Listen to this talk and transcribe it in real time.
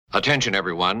Attention,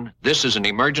 everyone. This is an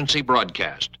emergency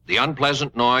broadcast. The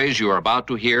unpleasant noise you are about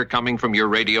to hear coming from your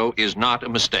radio is not a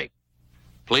mistake.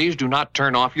 Please do not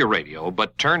turn off your radio,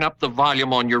 but turn up the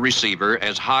volume on your receiver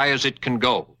as high as it can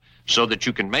go, so that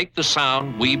you can make the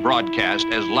sound we broadcast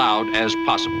as loud as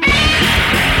possible.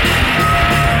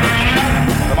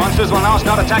 The monsters will now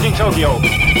start attacking Tokyo.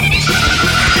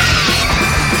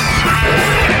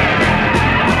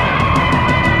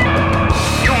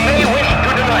 You may wish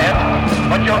to deny it,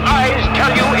 but your eyes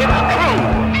tell you it's true.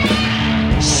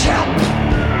 Shout!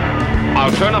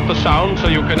 I'll turn up the sound so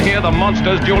you can hear the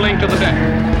monsters dueling to the death.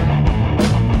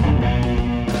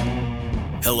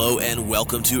 Hello and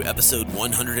welcome to episode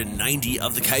 190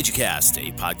 of the Kaiju Cast,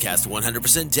 a podcast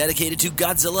 100% dedicated to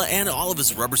Godzilla and all of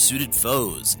his rubber-suited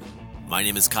foes. My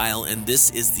name is Kyle, and this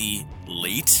is the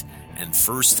late and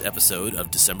first episode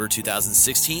of December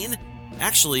 2016.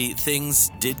 Actually,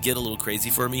 things did get a little crazy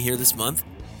for me here this month.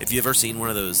 If you've ever seen one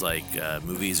of those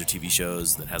movies or TV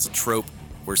shows that has a trope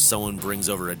where someone brings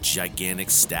over a gigantic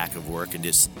stack of work and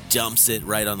just dumps it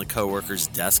right on the coworker's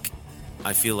desk,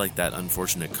 I feel like that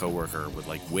unfortunate coworker with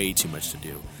way too much to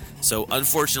do. So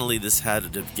unfortunately, this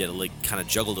had to get kind of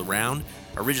juggled around.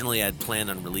 Originally, I had planned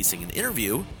on releasing an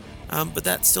interview, but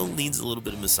that still needs a little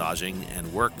bit of massaging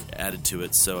and work added to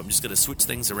it. So I'm just going to switch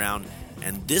things around.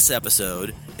 And this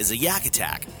episode is a Yak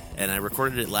Attack, and I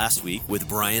recorded it last week with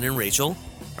Brian and Rachel.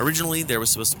 Originally, there was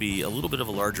supposed to be a little bit of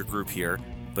a larger group here,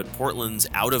 but Portland's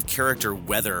out-of-character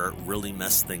weather really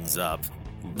messed things up.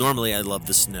 Normally, I love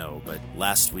the snow, but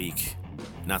last week,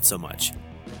 not so much.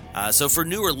 So for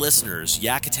newer listeners,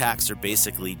 Yak Attacks are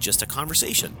basically just a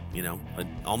conversation,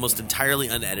 almost entirely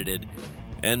unedited,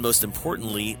 and most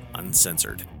importantly,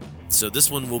 uncensored. So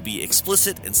this one will be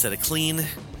explicit instead of clean.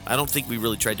 I don't think we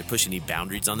really tried to push any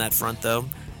boundaries on that front, though.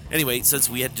 Anyway, since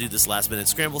we had to do this last-minute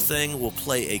scramble thing, we'll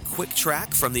play a quick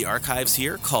track from the archives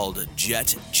here called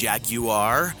Jet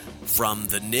Jaguar from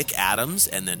the Nick Adams,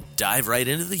 and then dive right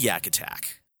into the Yak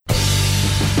Attack.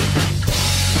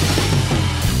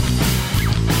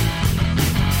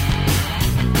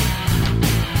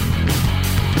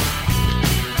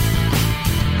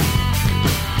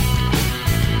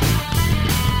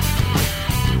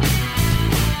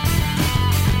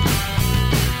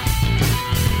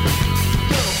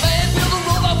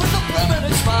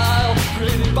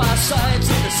 By science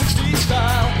in the 60s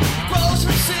style, grows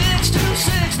from 6 to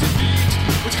 60 feet,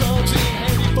 which comes in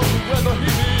handy for whoever he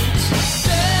needs.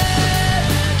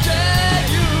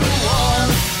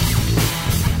 Jaguar.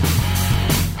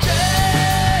 Jaguar.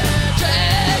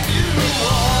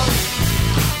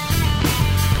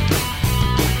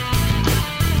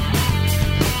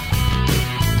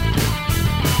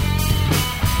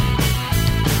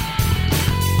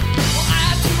 Well,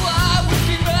 eye to eye with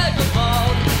the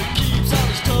Megamod.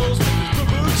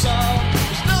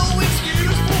 There's no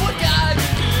excuse for what guy you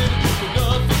did, but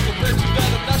nothing compared to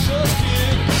that obnoxious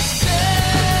kid.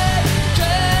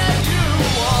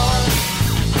 Jaguar.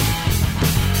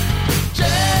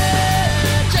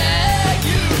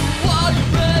 Jaguar, you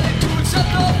ready to accept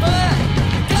the fact?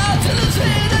 Godzilla's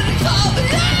here and he's all the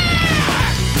air.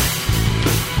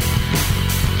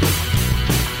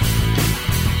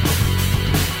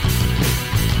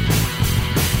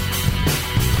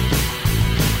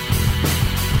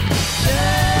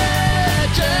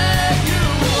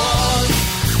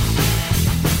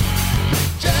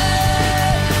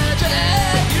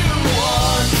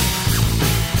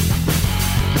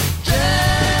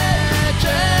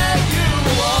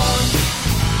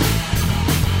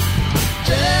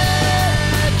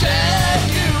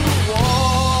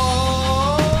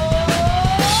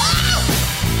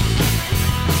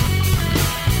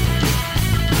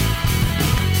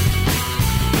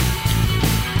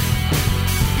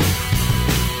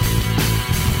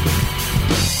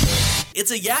 It's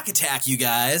a Yak Attack, you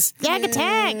guys. Yak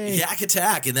Attack. Yak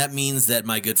Attack. And that means that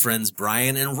my good friends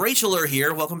Brian and Rachel are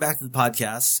here. Welcome back to the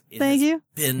podcast. Thank you.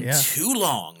 Been too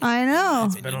long. I know.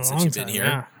 It's been a long time,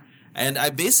 here. And I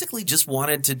basically just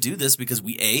wanted to do this because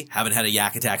we, A, haven't had a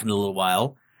Yak Attack in a little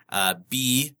while.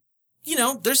 B,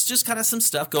 there's just kind of some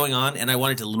stuff going on, and I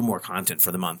wanted a little more content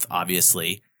for the month,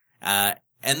 obviously. And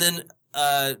then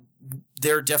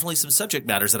there are definitely some subject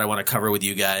matters that I want to cover with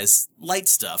you guys. Light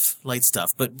stuff,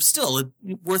 but still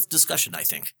worth discussion, I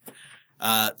think.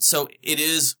 So it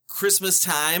is Christmas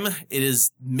time. It is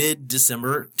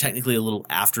mid-December, technically a little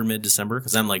after mid-December,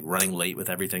 because I'm running late with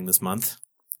everything this month.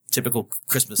 Typical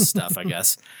Christmas stuff, I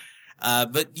guess.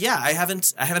 But yeah, I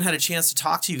haven't had a chance to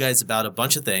talk to you guys about a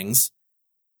bunch of things.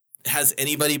 Has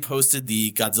anybody posted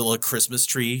the Godzilla Christmas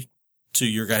tree to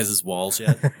your guys' walls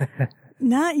yet?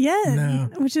 Not yet, No.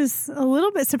 which is a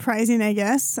little bit surprising, I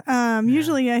guess.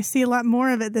 Usually I see a lot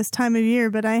more of it this time of year,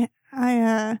 but I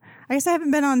guess I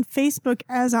haven't been on Facebook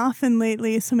as often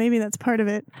lately, so maybe that's part of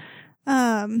it.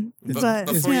 But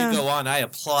before you go on, I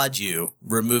applaud you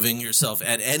removing yourself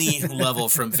at any level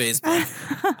from Facebook.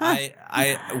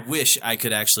 I wish I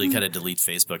could actually kind of delete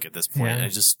Facebook at this point. Yeah.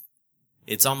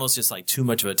 It's almost just like too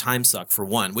much of a time suck for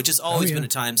one, which has always been a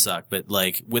time suck. But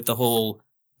like with the whole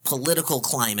political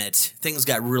climate, things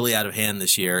got really out of hand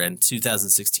this year. And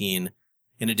 2016,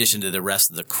 in addition to the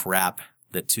rest of the crap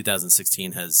that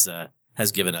 2016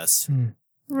 has given us,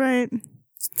 right.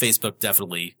 Facebook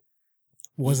definitely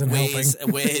Wasn't helping.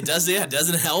 It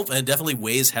doesn't help, and definitely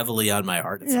weighs heavily on my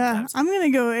heart. Sometimes. I'm gonna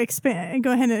go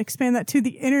ahead and expand that to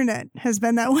the internet. Has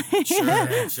been that way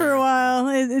for a while.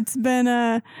 It's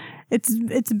been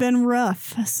it's been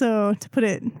rough. So to put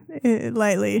it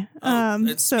lightly.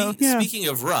 Speaking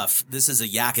of rough, this is a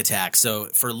yak attack. So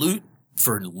for Lou,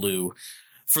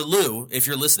 if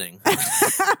you're listening,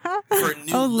 for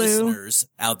new listeners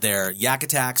out there, yak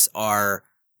attacks are.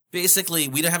 Basically,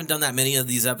 we haven't done that many of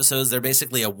these episodes. They're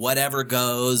basically a whatever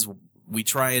goes. We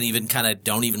try and even kind of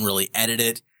don't even really edit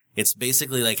it. It's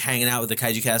basically like hanging out with the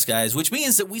Kaiju Cast guys, which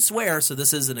means that we swear. So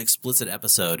this is an explicit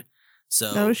episode.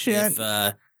 So no shit.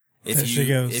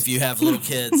 If you have little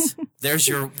kids, there's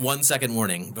your 1 second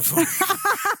warning before.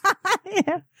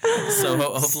 So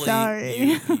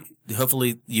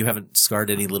hopefully you haven't scarred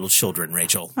any little children,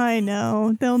 Rachel. I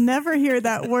know. They'll never hear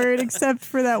that word except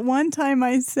for that one time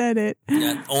I said it.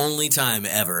 That only time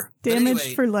ever.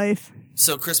 Damaged for life.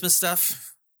 So Christmas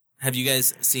stuff. Have you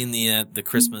guys seen the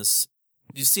Christmas?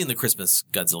 You've seen the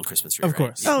Godzilla Christmas tree, of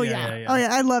course. Right? Oh yeah. Oh yeah.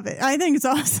 I love it. I think it's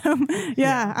awesome.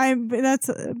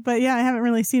 But I haven't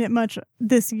really seen it much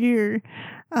this year.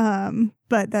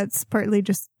 But that's partly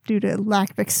just due to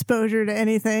lack of exposure to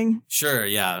anything. Sure,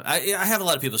 yeah. I have a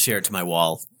lot of people share it to my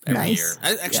wall every year.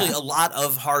 A lot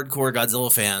of hardcore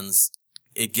Godzilla fans,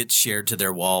 it gets shared to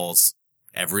their walls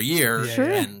every year. Sure.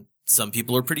 And some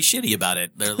people are pretty shitty about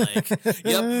it. They're like,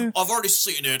 yep, I've already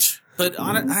seen it. But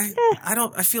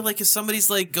I feel like if somebody's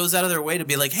like goes out of their way to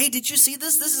be like, hey, did you see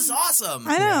this? This is awesome.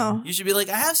 I know. You should be like,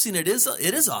 I have seen it.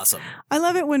 It is awesome. I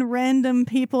love it when random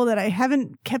people that I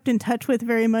haven't kept in touch with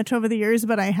very much over the years,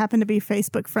 but I happen to be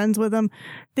Facebook friends with them,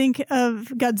 think of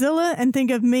Godzilla and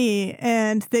think of me,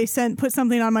 and they put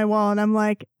something on my wall, and I'm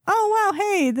like, oh wow,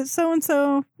 hey, this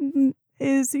so-and-so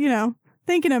is,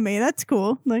 thinking of me. That's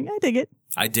cool. Like, I dig it.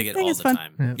 I dig it all the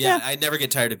time. Yeah, I never get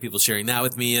tired of people sharing that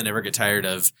with me. I never get tired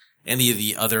of any of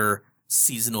the other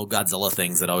seasonal Godzilla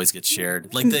things that always get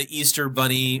shared. Like the Easter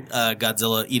Bunny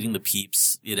Godzilla eating the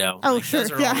peeps, Oh, like, sure.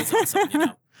 Those are always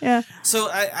awesome, Yeah. So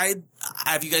I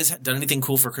have you guys done anything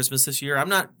cool for Christmas this year?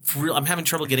 I'm having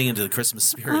trouble getting into the Christmas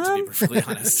spirit, to be perfectly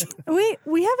honest.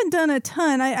 We haven't done a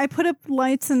ton. I put up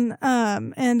lights and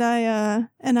I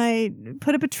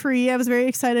put up a tree. I was very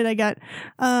excited. I got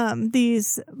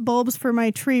these bulbs for my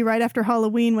tree right after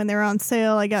Halloween when they were on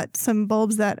sale. I got some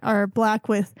bulbs that are black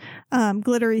with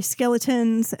glittery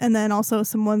skeletons, and then also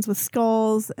some ones with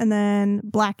skulls, and then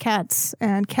black cats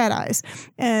and cat eyes.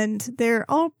 And they're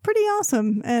all pretty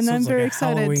awesome. And I'm very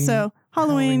excited.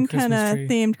 Halloween kind of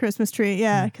themed Christmas tree.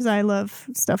 Yeah. Cause I love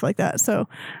stuff like that. So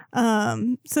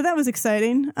that was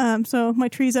exciting. So my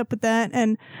tree's up with that,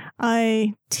 and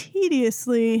I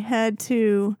tediously had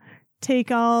to take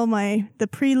all the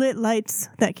pre-lit lights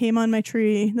that came on my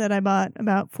tree that I bought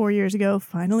about 4 years ago,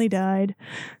 finally died.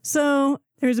 So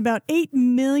there's about 8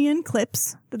 million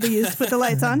clips that they used to put the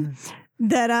lights on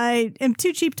that I am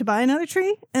too cheap to buy another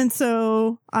tree. And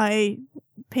so I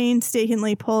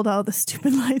painstakingly pulled all the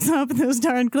stupid lights off of those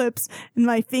darn clips, and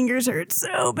my fingers hurt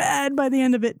so bad by the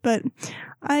end of it. But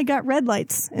I got red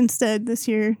lights instead this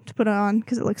year to put on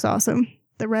because it looks awesome.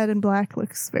 The red and black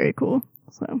looks very cool.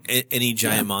 So, any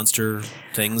giant monster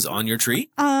things on your tree?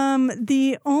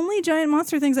 The only giant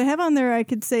monster things I have on there I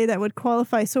could say that would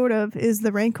qualify sort of is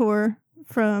the Rancor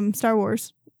from Star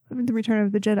Wars, The Return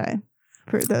of the Jedi.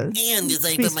 And as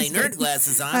I put my nerd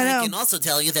glasses on, I can also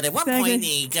tell you that at one point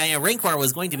the Rancor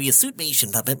was going to be a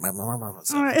Suitmation puppet.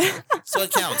 So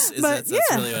it counts. That's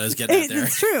really what I was getting at there.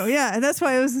 It's true. Yeah, that's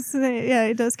why I was saying. Yeah,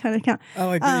 it does kind of count. I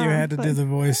like that you had to do the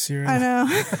voice here. I know.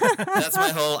 That's my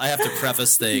whole. I have to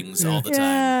preface things all the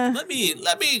time. Let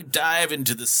me dive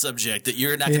into the subject that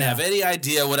you're not going to have any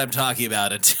idea what I'm talking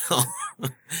about until.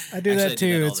 I do that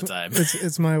too. All the time.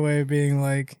 It's my way of being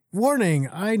like, warning,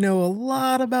 I know a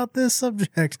lot about this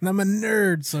subject and I'm a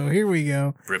nerd, so here we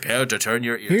go. Prepare to turn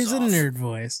your ears Here's off. a nerd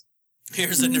voice.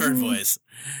 Here's a nerd voice.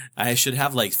 I should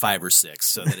have like 5 or 6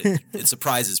 so that it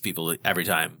surprises people every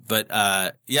time. But,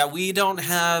 yeah, we don't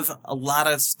have a lot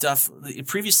of stuff.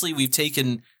 Previously, we've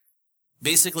taken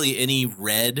basically any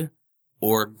red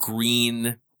or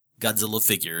green Godzilla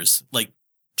figures, like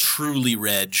truly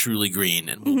red, truly green,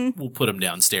 and we'll put them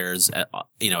downstairs,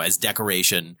 as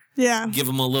decoration. Yeah. Give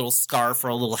them a little scarf or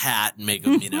a little hat and make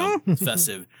them,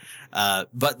 festive.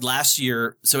 But last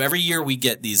year, so every year we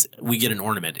get an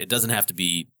ornament. It doesn't have to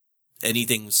be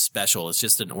anything special. It's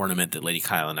just an ornament that Lady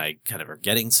Kyle and I kind of are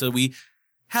getting. So we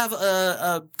have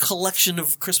a collection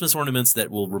of Christmas ornaments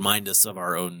that will remind us of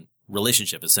our own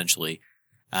relationship, essentially.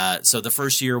 So the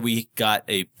first year we got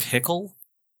a pickle.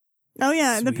 Oh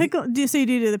yeah, Sweet. The pickle. Do you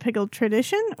do the pickle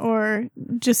tradition or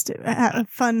just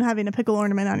fun having a pickle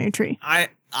ornament on your tree? I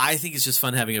think it's just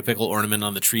fun having a pickle ornament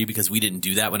on the tree because we didn't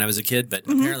do that when I was a kid, but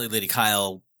apparently Lady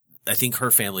Kyle, I think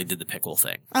her family did the pickle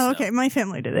thing. Oh, so. Okay. My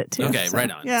family did it too. Okay, so, right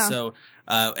on. Yeah. So,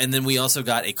 and then we also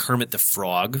got a Kermit the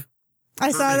Frog.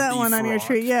 I saw that one on your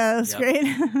tree. Yeah, that's great.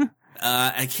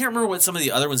 I can't remember what some of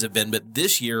the other ones have been, but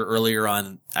this year, earlier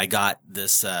on, I got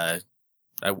this,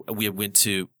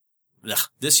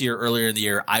 this year, earlier in the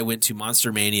year, I went to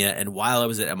Monster Mania, and while I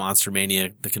was at Monster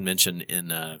Mania, the convention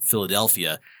in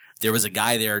Philadelphia, there was a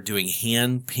guy there doing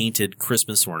hand-painted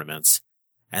Christmas ornaments,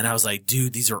 and I was like,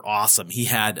 dude, these are awesome. He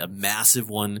had a massive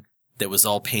one that was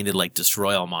all painted like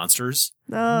Destroy All Monsters.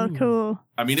 Oh, cool.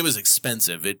 I mean, it was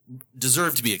expensive. It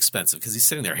deserved to be expensive because he's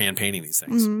sitting there hand-painting these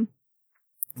things. Mm-hmm.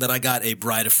 But I got a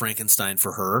Bride of Frankenstein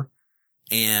for her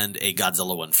and a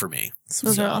Godzilla one for me.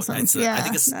 Those are awesome. I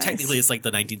think it's technically it's like the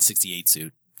 1968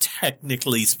 suit,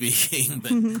 technically speaking.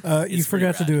 But you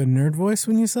forgot to do a nerd voice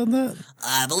when you said that?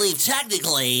 I believe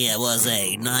technically it was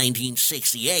a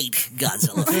 1968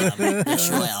 Godzilla film,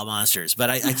 Destroy All Monsters. But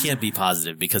I can't be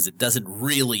positive because it doesn't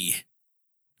really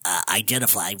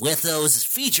identify with those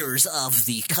features of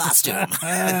the costume.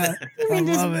 You mean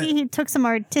he took some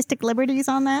artistic liberties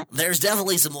on that? There's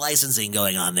definitely some licensing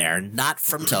going on there, not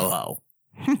from Toho.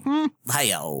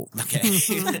 Hi-yo.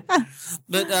 Okay.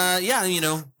 But,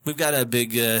 yeah, we've got a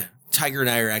big, Tiger and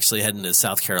I are actually heading to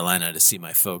South Carolina to see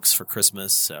my folks for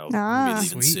Christmas. So we'll be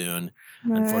leaving soon.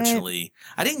 All Unfortunately,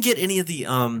 right. I didn't get any of the,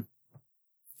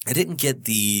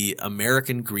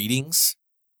 American Greetings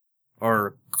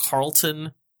or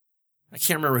Carlton. I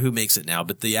can't remember who makes it now,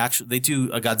 but they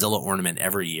do a Godzilla ornament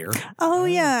every year. Oh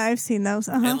yeah, I've seen those.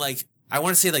 And I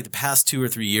want to say the past 2 or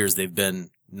 3 years they've been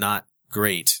not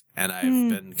great, and I've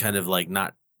been kind of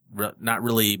not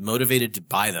really motivated to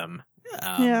buy them.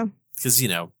 Because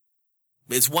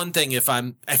it's one thing if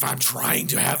I'm trying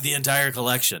to have the entire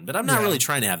collection, but I'm not really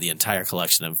trying to have the entire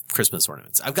collection of Christmas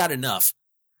ornaments. I've got enough.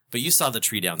 But you saw the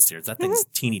tree downstairs. That thing's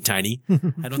teeny tiny. I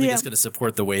don't think it's going to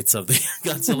support the weights of the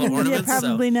Godzilla ornaments. Yeah,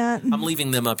 probably not. I'm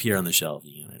leaving them up here on the shelf.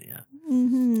 Yeah.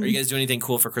 Are you guys doing anything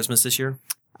cool for Christmas this year?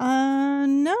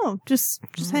 No, just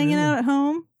hanging out at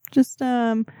home.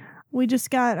 We just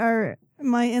got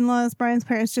my in-laws, Brian's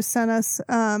parents just sent us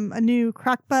a new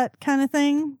crock-pot kind of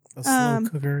thing. A slow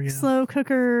cooker, yeah. Slow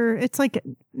cooker. It's like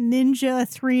Ninja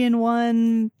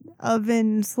 3-in-1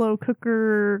 oven slow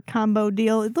cooker combo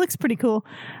deal. It looks pretty cool.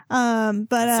 That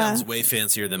sounds way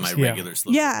fancier than my regular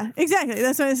slow cooker. Yeah, exactly.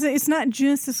 That's why I say it's not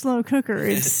just a slow cooker.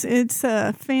 It's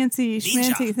a fancy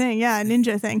schmancy thing. Yeah,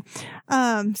 ninja thing.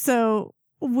 So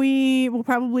we will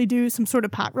probably do some sort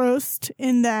of pot roast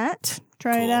in that.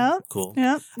 Try it out. Cool.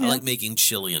 Yep. I like making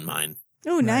chili in mine.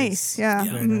 Oh, nice. Yeah.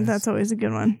 Nice. That's always a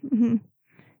good one. Mm-hmm.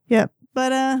 Yep.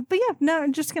 But yeah, no,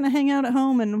 just going to hang out at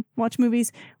home and watch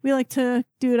movies. We like to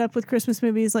do it up with Christmas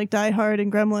movies like Die Hard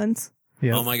and Gremlins.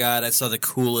 Yep. Oh my God. I saw the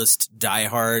coolest Die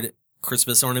Hard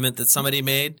Christmas ornament that somebody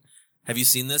made. Have you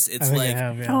seen this? It's I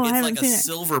haven't a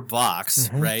silver box,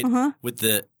 right? With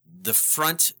the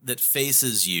front that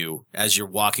faces you as you're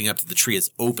walking up to the tree is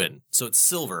open. So it's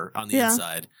silver on the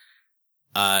inside.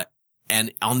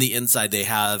 And on the inside, they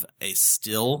have a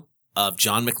still of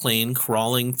John McClane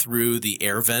crawling through the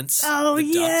air vents. Oh, the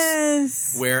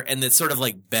ducts, yes. and it's sort of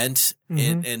bent.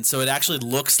 And so it actually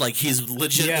looks like he's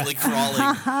legitimately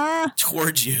crawling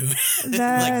towards you.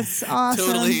 That's awesome.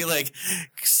 Totally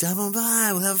step on by,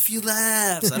 we'll have a few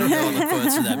laughs. I don't know all the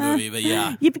quotes from that movie, but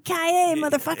yeah. Yippee-ki-yay,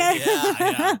 motherfucker.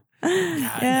 Yeah.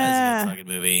 God, that's a good fucking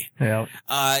movie. Yeah.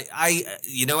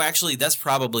 Actually, that's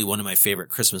probably one of my favorite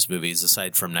Christmas movies,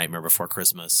 aside from Nightmare Before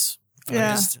Christmas.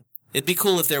 Yeah. It'd be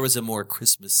cool if there was a more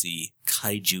Christmassy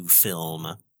kaiju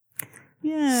film.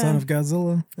 Yeah. Son of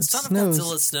Godzilla. Of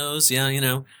Godzilla snows. Yeah,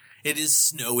 it is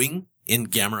snowing in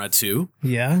Gamera 2.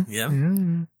 Yeah. Yeah.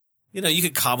 You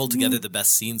could cobble together the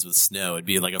best scenes with snow. It'd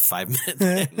be like a 5-minute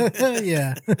thing.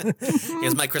 Yeah.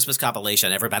 Here's my Christmas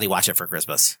compilation. Everybody watch it for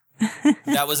Christmas.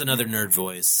 That was another nerd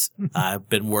voice I've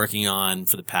been working on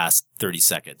for the past 30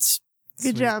 seconds.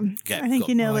 Good job. Okay, I think cool.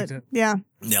 you nailed it. Yeah.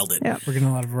 Nailed it. Yeah. We're getting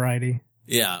a lot of variety.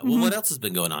 Yeah. Well, what else has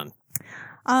been going on?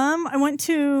 I went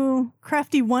to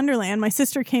Crafty Wonderland. My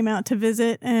sister came out to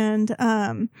visit, and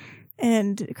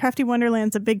Crafty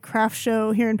Wonderland's a big craft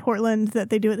show here in Portland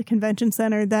that they do at the convention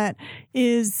center that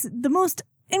is the most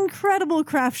incredible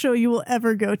craft show you will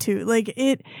ever go to.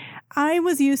 I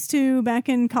was used to, back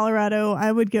in Colorado,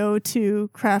 I would go to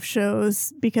craft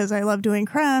shows because I love doing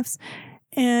crafts.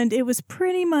 And it was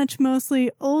pretty much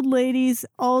mostly old ladies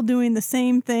all doing the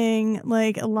same thing,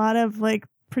 like a lot of like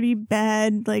pretty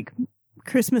bad like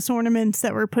Christmas ornaments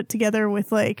that were put together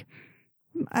with like,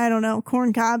 I don't know,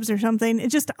 corn cobs or something.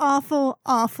 It's just awful,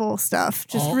 awful stuff.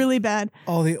 Just really bad.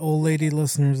 All the old lady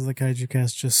listeners of the Kaiju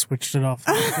Cast just switched it off.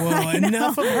 Well,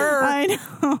 enough of her. I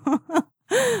know.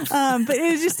 But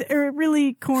it was just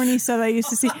really corny stuff I used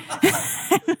to see.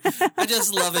 I'm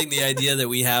just loving the idea that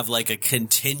we have like a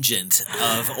contingent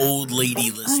of old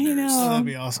lady listeners. I know. Oh, that'd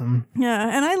be awesome.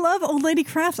 Yeah, and I love old lady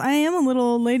crafts. I am a little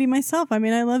old lady myself. I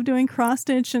mean, I love doing cross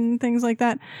stitch and things like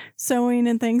that, sewing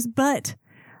and things. But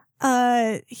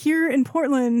here in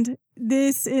Portland,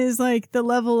 this is like the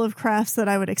level of crafts that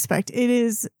I would expect. It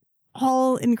is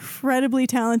all incredibly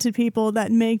talented people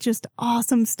that make just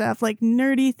awesome stuff, like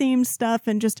nerdy themed stuff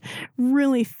and just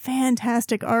really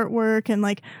fantastic artwork. And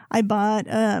like I bought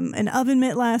an oven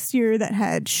mitt last year that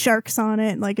had sharks on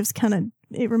it. Like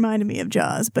it reminded me of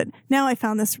Jaws, but now I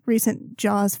found this recent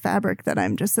Jaws fabric that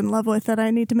I'm just in love with that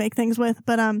I need to make things with.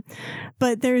 But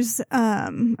there's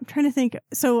I'm trying to think.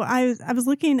 So I was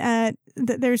looking at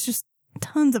there's just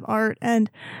tons of art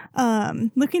and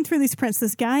looking through these prints.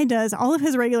 This guy does all of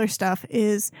his regular stuff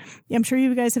is, I'm sure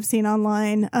you guys have seen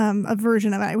online a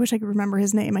version of it. I wish I could remember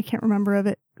his name. I can't remember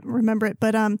it,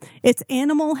 but it's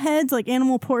animal heads, like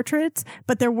animal portraits,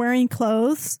 but they're wearing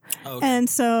clothes. Okay. And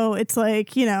so it's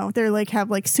like, you know, they're like have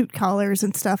like suit collars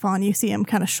and stuff on. You see them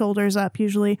kind of shoulders up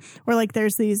usually, or like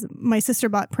there's these, my sister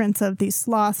bought prints of these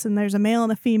sloths and there's a male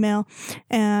and a female,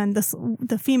 and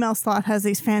the female sloth has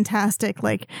these fantastic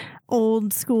like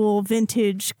old school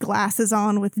vintage glasses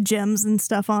on with gems and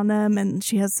stuff on them, and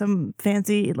she has some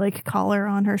fancy like collar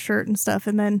on her shirt and stuff,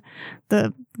 and then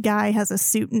the guy has a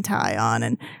suit and tie on,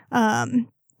 and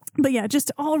but yeah,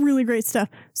 just all really great stuff.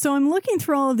 So I'm looking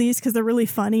through all of these because they're really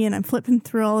funny, and I'm flipping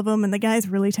through all of them, and the guy's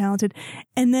really talented.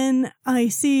 And then I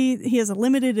see he has a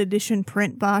limited edition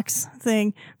print box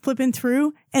thing, flipping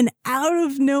through, and out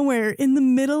of nowhere, in the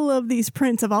middle of these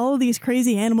prints of all of these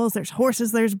crazy animals, there's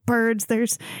horses, there's birds,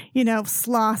 there's, you know,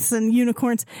 sloths and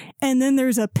unicorns, and then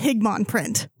there's a Pigmon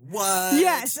print. What?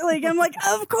 Yes, like I'm like,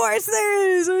 of course there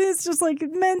is. It's just like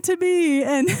meant to be,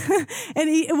 and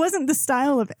it wasn't the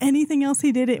style of anything else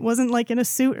he did. It wasn't like in a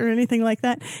suit or anything like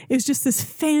that. It was just this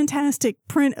fantastic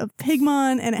print of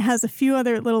Pigmon, and it has a few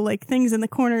other little like things in the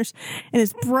corners, and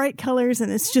it's bright colors,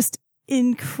 and it's just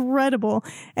incredible.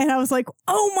 And I was like,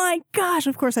 oh my gosh.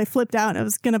 Of course I flipped out and I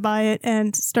was going to buy it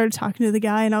and started talking to the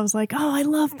guy, and I was like, oh, I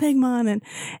love Pigmon.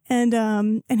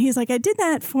 And he's like, I did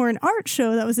that for an art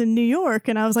show that was in New York.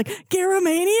 And I was like,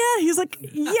 Garamania? He's like,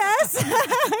 yes.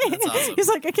 Awesome. He's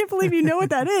like, I can't believe you know what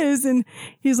that is. And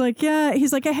he's like, yeah.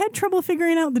 He's like, I had trouble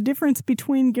figuring out the difference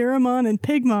between Garamon and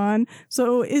Pigmon.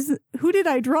 So who did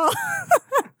I draw?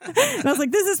 And I was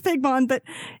like, this is Pigmon, but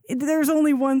there's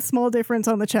only one small difference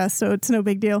on the chest, so it's no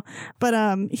big deal. But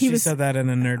she said that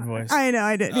in a nerd voice. I know,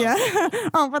 I did, yeah.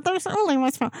 Oh, but there's only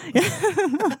one small. Yeah.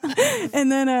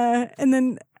 and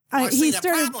then the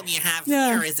problem you have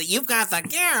here is that you've got the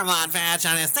Garamon patch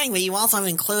on his thing, but you also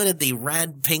included the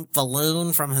red pink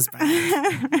balloon from his back.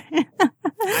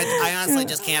 I honestly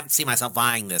just can't see myself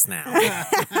buying this now.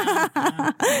 It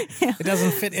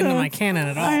doesn't fit into my canon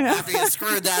at all. After you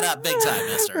screwed that up big time,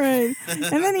 mister. Right.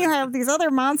 And then you have these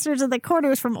other monsters in the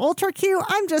corners from Ultra Q.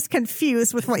 I'm just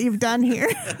confused with what you've done here.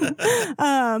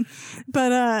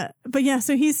 But yeah,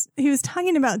 so he was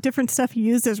talking about different stuff he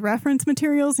used as reference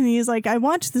materials, and he's like, I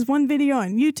watched this one video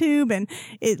on YouTube, and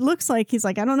it looks like, he's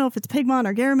like, I don't know if it's Pigmon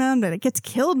or Garamon, but it gets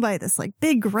killed by this like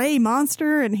big gray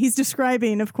monster, and he's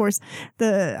describing, of course,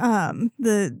 the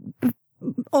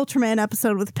Ultraman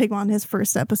episode with Pigmon, his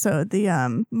first episode,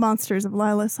 the Monsters of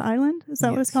Lilas Island. Is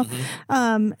that what it's called?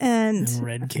 Mm-hmm. And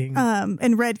Red King.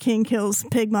 And Red King kills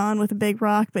Pigmon with a big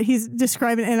rock, but he's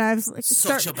describing it, and I was like,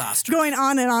 going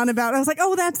on and on about it. I was like,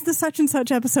 oh, that's the such and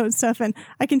such episode stuff. And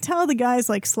I can tell the guy's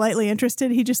like slightly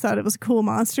interested. He just thought it was a cool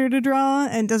monster to draw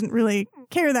and doesn't really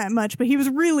care that much, but he was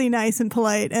really nice and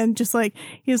polite, and just like,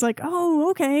 he was like,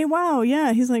 oh, okay, wow,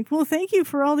 yeah. He's like, well, thank you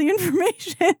for all the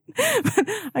information. But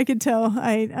I could tell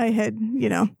I had, you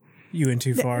know, You went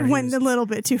too far. Went a little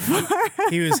bit too far.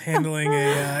 He was handling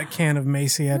a can of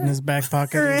Mace he had in his back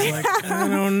pocket. He was like, I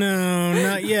don't know,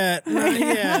 not yet.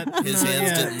 His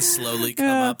hands didn't slowly come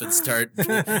up and start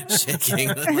shaking.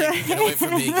 Like, get away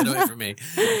from me.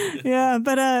 Yeah,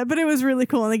 but it was really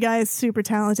cool, and the guy is super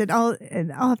talented. I'll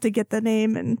have to get the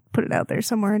name and put it out there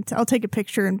somewhere. And I'll take a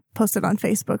picture and post it on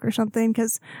Facebook or something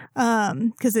because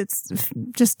it's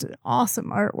just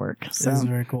awesome artwork. So That's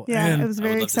very cool. Yeah, And it was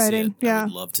very exciting. I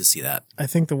would love to see that. I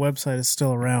think the website is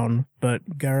still around,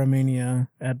 but Garamania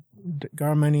at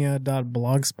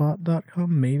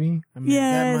garamania.blogspot.com, maybe? I mean,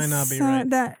 that might not be right.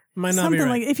 That might not something be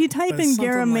right. like if you type in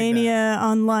Garamania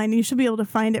online, you should be able to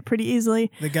find it pretty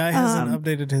easily. The guy hasn't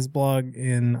updated his blog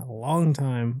in a long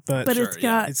time, but it's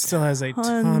got it still has a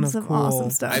ton of cool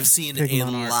awesome stuff. I've seen a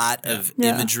lot of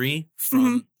imagery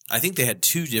from. I think they had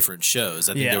 2 different shows.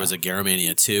 I think there was a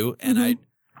Garamania 2, and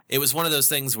it was one of those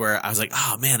things where I was like,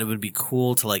 oh man, it would be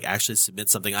cool to like actually submit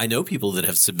something. I know people that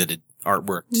have submitted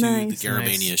artwork to the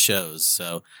Garamania shows.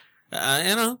 So,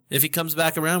 if he comes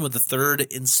back around with the 3rd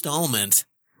installment,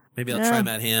 maybe I'll try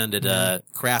my hand at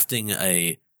crafting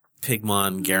a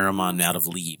Pigmon Garamon out of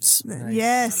leaves.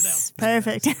 Yes,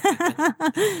 perfect.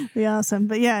 Be awesome.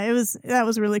 But yeah, that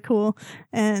was really cool.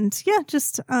 And yeah,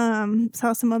 just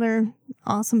saw some other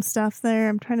awesome stuff there.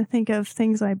 I'm trying to think of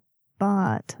things I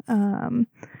bought.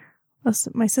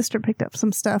 My sister picked up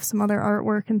some stuff, some other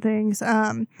artwork and things.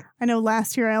 I know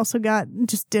last year I also got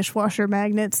just dishwasher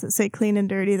magnets that say clean and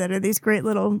dirty that are these great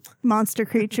little monster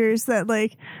creatures that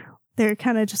like, they're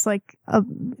kind of just like,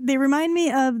 they remind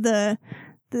me of the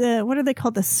what are they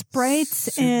called? The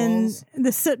sprites and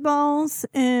the soot balls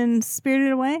in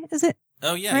Spirited Away, is it?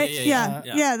 Oh yeah, right?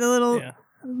 Yeah, the little,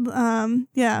 the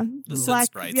black, soot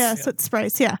sprites. soot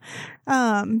sprites, that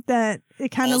it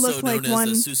kind of looked like one. Also known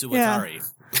as the Susuwatari.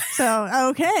 So,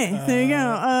 okay, there you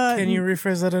go. Can you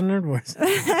rephrase that in Nerd Voice?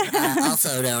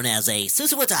 Also known as a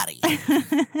Susuwatari.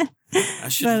 I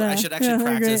should actually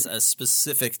practice a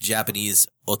specific Japanese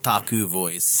otaku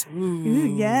voice.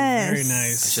 Ooh, yes. Very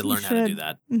nice. I should learn how to do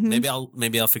that. Mm-hmm.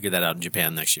 Maybe I'll figure that out in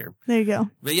Japan next year. There you go.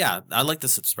 But yeah, I like the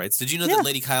soot sprites. Did you know that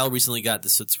Lady Kyle recently got the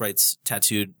soot sprites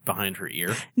tattooed behind her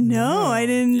ear? No, I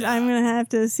didn't. Yeah. I'm going to have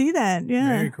to see that. Yeah.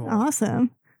 Very cool.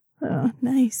 Awesome. Oh,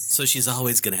 nice. So she's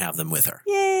always going to have them with her.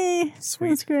 Yay. Sweet.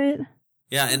 That's great.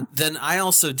 Yeah, and then I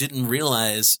also didn't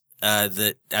realize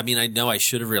that, I mean, I know I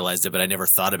should have realized it, but I never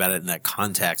thought about it in that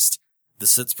context. The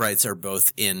soot sprites are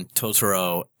both in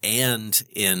Totoro and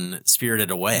in Spirited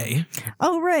Away.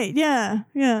 Oh, right. Yeah.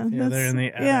 Yeah, they're in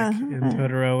the attic in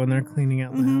Totoro when they're cleaning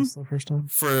out the house the first time.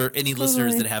 For any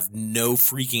listeners that have no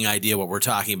freaking idea what we're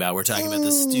talking about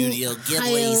the Studio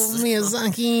Ghibli.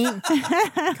 Miyazaki.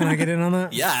 Can I get in on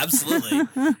that? Yeah, absolutely.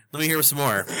 Let me hear some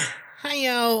more.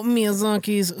 Hayao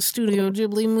Miyazaki's Studio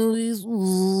Ghibli movies.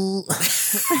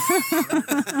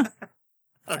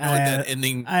 I don't know what that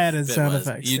ending I added bit sound was.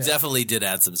 effects. You definitely did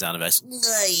add some sound effects.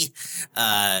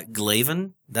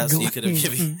 Glaven? That's what you could have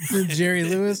given. The Jerry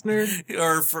Lewis nerd?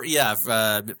 Or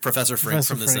Professor Frink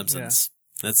from The Simpsons.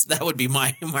 Yeah. That would be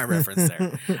my reference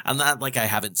there. I'm not like I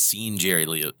haven't seen Jerry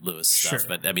Lewis stuff,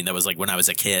 but I mean, that was like when I was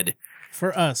a kid.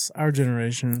 For us, our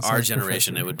generation.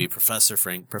 It would be Professor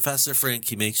Frink. Professor Frink,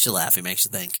 he makes you laugh. He makes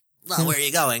you think, well, where are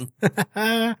you going?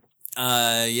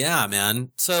 Yeah,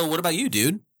 man. So what about you,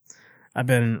 dude? I've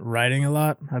been writing a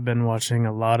lot. I've been watching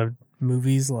a lot of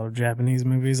movies, a lot of Japanese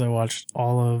movies. I watched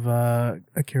all of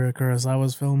Akira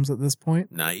Kurosawa's films at this point.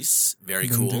 Nice. Very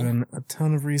been cool. Doing a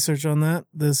ton of research on that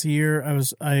this year.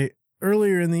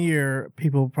 Earlier in the year,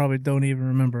 people probably don't even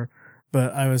remember,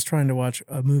 but I was trying to watch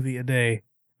a movie a day,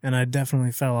 and I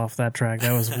definitely fell off that track.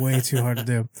 That was way too hard to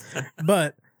do.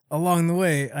 But along the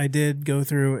way, I did go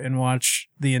through and watch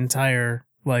the entire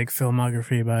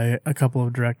filmography by a couple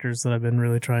of directors that I've been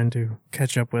really trying to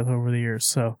catch up with over the years.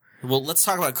 So, well, let's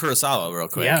talk about Kurosawa real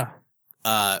quick.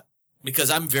 Yeah.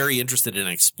 Because I'm very interested in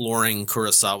exploring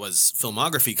Kurosawa's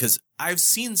filmography because I've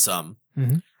seen some.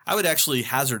 Mm-hmm. I would actually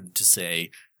hazard to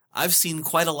say I've seen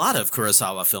quite a lot of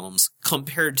Kurosawa films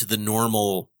compared to the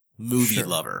normal movie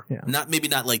lover. Yeah. Maybe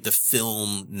not like the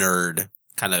film nerd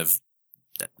kind of,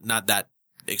 not that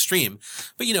extreme,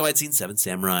 but I'd seen Seven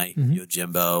Samurai,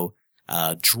 Yojimbo,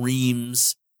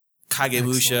 Dreams,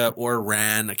 Kagemusha, or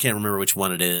Ran. I can't remember which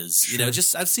one it is.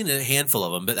 Sure. I've seen a handful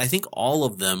of them, but I think all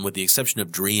of them, with the exception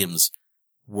of Dreams,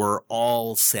 were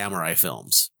all samurai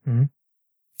films. Mm-hmm.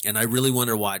 And I really want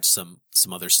to watch some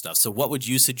other stuff. So what would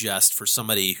you suggest for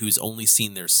somebody who's only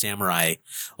seen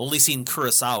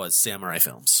Kurosawa's samurai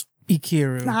films?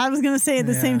 Ikiru. I was going to say it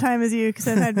the same time as you because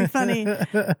that'd be funny.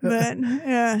 But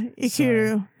yeah,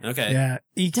 Ikiru. Okay. Yeah,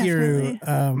 Ikiru.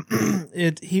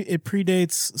 It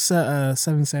predates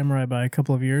Seven Samurai by a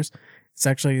couple of years. It's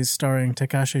actually starring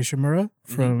Takashi Shimura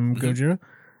from Gojira.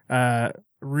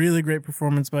 Really great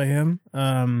performance by him.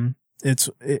 It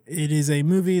is a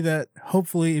movie that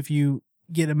hopefully, if you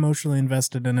get emotionally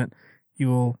invested in it, you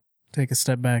will take a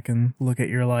step back and look at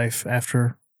your life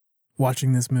after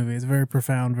watching this movie. It's very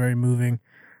profound, very moving.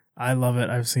 I love it.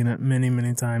 I've seen it many,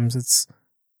 many times. It's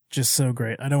just so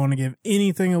great. I don't want to give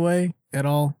anything away at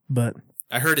all, but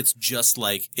I heard it's just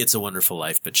like It's a Wonderful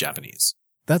Life, but Japanese.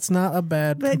 that's not a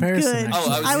bad But comparison. good.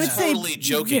 actually. I I was would say- totally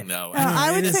joking, though.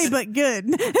 I would it say, is- but good.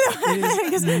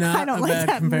 It is not I don't a like bad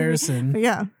that comparison. Movie. But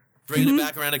yeah. Bringing it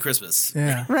back around to Christmas.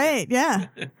 Yeah, Right. Yeah.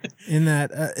 in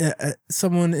that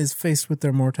someone is faced with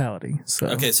their mortality. So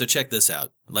Okay, so check this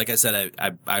out. Like I said,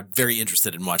 I'm very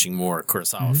interested in watching more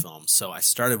Kurosawa films, so I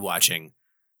started watching.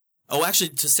 Oh, actually,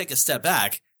 to take a step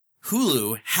back,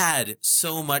 Hulu had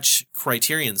so much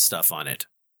Criterion stuff on it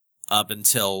up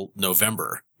until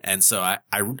November, and so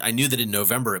I knew that in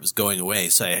November it was going away,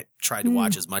 so I tried to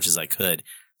watch as much as I could.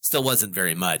 Still wasn't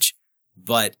very much,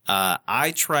 but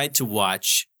I tried to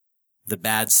watch The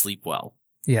Bad Sleep Well.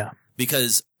 yeah,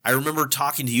 Because I remember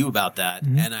talking to you about that,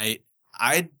 and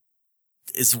I,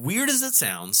 as weird as it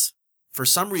sounds, for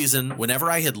some reason, whenever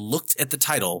I had looked at the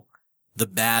title, The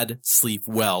Bad Sleep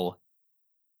Well,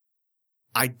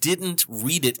 I didn't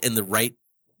read it in the right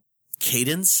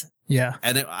cadence, yeah.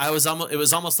 and it was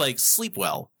almost like sleep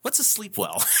well. What's a sleep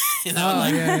well? You know, Oh,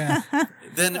 like, yeah.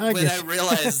 then I when get I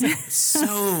realized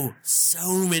so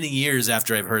many years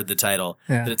after I've heard the title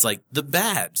Yeah. that it's like The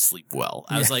Bad Sleep Well,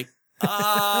 I was like,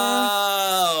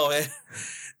 oh,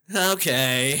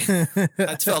 okay.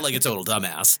 I felt like a total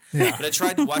dumbass. Yeah. But I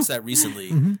tried to watch that recently.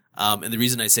 And the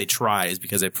reason I say try is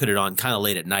because I put it on kind of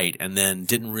late at night and then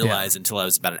didn't realize until I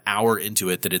was about an hour into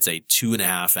it that it's a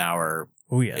 2.5 hour,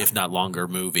 Oh yeah, if not longer,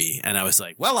 movie. And I was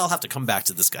like, well, I'll have to come back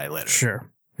to this guy later. sure.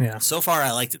 Yeah, So far,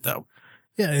 I liked it though.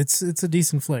 yeah. It's a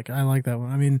decent flick. I like that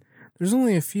one. I mean, there's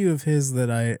only a few of his that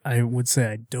I would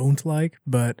say I don't like,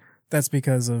 but that's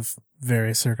because of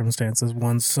various circumstances.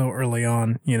 One so early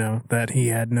on, that he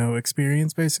had no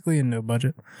experience basically and no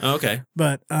budget. Oh, okay.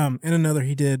 But in another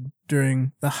he did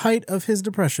during the height of his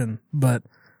depression. But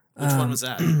Which one was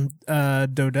that?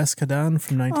 Dodeskadan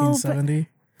from 1970.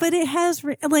 But it has,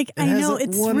 I has know a-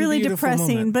 it's one really beautiful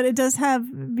depressing, moment. but it does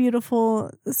have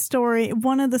beautiful story.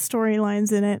 One of the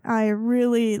storylines in it I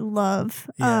really love.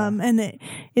 Yeah. And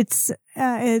it's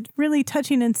really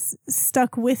touching and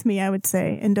stuck with me, I would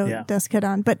say, in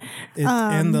Dodeskadan. But,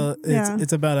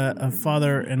 It's about a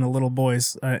father and a little boy,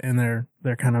 and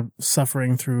they're kind of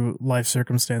suffering through life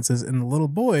circumstances. And the little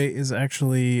boy is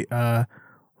actually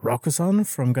Rakusan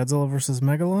from Godzilla vs.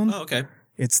 Megalon. Oh, okay.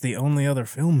 It's the only other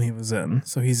film he was in.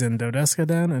 So he's in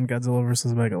Dodeskadan and Godzilla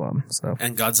vs. Megalon. So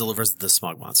And Godzilla vs. the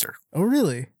Smog Monster. oh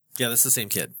really? Yeah, that's the same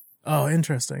kid. Oh,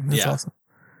 interesting. That's Yeah. awesome.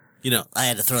 You know, I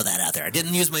had to throw that out there. I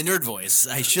didn't use my nerd voice.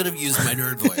 I should have used my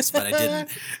nerd voice, but I didn't.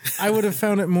 I would have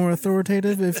found it more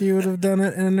authoritative if you would have done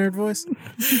it in a nerd voice.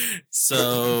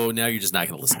 So now you're just not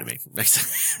going to listen to me.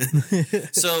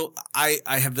 So I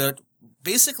have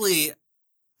basically,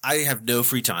 I have no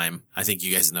free time. I think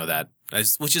you guys know that,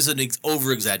 which is an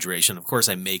over exaggeration. Of course,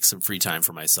 I make some free time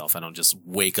for myself. I don't just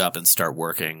wake up and start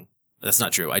working. That's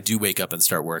not true. I do wake up and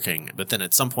start working, but then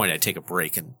at some point I take a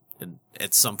break and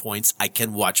at some points I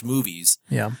can watch movies.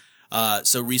 Yeah.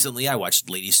 So recently I watched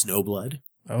Lady Snowblood.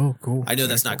 Oh, cool. I know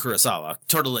that's not Kurosawa.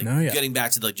 Totally No, yeah. getting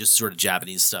back to the just sort of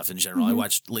Japanese stuff in general. I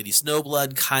watched Lady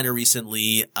Snowblood kind of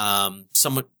recently.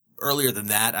 Somewhat earlier than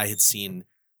that, I had seen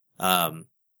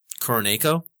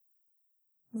Koroneko.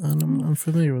 I'm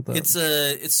familiar with that.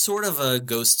 It's sort of a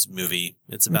ghost movie.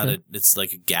 It's about Okay. it's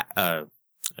like a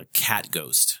cat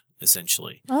ghost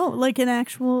essentially. Oh, like an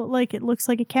actual, it looks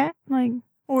like a cat?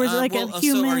 Or is it like a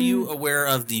human? So are you aware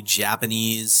of the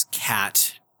Japanese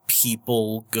cat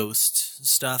people ghost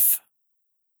stuff?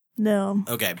 No.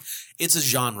 Okay. It's a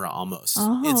genre almost.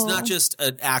 Oh. It's not just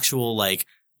an actual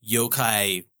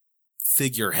yokai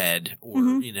figurehead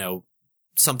or,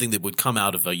 something that would come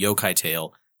out of a yokai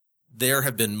tale. There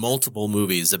have been multiple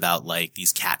movies about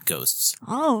these cat ghosts.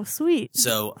 Oh, sweet.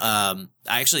 So, I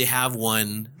actually have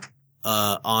one,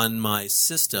 on my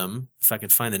system. If I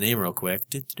could find the name real quick.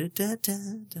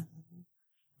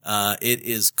 It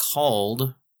is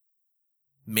called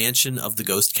Mansion of the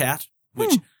Ghost Cat,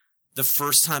 which the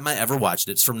first time I ever watched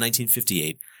it's from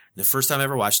 1958. The first time I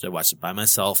ever watched it, I watched it by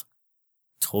myself,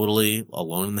 totally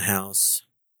alone in the house,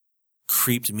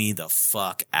 creeped me the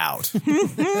fuck out.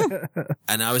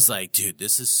 And I was like, dude,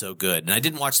 this is so good. And I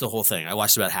didn't watch the whole thing. I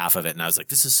watched about half of it and I was like,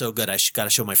 this is so good. I got to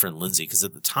show my friend Lindsay. Cause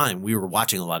at the time we were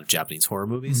watching a lot of Japanese horror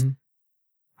movies. Mhm.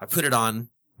 I put it on.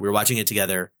 We were watching it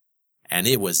together and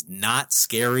it was not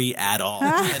scary at all.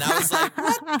 And I was like,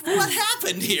 what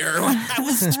happened here? I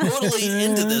was totally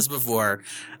into this before.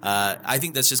 I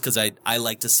think that's just cause I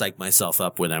like to psych myself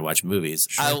up when I watch movies.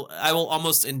 Sure. I will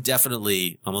almost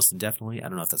indefinitely, I don't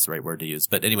know if that's the right word to use,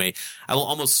 but anyway, I will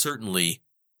almost certainly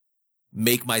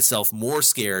make myself more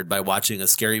scared by watching a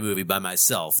scary movie by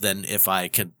myself than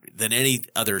any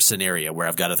other scenario where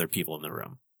I've got other people in the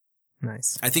room.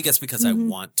 Nice. I think that's because I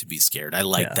want to be scared. I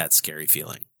like that scary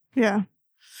feeling. Yeah.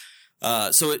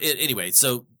 So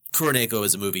Kuroneko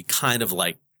is a movie kind of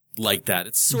like that.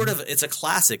 It's sort of, it's a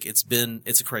classic. It's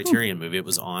a Criterion movie. It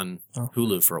was on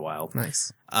Hulu for a while.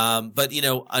 Nice. But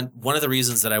one of the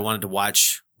reasons that I wanted to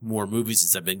watch more movies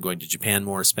is I've been going to Japan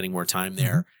more, spending more time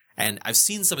there. And I've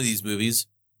seen some of these movies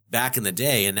back in the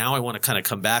day, and now I want to kind of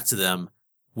come back to them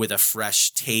with a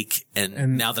fresh take.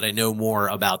 And now that I know more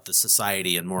about the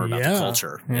society and more about the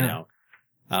culture, you know.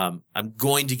 I'm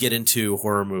going to get into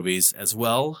horror movies as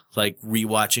well, like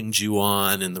rewatching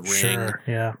Ju-on and The Ring. Sure,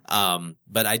 yeah.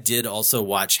 But I did also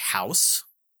watch House.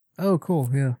 Oh, cool,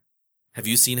 yeah. Have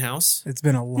you seen House? It's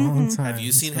been a long time. Have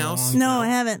you seen House? No, I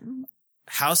haven't.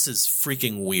 House is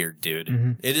freaking weird, dude.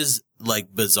 Mhm. It is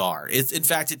like bizarre. In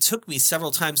fact, it took me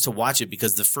several times to watch it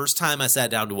because the first time I sat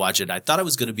down to watch it, I thought it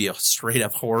was going to be a straight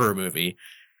up horror movie.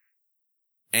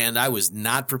 And I was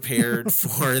not prepared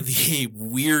for the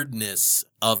weirdness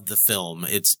of the film.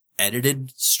 It's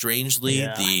edited strangely.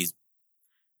 Yeah.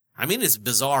 It's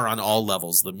bizarre on all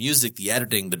levels. The music, the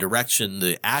editing, the direction,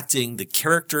 the acting, the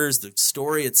characters, the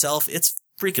story itself. It's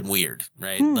freaking weird,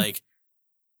 right? Like,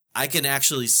 I can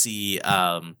actually see,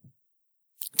 Takashi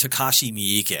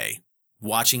Miike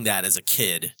watching that as a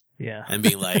kid. Yeah. And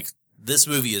being like, this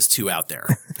movie is too out there.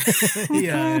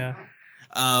 Yeah.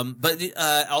 But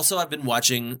also I've been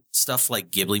watching stuff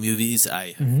like Ghibli movies.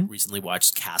 I recently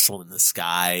watched Castle in the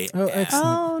Sky. Oh, excellent.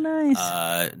 Oh,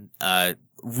 nice.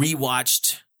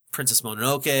 Rewatched Princess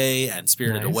Mononoke and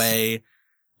Spirited Nice. Away.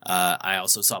 I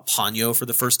also saw Ponyo for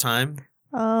the first time.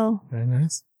 Oh. Very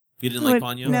nice. You didn't like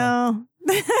Ponyo? No.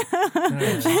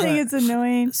 I think it's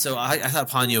annoying. So I thought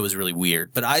Ponyo was really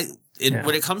weird. But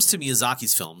when it comes to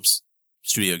Miyazaki's films,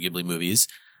 Studio Ghibli movies,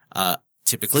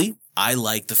 typically I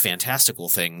like the fantastical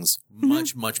things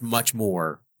much, much, much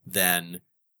more than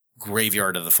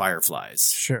Graveyard of the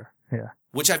Fireflies. Sure, yeah.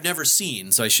 Which I've never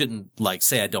seen, so I shouldn't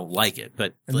say I don't like it.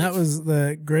 But And that was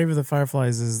the Grave of the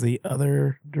Fireflies is the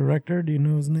other director. Do you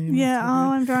know his name? Yeah,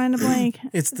 I'm drawing a blank.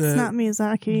 It's not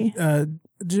Miyazaki.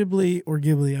 Ghibli or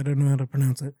Ghibli, I don't know how to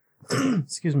pronounce it.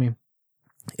 Excuse me.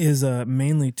 Is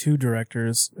mainly two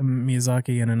directors,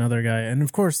 Miyazaki and another guy. And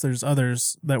of course there's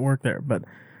others that work there, but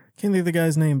can't think of the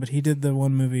guy's name, but he did the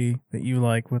one movie that you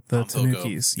like with the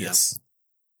Tanukis. Yeah. Yes.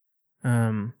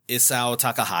 Isao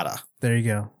Takahata. There you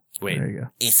go. Wait. There you go.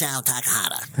 Isao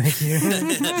Takahata. Thank you.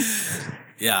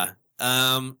 Yeah.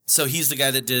 So he's the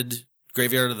guy that did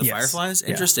Graveyard of the Fireflies?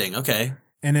 Interesting. Okay.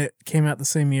 And it came out the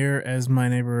same year as My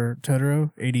Neighbor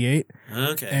Totoro, 88.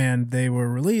 Okay. And they were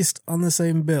released on the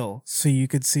same bill. So you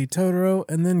could see Totoro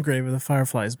and then Grave of the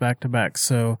Fireflies back to back.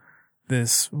 So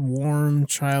this warm,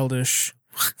 childish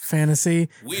fantasy.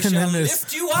 We and shall then this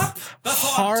lift you up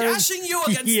before dashing you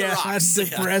against the rocks.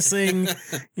 Depressing,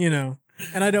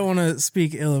 And I don't want to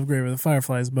speak ill of Grave of the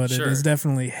Fireflies, but Sure. it is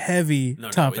definitely heavy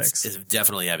topics. It's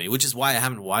definitely heavy, which is why I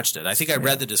haven't watched it. I think I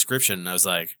read the description and I was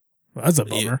like, well, that's a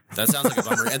bummer. That sounds like a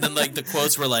bummer. And then the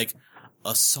quotes were like,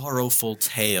 a sorrowful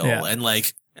tale. Yeah. And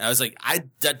I was like,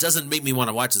 that doesn't make me want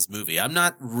to watch this movie. I'm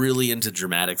not really into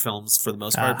dramatic films for the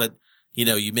most part, but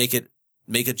you make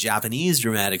a Japanese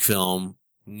dramatic film,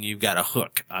 you've got a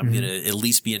hook. I'm going to at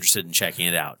least be interested in checking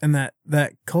it out. And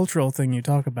that cultural thing you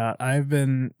talk about, I've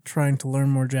been trying to learn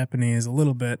more Japanese a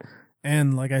little bit.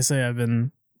 And like I say, I've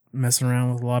been messing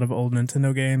around with a lot of old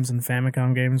Nintendo games and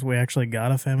Famicom games. We actually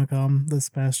got a Famicom this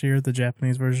past year, the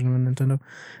Japanese version of a Nintendo.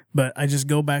 But I just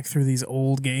go back through these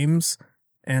old games,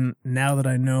 and now that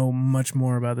I know much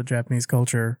more about the Japanese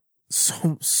culture,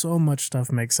 so much stuff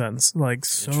makes sense. Like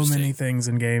so many things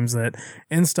in games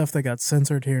and stuff that got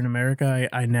censored here in America,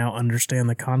 I now understand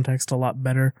the context a lot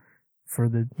better for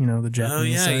the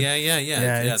Japanese side.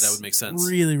 Yeah, that would make sense.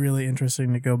 Really, really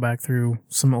interesting to go back through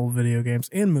some old video games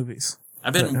and movies.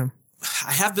 I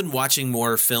have been watching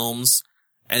more films,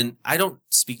 and I don't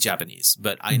speak Japanese,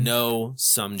 but I know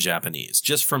some Japanese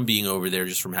just from being over there,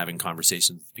 just from having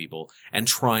conversations with people and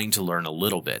trying to learn a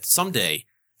little bit. Someday,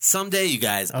 you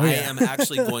guys, I am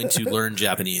actually going to learn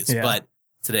Japanese, but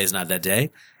today's not that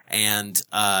day. And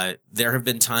there have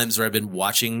been times where I've been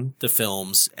watching the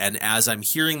films, and as I'm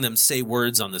hearing them say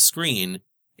words on the screen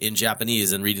in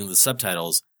Japanese and reading the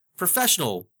subtitles,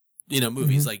 professional,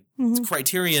 movies, like it's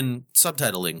Criterion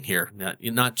subtitling here,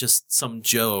 not just some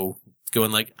Joe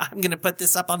going like, I'm going to put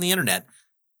this up on the internet.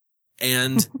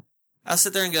 And I'll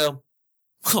sit there and go,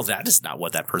 well, that is not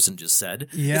what that person just said.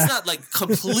 Yeah. It's not like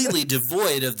completely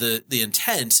devoid of the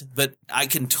intent, but I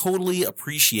can totally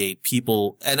appreciate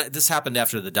people. And this happened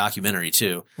after the documentary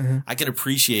too. I can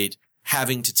appreciate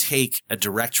having to take a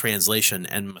direct translation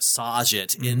and massage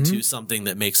it into something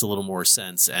that makes a little more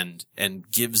sense and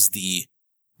gives the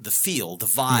feel, the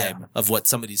vibe of what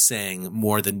somebody's saying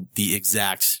more than the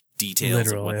exact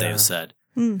details of what they've said.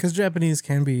 Because Japanese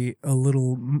can be a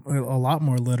lot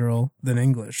more literal than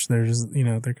English. There's,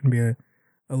 there can be a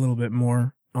little bit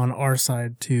more on our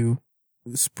side to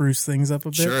spruce things up a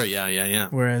bit. Sure, yeah.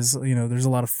 Whereas, there's a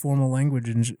lot of formal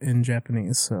language in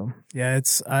Japanese. So, yeah,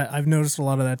 I've noticed a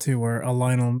lot of that too, where a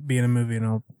line will be in a movie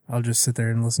and I'll just sit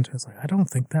there and listen to it. It's like, I don't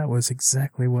think that was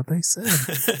exactly what they said.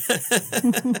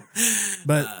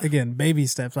 But again, baby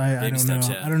steps. I don't know.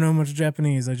 Yeah. I don't know much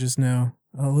Japanese. I just know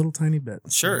a little tiny bit.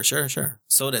 Sure. So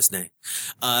desu ne.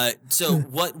 So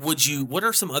what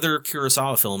are some other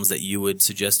Kurosawa films that you would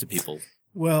suggest to people?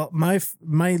 Well, my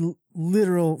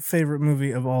literal favorite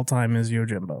movie of all time is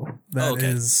Yojimbo.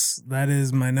 That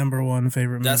is my number one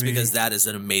favorite movie. That's because that is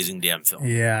an amazing damn film.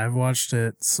 Yeah, I've watched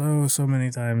it so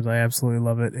many times. I absolutely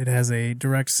love it. It has a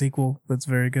direct sequel that's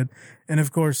very good. And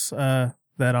of course, that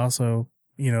also,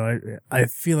 I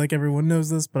feel like everyone knows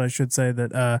this, but I should say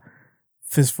that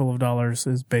Fistful of Dollars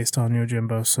is based on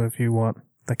Yojimbo. So if you want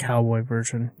the cowboy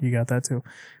version, you got that too.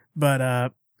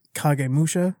 But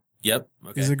Kagemusha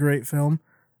is a great film.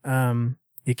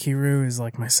 Ikiru is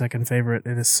like my second favorite.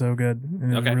 It is so good.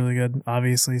 It is really good.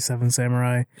 Obviously, Seven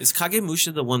Samurai. Is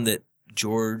Kagemusha the one that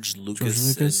George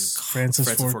Lucas and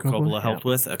Francis Ford Coppola helped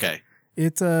with? Okay.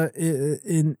 It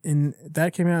in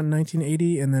that came out in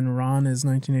 1980, and then Ron is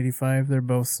 1985. They're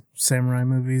both samurai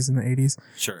movies in the 80s.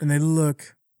 Sure. And they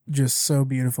look just so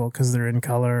beautiful because they're in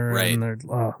color and they're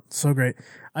so great.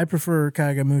 I prefer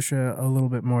Kagemusha a little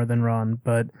bit more than Ron,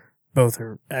 but both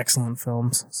are excellent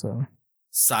films. So,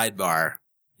 sidebar.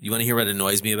 You want to hear what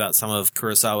annoys me about some of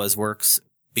Kurosawa's works?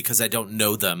 Because I don't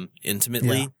know them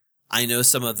intimately. Yeah. I know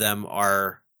some of them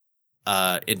are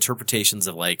interpretations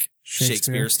of like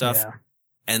Shakespeare stuff. Yeah.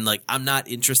 And like, I'm not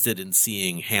interested in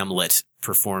seeing Hamlet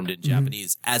performed in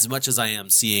Japanese as much as I am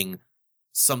seeing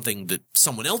something that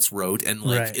someone else wrote and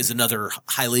like is another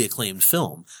highly acclaimed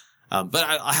film. But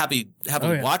I'll happily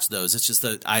watch those. It's just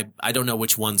that I don't know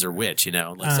which ones are which,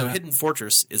 so Hidden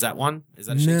Fortress, is that one? Is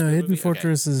that a Shakespeare movie? Hidden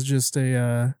Fortress is just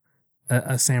a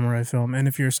samurai film. And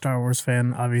if you're a Star Wars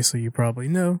fan, obviously you probably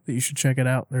know that you should check it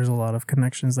out. There's a lot of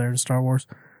connections there to Star Wars.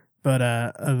 But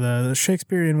the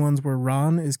Shakespearean ones were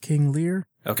Ron is King Lear.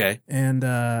 Okay. And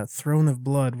Throne of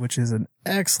Blood, which is an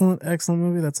excellent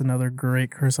movie. That's another great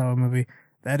Kurosawa movie.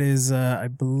 That is, I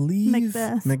believe,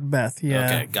 Macbeth. Yeah.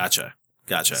 Okay, gotcha.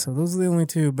 So those are the only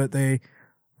two, but they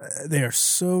are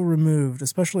so removed.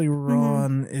 Especially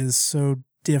Ron is so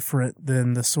different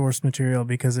than the source material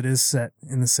because it is set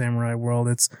in the samurai world.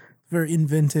 It's a very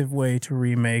inventive way to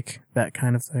remake that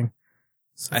kind of thing.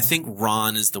 So. I think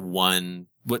Ron is the one.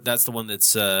 That's the one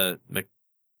that's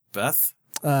Macbeth.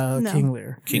 No. King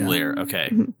Lear. King Lear. Okay.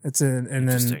 It's and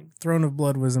then Throne of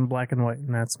Blood was in black and white,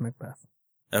 and that's Macbeth.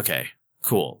 Okay.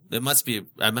 Cool. I must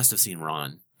have seen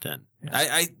Ron then.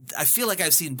 Yeah. I feel like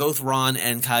I've seen both Ron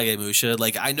and Kagemusha.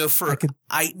 Like I know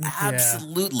I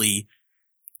absolutely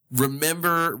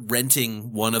remember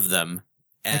renting one of them.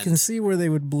 And I can see where they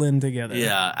would blend together.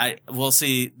 Yeah.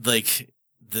 Like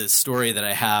the story that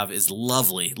I have is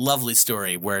lovely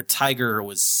story where Tiger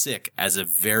was sick as a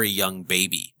very young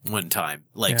baby one time.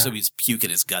 So he's puking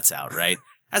his guts out, right?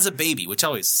 As a baby, which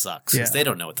always sucks because they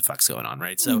don't know what the fuck's going on,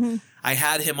 right? So I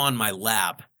had him on my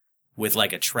lap with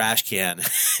like a trash can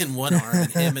in one arm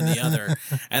and him in the other.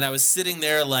 And I was sitting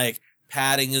there like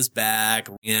patting his back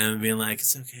and being like,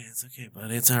 it's okay,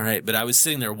 buddy. It's all right. But I was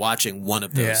sitting there watching one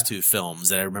of those two films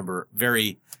that I remember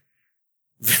very,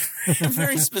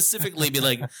 very specifically be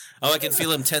like, I can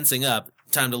feel him tensing up.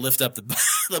 Time to lift up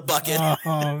the bucket.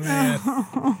 Oh, man.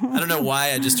 I don't know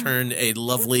why I just turned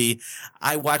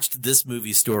I watched this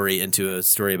movie story into a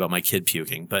story about my kid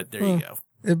puking, but there you go.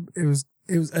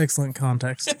 It was excellent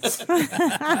context.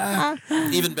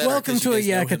 Even better. Welcome to a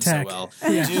yak attack. So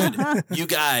well. Dude, you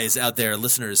guys out there,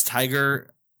 listeners, Tiger,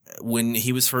 when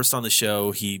he was first on the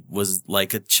show, he was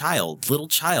like a little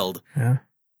child. Yeah.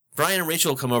 Brian and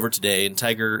Rachel come over today, and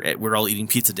Tiger, we're all eating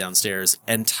pizza downstairs,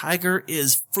 and Tiger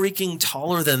is freaking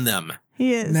taller than them.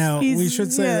 He is. Now, we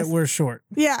should say that we're short.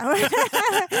 Yeah,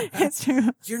 it's true.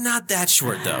 You're not that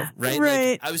short, though, right?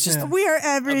 Right. Like, I was just We are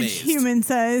average amazed. human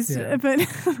size, but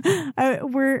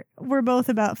we're both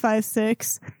about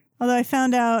 5'6". Although I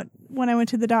found out when I went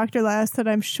to the doctor last that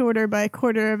I'm shorter by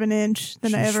 1/4 of an inch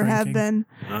than I ever have been.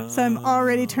 So I'm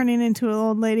already turning into an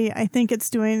old lady. I think it's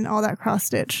doing all that cross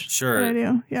stitch. Sure. that I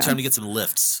do. Yeah. Time to get some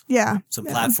lifts. Yeah. Some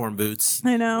platform boots.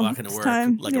 I know. Walking to It's work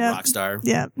time. like a rock star.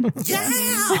 Yeah.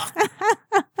 Yeah.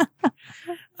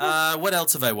 What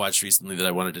else have I watched recently that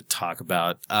I wanted to talk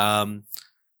about? A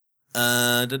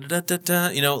lot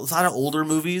of older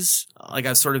movies. Like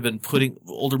I've sort of been putting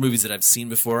older movies that I've seen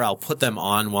before. I'll put them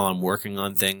on while I'm working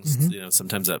on things. Mm-hmm.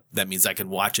 Sometimes that means I can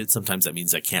watch it. Sometimes that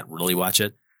means I can't really watch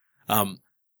it.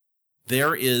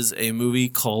 There is a movie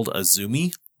called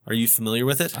Azumi. Are you familiar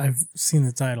with it? I've seen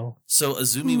the title. So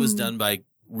Azumi was done by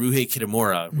Ryuhei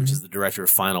Kitamura, which is the director of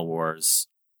Final Wars.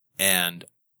 And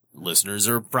listeners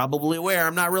are probably aware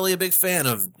I'm not really a big fan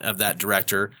of that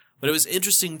director. But it was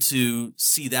interesting to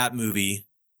see that movie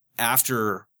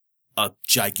after a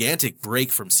gigantic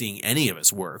break from seeing any of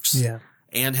his works. Yeah.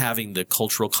 And having the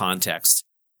cultural context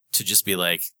to just be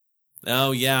like,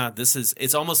 oh yeah,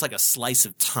 it's almost like a slice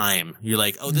of time. You're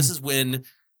like, oh, this is when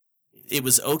it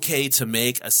was okay to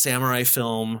make a samurai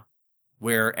film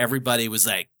where everybody was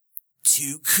like,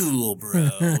 too cool, bro.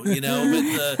 But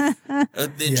a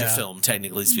ninja film,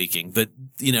 technically speaking. But,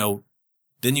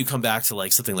 then you come back to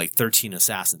like something like 13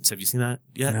 Assassins. Have you seen that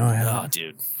yet? No, I haven't. Oh,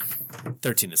 dude.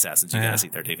 13 Assassins. You gotta see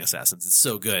 13 Assassins. It's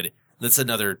so good. That's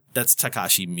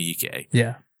Takashi Miike.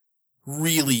 Yeah.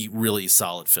 Really, really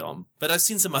solid film. But I've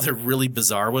seen some other really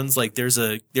bizarre ones. Like there's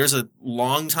a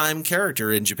longtime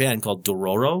character in Japan called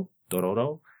Dororo.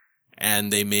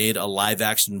 And they made a live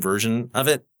action version of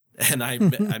it. And I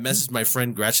messaged my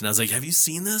friend Gretchen. I was like, have you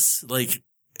seen this? Like,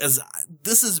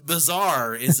 this is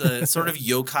bizarre. It's a sort of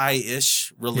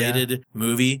yokai-ish related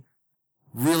movie.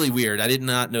 Really weird. I did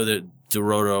not know that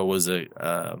Dororo was a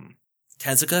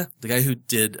Tezuka, the guy who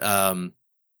did the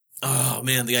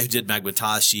guy who did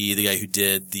Magwatashi, the guy who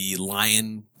did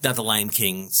not the Lion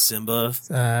King, Simba,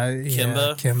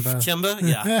 Kimba,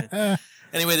 yeah.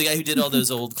 Anyway, the guy who did all those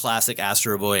old classic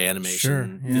Astro Boy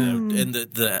animation, and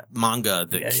the manga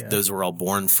that those were all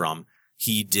born from.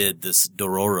 He did this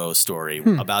Dororo story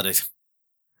about it.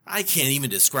 I can't even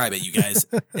describe it, you guys.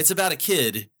 It's about a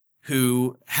kid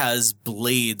who has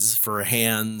blades for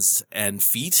hands and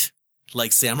feet,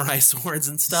 like samurai swords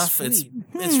and stuff. Sweet.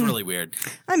 It's really weird.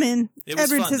 I'm in.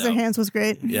 Edward fun, Scissorhands was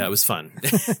great. Yeah, it was fun.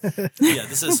 Yeah,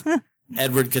 this is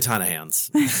Edward Katana Hands.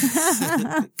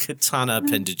 Katana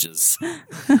appendages.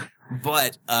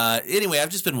 But anyway, I've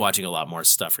just been watching a lot more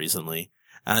stuff recently.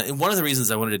 And one of the reasons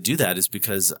I wanted to do that is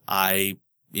because I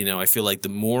feel like the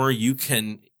more you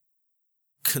can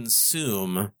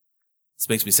consume, this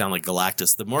makes me sound like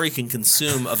Galactus, the more you can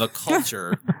consume of a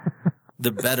culture,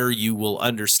 the better you will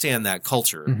understand that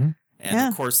culture. Mm-hmm. And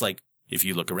of course, like, if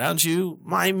you look around you,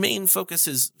 my main focus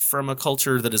is from a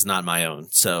culture that is not my own.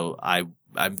 So I'm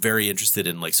very interested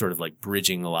in like sort of like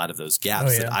bridging a lot of those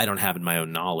gaps that I don't have in my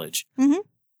own knowledge. Mm-hmm.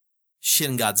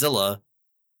 Shin Godzilla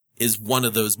is one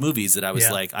of those movies that I was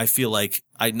like, I feel like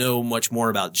I know much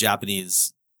more about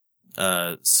Japanese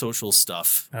social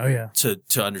stuff to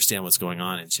understand what's going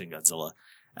on in Shin Godzilla.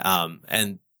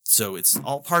 And so it's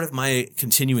all part of my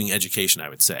continuing education, I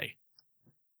would say.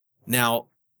 Now,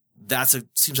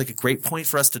 seems like a great point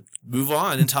for us to move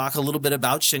on and talk a little bit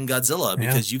about Shin Godzilla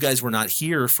because you guys were not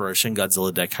here for a Shin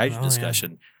Godzilla Daikaiju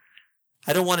discussion.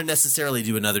 I don't want to necessarily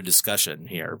do another discussion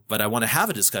here, but I want to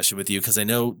have a discussion with you because I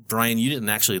know, Brian, you didn't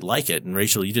actually like it, and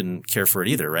Rachel, you didn't care for it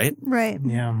either, right? Right.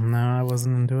 Yeah, no, I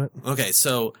wasn't into it. Okay,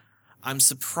 so I'm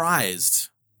surprised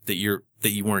that you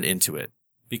weren't into it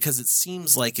because it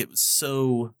seems like it was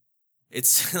so.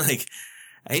 It's like,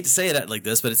 I hate to say it like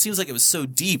this, but it seems like it was so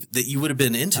deep that you would have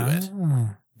been into it.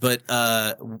 But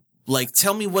like,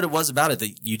 tell me what it was about it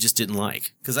that you just didn't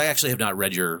like, because I actually have not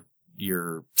read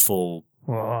your full.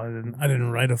 Well, I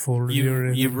didn't write a full review or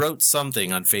anything. You wrote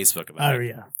something on Facebook about it. Oh,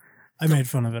 yeah. I made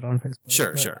fun of it on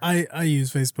Facebook. Sure. I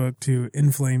use Facebook to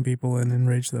inflame people and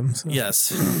enrage them. So.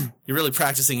 Yes. You're really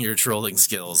practicing your trolling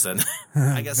skills, and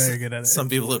I guess very good at it. Some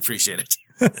people appreciate it.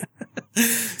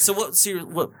 So what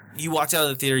you walked out of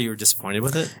the theater, you were disappointed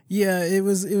with it? Yeah, it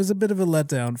was a bit of a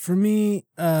letdown. For me,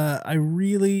 I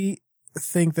really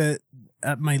think that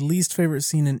my least favorite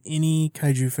scene in any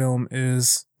kaiju film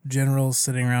is generals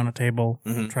sitting around a table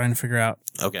trying to figure out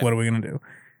what are we going to do.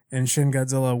 And Shin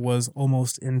Godzilla was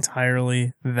almost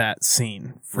entirely that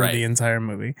scene for the entire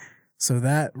movie. So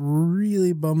that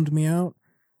really bummed me out.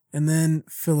 And then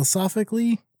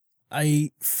philosophically, I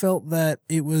felt that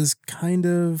it was kind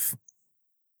of,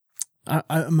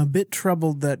 I'm a bit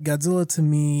troubled that Godzilla to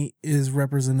me is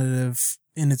representative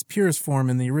in its purest form.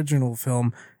 In the original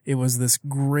film, it was this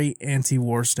great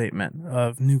anti-war statement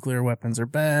of nuclear weapons are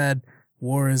bad,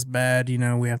 war is bad,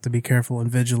 we have to be careful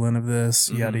and vigilant of this,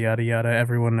 yada, yada, yada.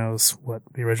 Everyone knows what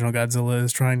the original Godzilla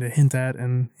is trying to hint at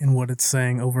and what it's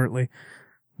saying overtly.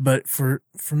 But for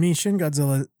me, Shin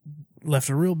Godzilla left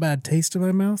a real bad taste in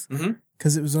my mouth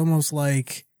because it was almost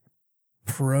like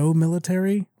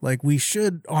pro-military. Like, we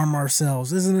should arm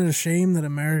ourselves. Isn't it a shame that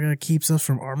America keeps us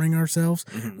from arming ourselves?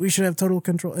 We should have total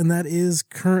control. And that is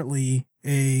currently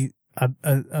a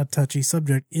touchy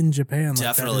subject in Japan.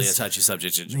 Definitely a touchy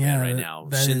subject in Japan right now.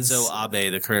 Shinzo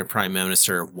Abe, the current prime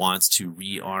minister, wants to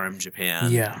rearm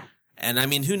Japan. Yeah. And I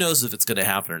mean, who knows if it's going to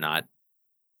happen or not.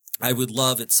 I would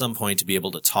love at some point to be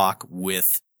able to talk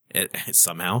with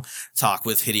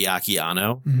Hideaki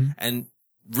Anno and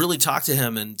really talk to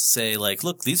him and say, like,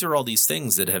 look, these are all these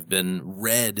things that have been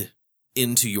read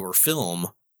into your film.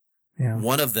 Yeah.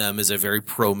 One of them is a very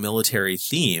pro-military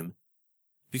theme.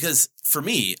 Because for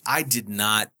me, I did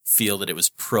not feel that it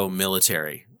was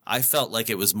pro-military. I felt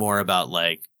like it was more about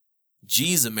like,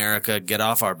 geez, America, get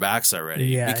off our backs already.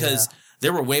 Yeah, because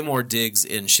there were way more digs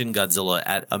in Shin Godzilla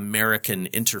at American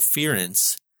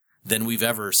interference than we've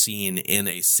ever seen in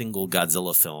a single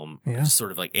Godzilla film. Yeah.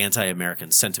 Sort of like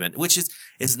anti-American sentiment, which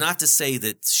is not to say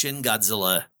that Shin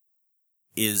Godzilla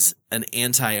is an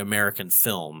anti-American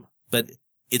film, but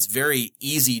it's very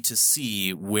easy to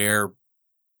see where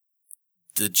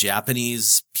the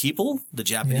Japanese people, the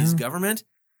Japanese government,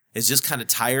 is just kind of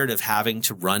tired of having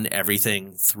to run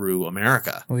everything through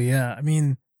America. Well, yeah. I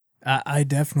mean, I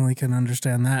definitely can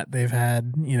understand that. They've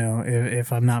had,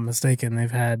 if I'm not mistaken, they've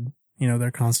had,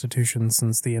 their constitution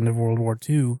since the end of World War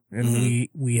II, and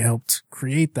we helped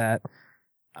create that.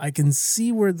 I can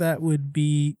see where that would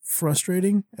be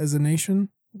frustrating as a nation.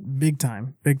 Big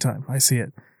time. I see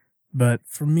it. But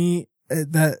for me,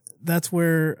 that's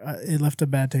where it left a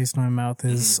bad taste in my mouth.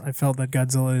 Is I felt that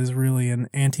Godzilla is really an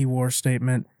anti-war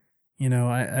statement.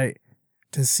 I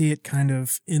to see it kind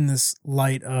of in this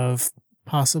light of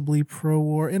possibly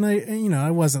pro-war, and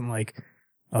I wasn't like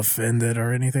offended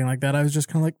or anything like that. I was just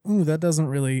kind of like, ooh, that doesn't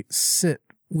really sit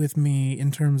with me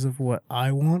in terms of what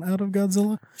I want out of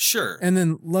Godzilla. Sure. And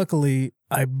then luckily,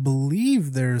 I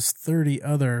believe there's 30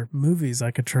 other movies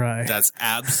I could try. That's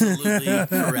absolutely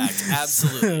correct.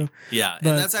 Absolutely. Yeah.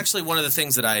 And that's actually one of the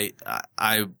things that I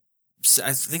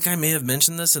think I may have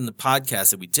mentioned this in the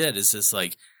podcast that we did, is just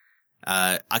like,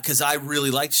 cause I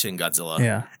really liked Shin Godzilla.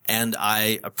 Yeah. And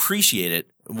I appreciate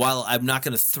it. While I'm not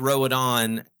going to throw it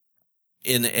on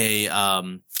in a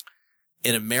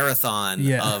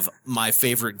marathon of my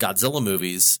favorite Godzilla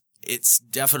movies, it's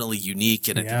definitely unique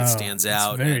and I think it stands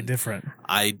out. It's very different.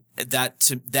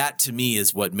 That to me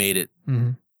is what made it, I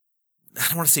don't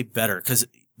want to say better, because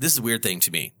this is a weird thing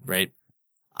to me, right?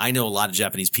 I know a lot of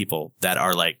Japanese people that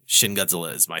are like, Shin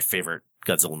Godzilla is my favorite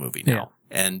Godzilla movie now. Yeah.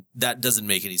 And that doesn't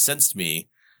make any sense to me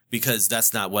because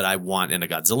that's not what I want in a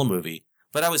Godzilla movie.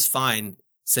 But I was fine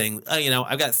saying,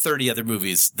 I've got 30 other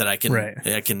movies that I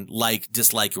can like,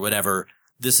 dislike, or whatever.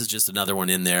 This is just another one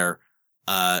in there.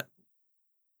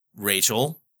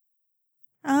 Rachel?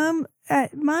 I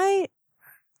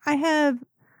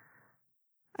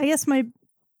guess my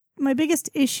biggest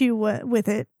issue with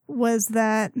it was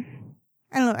that,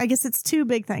 I don't know, I guess it's two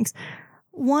big things.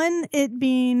 One, it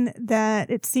being that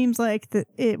it seems like that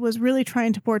it was really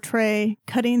trying to portray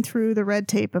cutting through the red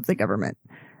tape of the government.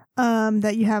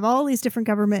 That you have all these different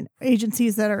government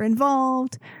agencies that are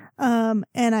involved. And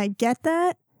I get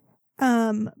that.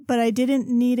 But I didn't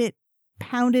need it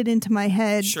pounded into my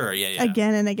head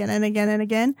again and again and again and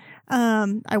again.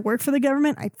 I work for the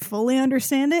government. I fully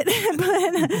understand it.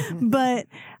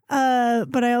 But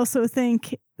I also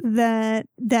think that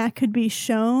could be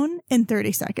shown in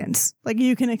 30 seconds. Like,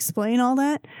 you can explain all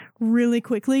that really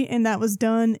quickly. And that was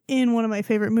done in one of my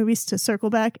favorite movies, to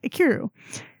circle back, Akiru.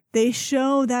 They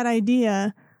show that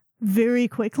idea very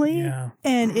quickly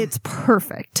and it's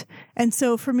perfect. And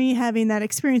so for me, having that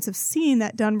experience of seeing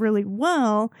that done really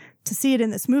well, to see it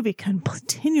in this movie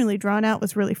continually drawn out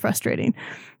was really frustrating.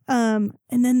 And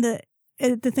then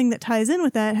the thing that ties in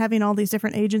with that, having all these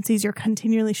different agencies you're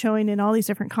continually showing in all these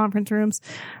different conference rooms,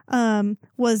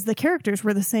 was the characters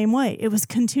were the same way. It was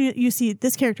you see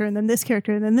this character and then this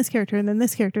character and then this character and then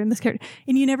this character and this character,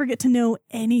 and you never get to know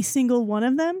any single one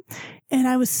of them. And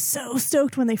I was so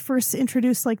stoked when they first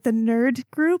introduced like the nerd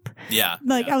group. Yeah.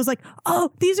 I was like,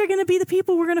 oh, these are going to be the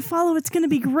people we're going to follow. It's going to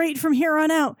be great from here on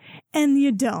out. And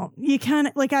you don't. You kind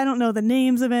of like, I don't know the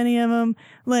names of any of them.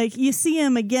 Like you see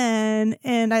them again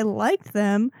and I liked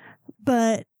them,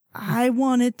 but I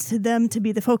wanted them to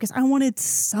be the focus. I wanted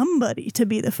somebody to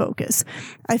be the focus.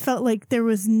 I felt like there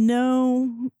was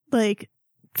no like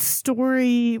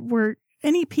story where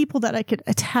any people that I could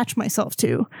attach myself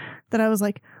to, that I was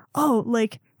like, oh,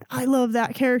 like I love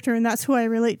that character and that's who I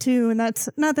relate to. And that's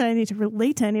not that I need to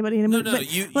relate to anybody in a movie. No,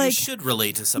 but, you like, should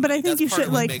relate to somebody. But I think that's you part should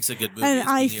of what like, makes a good movie, and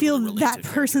I feel that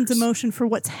person's characters. emotion for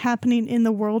what's happening in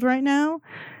the world right now.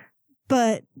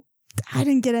 But I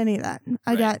didn't get any of that.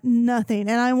 I got nothing.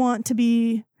 And I want to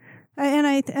be, and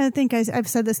I think I've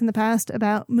said this in the past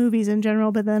about movies in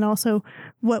general, but then also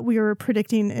what we were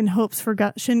predicting in hopes for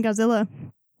Shin Godzilla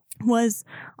was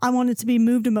I wanted to be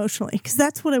moved emotionally, because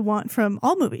that's what I want from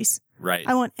all movies. Right.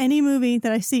 I want any movie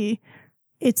that I see,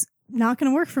 it's not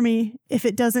going to work for me if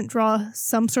it doesn't draw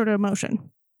some sort of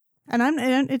emotion. And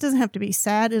it doesn't have to be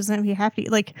sad. It doesn't have to be happy.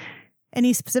 Like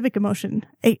any specific emotion,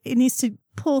 it needs to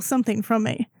pull something from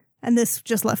me. And this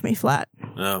just left me flat.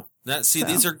 Oh,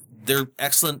 they're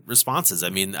excellent responses. I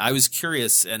mean, I was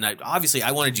curious, and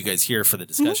I wanted you guys here for the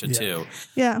discussion too.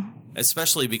 Yeah.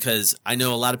 Especially because I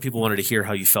know a lot of people wanted to hear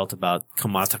how you felt about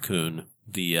Kamata-kun,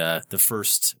 the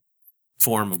first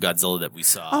form of Godzilla that we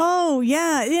saw. Oh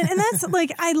yeah, and that's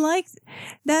like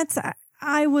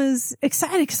I was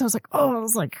excited because I was like, oh, it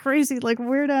was like crazy, like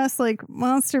weird ass, like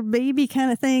monster baby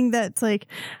kind of thing. That's like,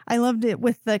 I loved it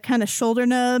with the kind of shoulder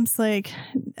nubs, like,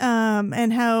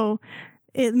 and how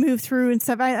it moved through and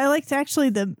stuff. I liked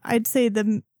actually I'd say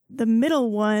the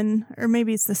middle one, or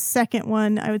maybe it's the second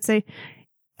one, I would say,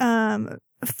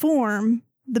 form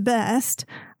the best,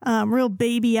 real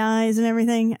baby eyes and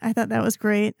everything. I thought that was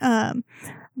great.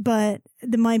 But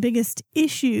my biggest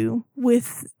issue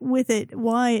with it,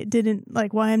 why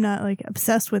I'm not like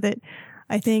obsessed with it,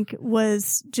 I think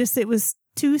was just, it was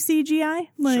too CGI.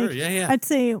 Like, sure, yeah. I'd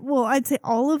say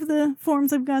all of the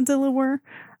forms of Godzilla were.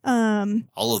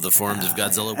 All of the forms of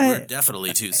Godzilla were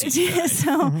definitely too CGI.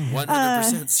 So 100%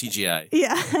 CGI.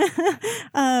 Yeah.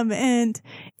 And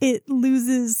it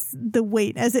loses the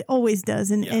weight, as it always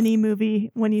does in any movie.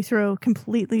 When you throw a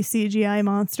completely CGI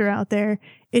monster out there,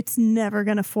 it's never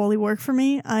going to fully work for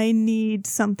me. I need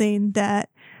something that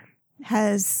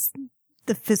has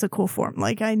the physical form.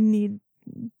 Like I need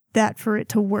that for it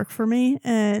to work for me.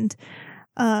 And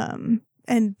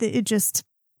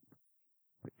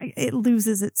it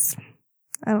loses its,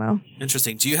 I don't know.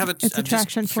 Interesting. Do you have its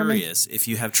attraction? I'm just curious if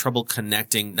you have trouble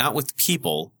connecting, not with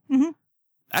people,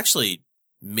 actually,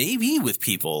 maybe with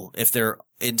people, if they're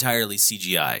entirely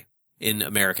CGI in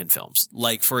American films.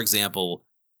 Like, for example,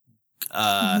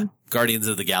 Guardians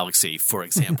of the Galaxy, for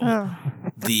example.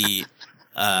 The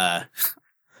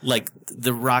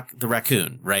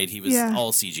raccoon, right? He was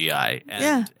all CGI.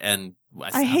 And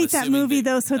I hate that movie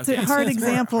though, so it's a hard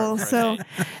example. So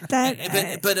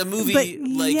that, but a movie I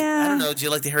don't know. Do you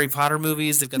like the Harry Potter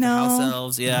movies? They've got the house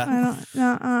elves. Yeah.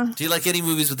 I don't. Do you like any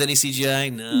movies with any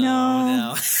CGI?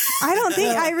 No. I don't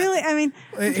think I really. I mean,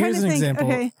 here's an example.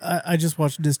 Okay. I just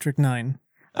watched District 9.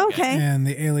 Okay. And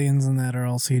the aliens in that are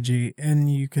all CG, and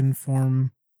you can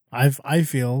form. I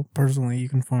feel personally you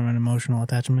can form an emotional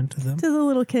attachment to them, to the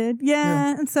little kid,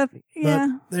 and stuff.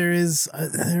 Yeah, but there is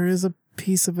a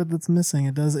piece of it that's missing.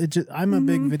 I'm a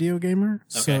big video gamer,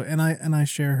 so and I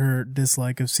share her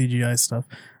dislike of CGI stuff.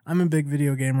 I'm a big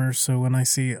video gamer, so when I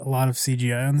see a lot of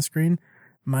CGI on the screen,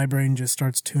 my brain just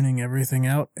starts tuning everything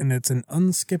out, and it's an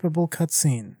unskippable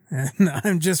cutscene, and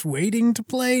I'm just waiting to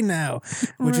play now,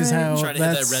 which is how trying to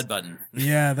hit that red button.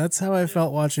 Yeah, that's how I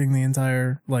felt watching the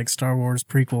entire like Star Wars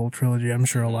prequel trilogy. I'm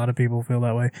sure a lot of people feel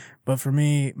that way, but for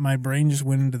me, my brain just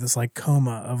went into this like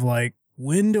coma of like,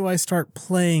 when do I start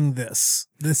playing this?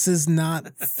 This is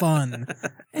not fun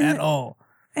at all.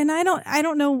 And I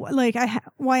don't know, like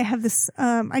why I have this.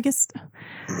 I guess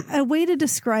a way to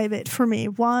describe it for me,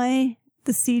 why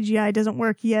the CGI doesn't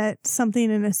work yet, something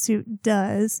in a suit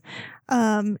does,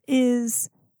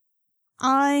 is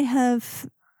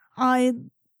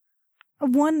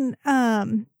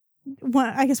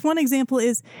one example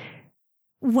is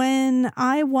when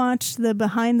I watched the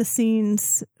behind the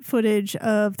scenes footage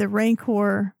of the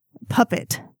Rancor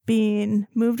puppet being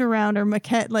moved around, or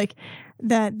maquette, like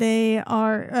that they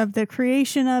are of the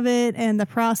creation of it and the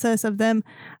process of them,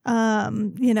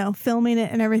 filming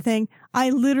it and everything.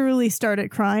 I literally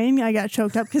started crying. I got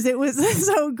choked up because it was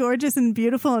so gorgeous and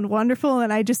beautiful and wonderful.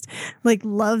 And I just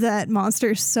love that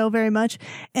monster so very much.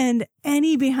 And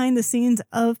any behind the scenes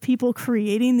of people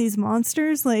creating these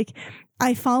monsters,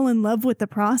 I fall in love with the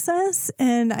process.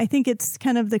 And I think it's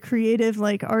kind of the creative,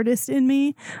 artist in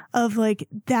me of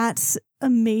that's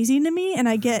amazing to me. And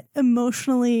I get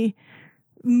emotionally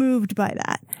moved by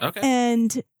that. Okay.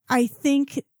 And I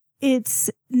think it's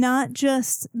not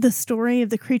just the story of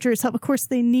the creature itself. Of course,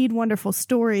 they need wonderful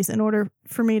stories in order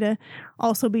for me to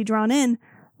also be drawn in.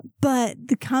 But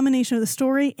the combination of the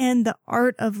story and the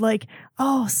art of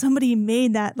somebody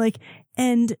made that,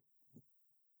 and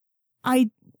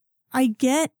I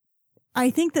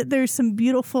think that there's some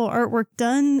beautiful artwork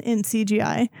done in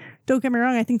CGI. Don't get me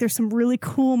wrong. I think there's some really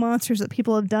cool monsters that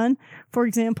people have done. For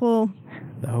example,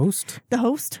 The Host. The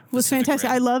Host was Pacific fantastic.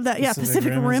 Rim. I love that. Yeah,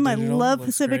 Pacific Rim. I love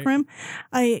Pacific Rim.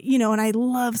 And I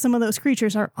love some of those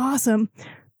creatures are awesome.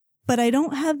 But I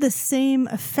don't have the same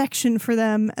affection for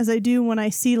them as I do when I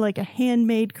see a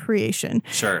handmade creation.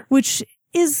 Sure. Which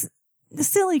is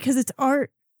silly because it's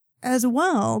art as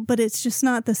well, but it's just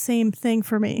not the same thing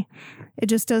for me. It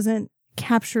just doesn't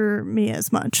capture me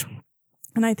as much.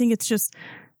 And I think it's just,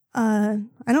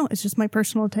 it's just my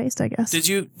personal taste, I guess. Did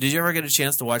you ever get a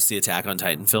chance to watch the Attack on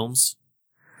Titan films?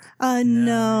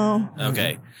 No.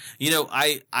 Okay.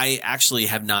 I actually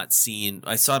have not seen,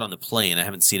 I saw it on the plane. I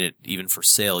haven't seen it even for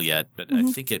sale yet, but I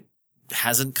think it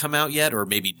hasn't come out yet, or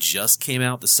maybe just came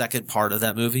out, the second part of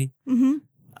that movie,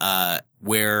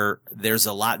 where there's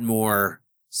a lot more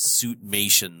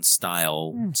suitmation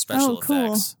style special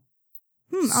effects.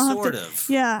 Sort of.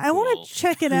 Yeah, I want to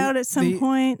check it out at some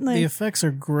point. The effects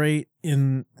are great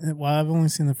I've only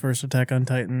seen the first Attack on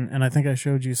Titan, and I think I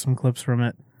showed you some clips from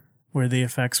it where the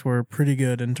effects were pretty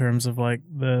good in terms of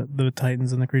the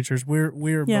Titans and the creatures.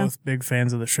 We're both big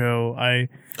fans of the show.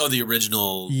 The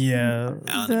original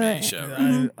anime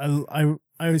show.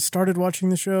 I started watching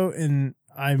the show, and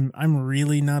I'm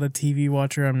really not a TV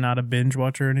watcher. I'm not a binge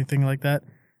watcher or anything like that.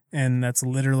 And that's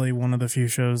literally one of the few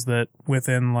shows that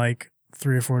within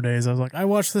 3 or 4 days, I was like, I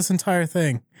watched this entire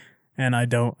thing. And I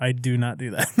do not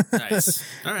do that. Nice.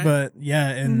 All right. But yeah,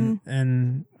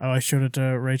 and I showed it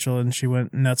to Rachel and she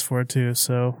went nuts for it too.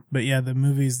 So, but yeah, the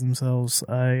movies themselves,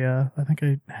 I think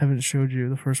I haven't showed you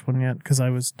the first one yet because I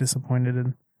was disappointed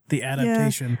in the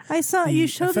adaptation. Yeah. I saw you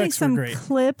showed me some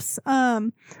clips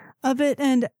of it,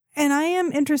 and I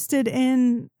am interested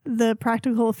in the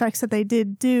practical effects that they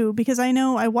did do, because I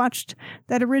know I watched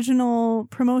that original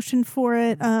promotion for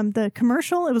it, the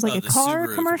commercial. It was a car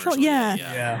commercial.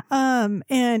 Yeah.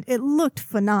 And it looked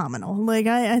phenomenal.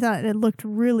 I thought it looked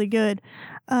really good.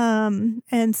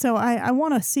 And so I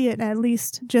want to see it at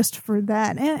least just for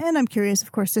that. And I'm curious,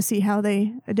 of course, to see how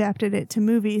they adapted it to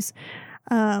movies.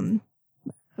 But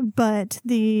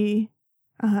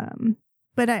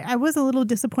I was a little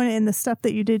disappointed in the stuff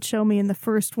that you did show me in the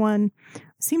first one.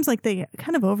 It seems like they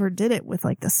kind of overdid it with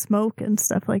the smoke and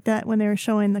stuff like that when they were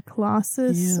showing the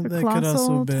Colossus. Yeah, that could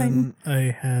also been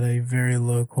I had a very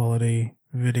low quality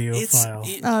video file.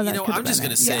 I'm just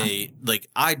gonna say,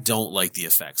 I don't like the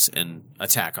effects in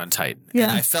Attack on Titan. Yeah.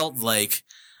 And I felt like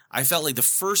the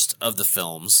first of the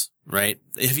films. Right?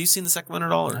 Have you seen the second one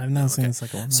at all? I've not seen the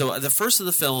second one. So the first of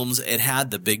the films, it had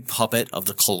the big puppet of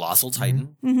the colossal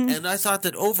Titan. Mm-hmm. And I thought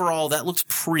that overall that looked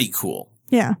pretty cool.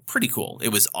 Yeah. Pretty cool. It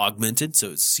was augmented,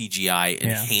 so it's CGI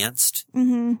enhanced.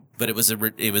 Mm-hmm. But it was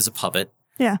a puppet.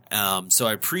 Yeah. So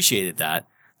I appreciated that.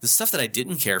 The stuff that I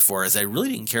didn't care for is I really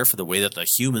didn't care for the way that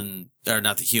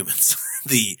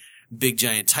the big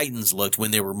giant Titans looked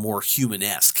when they were more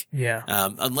human-esque. Yeah.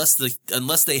 Unless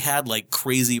they had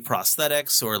crazy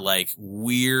prosthetics or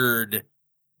weird,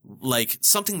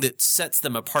 something that sets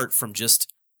them apart from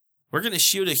just, we're going to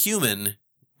shoot a human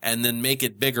and then make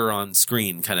it bigger on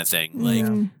screen kind of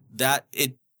thing. That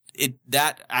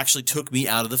actually took me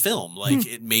out of the film.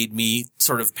 It made me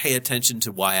sort of pay attention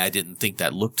to why I didn't think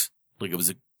that looked like it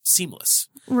was seamless.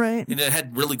 Right. And it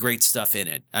had really great stuff in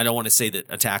it. I don't want to say that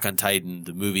Attack on Titan,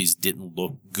 the movies didn't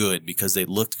look good, because they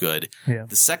looked good. Yeah.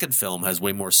 The second film has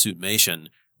way more suitmation,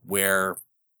 where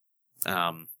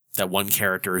that one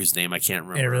character whose name I can't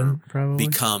remember Eren, probably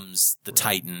becomes the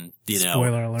Titan,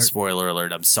 Spoiler alert. Spoiler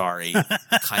alert, I'm sorry.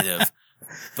 Kind of.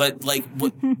 But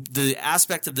what the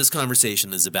aspect of this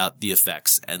conversation is about the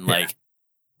effects, and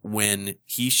when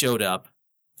he showed up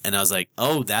and I was like,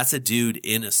 oh, that's a dude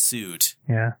in a suit.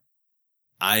 Yeah.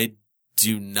 I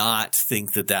do not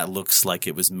think that looks like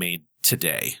it was made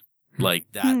today.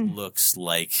 That looks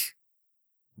like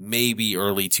maybe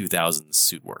early 2000s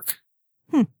suit work.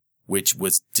 which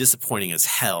was disappointing as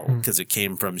hell because it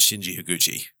came from Shinji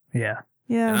Higuchi. Yeah.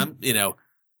 Yeah. And I'm,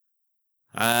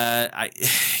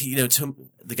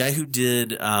 the guy who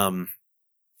did, Tomu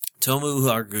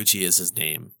Haraguchi is his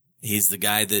name. He's the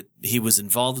guy that he was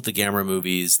involved with the Gamera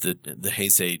movies, the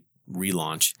Heisei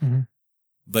relaunch,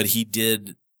 but he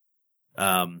did,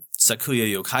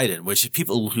 Sakuya Yokaiden, which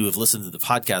people who have listened to the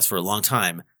podcast for a long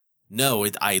time know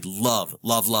I love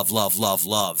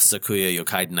Sakuya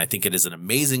Yokaiden. I think it is an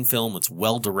amazing film. It's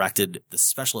well directed. The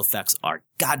special effects are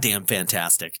goddamn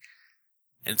fantastic.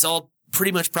 And it's all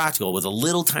pretty much practical with a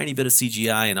little tiny bit of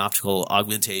CGI and optical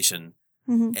augmentation.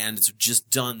 And it's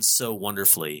just done so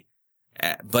wonderfully.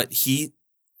 But he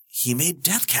made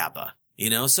Death Kappa,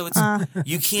 so it's,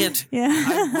 you can't,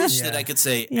 I wish that I could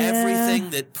say everything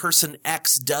that person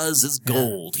X does is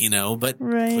gold, but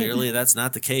clearly that's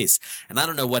not the case. And I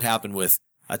don't know what happened with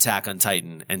Attack on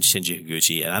Titan and Shinji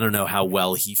Higuchi, and I don't know how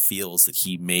well he feels that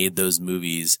he made those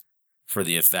movies for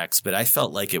the effects, but I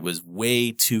felt like it was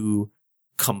way too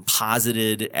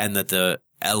composited and that the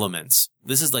elements,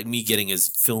 this is like me getting as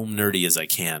film nerdy as I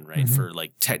can, right? For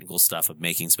like technical stuff of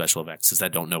making special effects, because I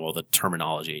don't know all the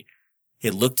terminology.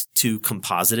 It looked too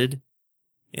composited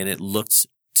and it looked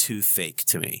too fake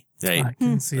to me. Right? I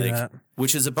can see that.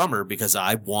 Which is a bummer because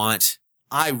I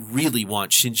really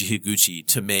want Shinji Higuchi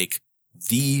to make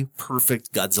the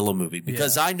perfect Godzilla movie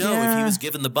because I know if he was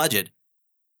given the budget,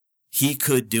 he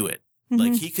could do it.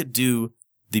 Like he could do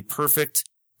the perfect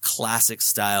classic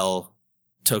style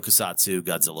tokusatsu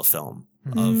Godzilla film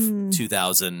of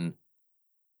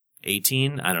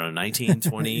 2018. I don't know, 19,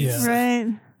 20.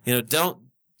 Right.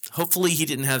 Hopefully he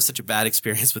didn't have such a bad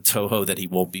experience with Toho that he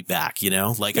won't be back,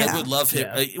 Like I would love him.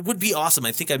 It would be awesome.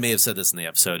 I think I may have said this in the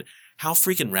episode. How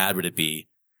freaking rad would it be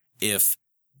if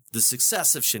the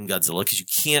success of Shin Godzilla, because you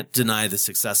can't deny the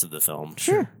success of the film.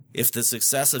 Sure. If the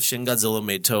success of Shin Godzilla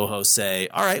made Toho say,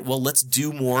 all right, well, let's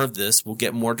do more of this. We'll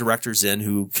get more directors in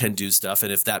who can do stuff.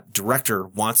 And if that director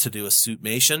wants to do a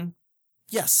Suitmation,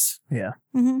 yes. Yeah.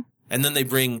 Mm-hmm. And then they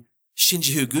bring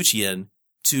Shinji Higuchi in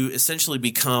to essentially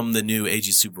become the new Eiji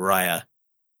Tsuburaya.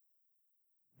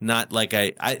 Not like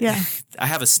I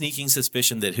have a sneaking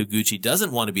suspicion that Higuchi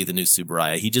doesn't want to be the new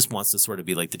Tsuburaya. He just wants to sort of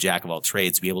be like the jack of all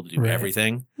trades, be able to do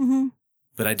everything. Mm-hmm.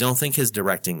 But I don't think his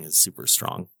directing is super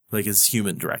strong, like his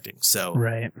human directing. So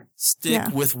stick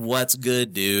with what's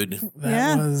good, dude.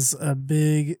 That was a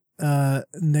big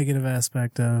negative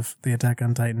aspect of the Attack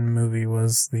on Titan movie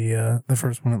was the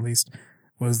first one at least,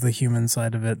 was the human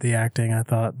side of it, the acting. I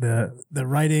thought the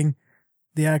writing,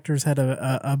 the actors had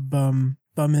a bum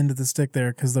end of the stick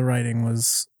there because the writing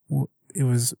was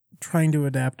trying to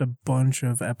adapt a bunch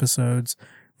of episodes,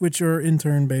 which are in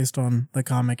turn based on the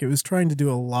comic. It was trying to do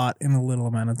a lot in a little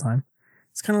amount of time.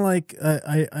 It's kind of like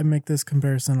I make this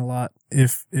comparison a lot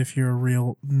if you're a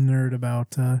real nerd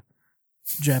about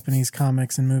Japanese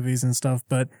comics and movies and stuff,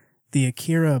 but the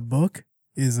Akira book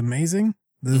is amazing.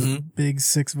 The big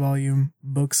 6-volume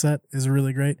book set is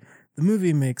really great. The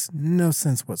movie makes no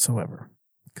sense whatsoever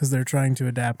because they're trying to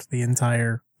adapt the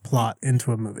entire plot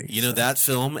into a movie. That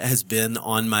film has been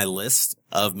on my list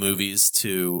of movies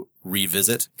to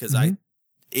revisit because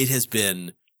it has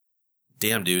been,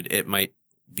 damn dude, it might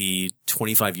be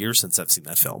 25 years since I've seen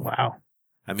that film. Wow.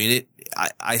 I mean,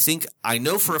 I think I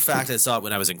know for a fact I saw it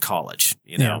when I was in college,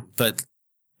 but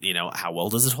how well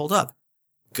does it hold up?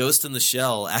 Ghost in the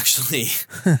Shell actually,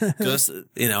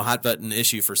 hot button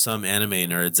issue for some anime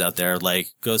nerds out there, like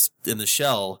Ghost in the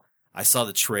Shell. I saw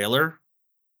the trailer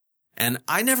and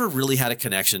I never really had a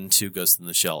connection to Ghost in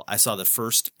the Shell. I saw the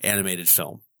first animated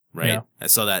film, right? Yeah. I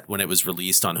saw that when it was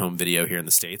released on home video here in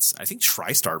the States. I think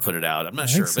TriStar put it out. I'm not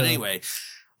sure. So. But anyway,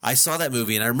 I saw that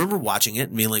movie and I remember watching it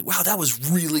and being like, wow, that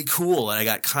was really cool. And I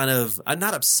got I'm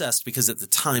not obsessed because at the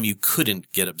time you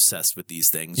couldn't get obsessed with these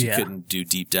things. You couldn't do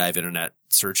deep dive internet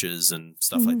searches and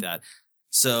stuff like that.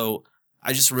 So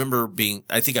I just remember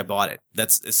I think I bought it.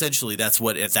 That's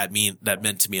what that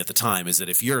meant to me at the time, is that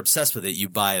if you're obsessed with it, you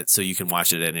buy it so you can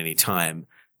watch it at any time.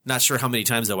 Not sure how many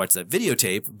times I watched that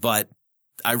videotape, but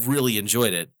I really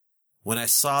enjoyed it. When I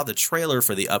saw the trailer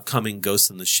for the upcoming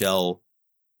Ghost in the Shell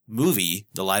movie,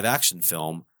 the live action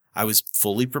film, I was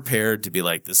fully prepared to be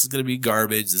like, this is going to be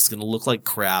garbage. This is going to look like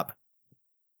crap.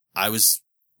 I was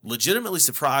legitimately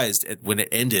surprised when it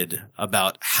ended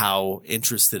about how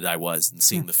interested I was in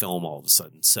seeing the film all of a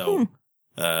sudden. So,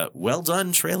 well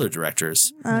done, trailer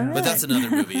directors. Right. But that's another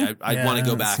movie. I'd want to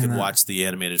go back and watch the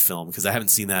animated film because I haven't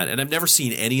seen that. And I've never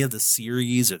seen any of the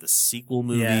series or the sequel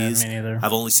movies. Yeah, me neither.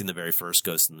 I've only seen the very first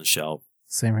Ghost in the Shell.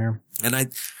 Same here. And I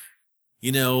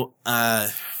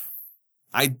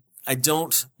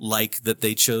don't like that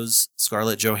they chose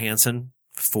Scarlett Johansson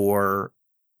for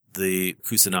the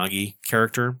Kusanagi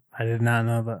character. I did not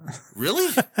know that.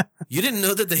 Really? You didn't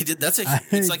know that they did? It's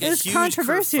like a It's huge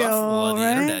controversial, kerfuffle on the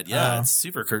right? internet. Yeah, Oh. it's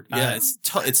super.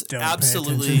 It's don't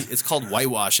absolutely. pay attention. It's called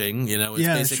whitewashing. You know, it's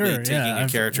Yeah, basically sure, taking yeah, a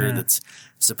character yeah. that's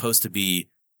supposed to be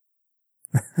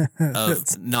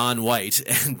of non-white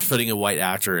and putting a white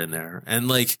actor in there. And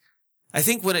like, I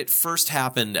think when it first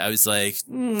happened, I was like,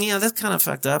 yeah, that's kind of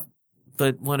fucked up,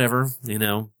 but whatever, you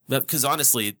know. Because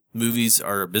honestly, movies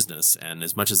are a business, and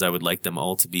as much as I would like them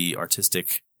all to be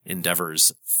artistic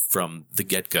endeavors from the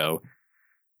get-go,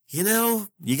 you know,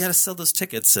 you got to sell those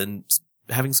tickets, and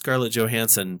having Scarlett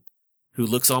Johansson, who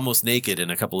looks almost naked in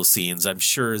a couple of scenes, I'm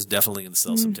sure is definitely going to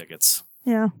sell some tickets.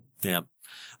 Yeah. Yeah.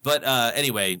 But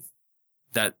anyway,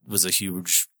 that was a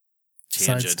huge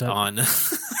tangent Sidestep.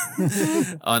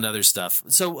 on other stuff.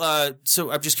 So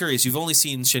I'm just curious. You've only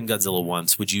seen Shin Godzilla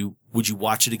once. Would you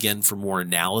watch it again for more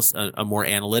analysis, a more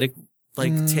analytic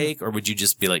take, or would you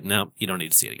just be like, no, you don't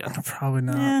need to see it again? Probably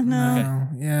not. Yeah, no.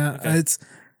 Okay. Yeah, Okay.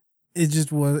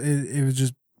 it was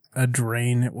just a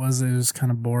drain. It was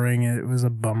kind of boring. It was a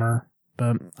bummer.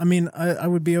 But I mean, I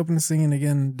would be open to seeing it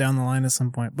again down the line at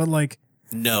some point. But like,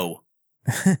 No,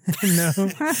 no.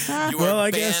 you Well, are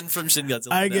I banned guess- from Shin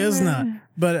Godzilla. I No. guess not.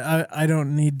 But I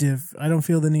don't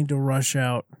feel the need to rush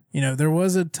out. You know, there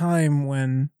was a time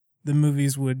when the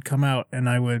movies would come out and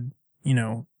I would, you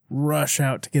know, rush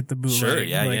out to get the bootleg. Sure,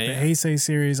 yeah, like yeah, the yeah. Heisei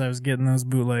series, I was getting those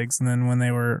bootlegs. And then when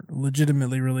they were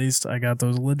legitimately released, I got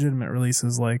those legitimate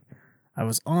releases. Like, I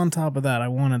was on top of that. I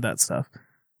wanted that stuff.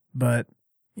 But,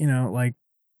 you know, like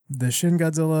the Shin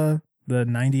Godzilla, the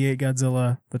 98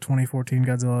 Godzilla, the 2014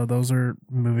 Godzilla, those are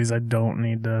movies I don't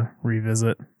need to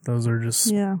revisit. Those are just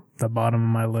Yeah. the bottom of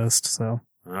my list. So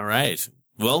All right.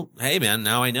 Well, hey man,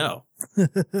 now I know. No,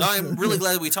 I'm really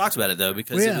glad we talked about it though,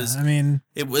 because well, yeah, I mean,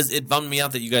 it bummed me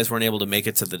out that you guys weren't able to make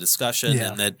it to the discussion, Yeah.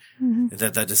 and that Mhm.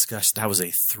 that discussion, that was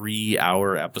a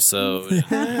 3-hour episode.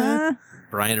 Uh-huh.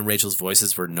 Brian and Rachel's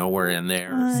voices were nowhere in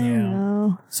there. I Yeah.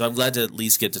 know. So I'm glad to at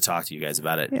least get to talk to you guys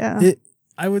about it. Yeah.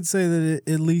 I would say that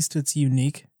at least it's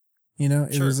unique. You know,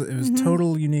 it Sure. was Mhm.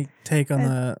 total unique take on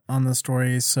the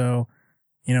story. So,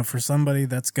 you know, for somebody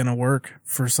that's gonna work.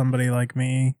 For somebody like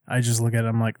me, I just look at it,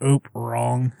 I'm like, oop,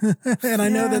 wrong. And I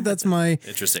know Yeah. that that's my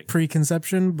Interesting.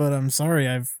 preconception, but I'm sorry.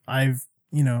 I've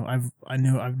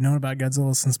known about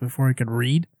Godzilla since before I could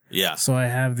read. Yeah. So I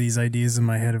have these ideas in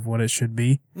my head of what it should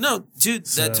be. No, dude, that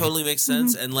So- totally makes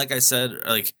sense. And like I said,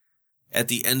 like at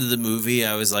the end of the movie,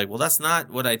 I was like, well, that's not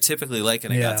what I typically like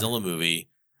in a Yeah. Godzilla movie.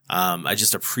 I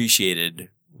just appreciated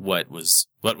what was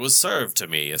served to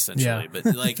me essentially. Yeah.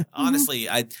 But like, honestly,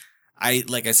 I,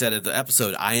 like I said at the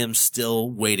episode, I am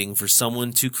still waiting for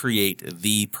someone to create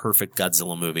the perfect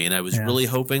Godzilla movie. And I was Yeah. really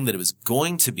hoping that it was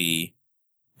going to be,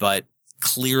 but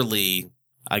clearly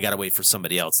I got to wait for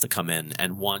somebody else to come in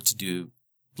and want to do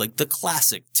like the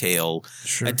classic tale.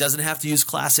 Sure. It doesn't have to use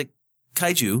classic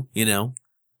kaiju, you know,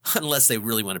 unless they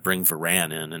really want to bring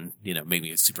Varan in and, you know, make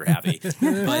me super happy.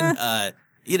 But,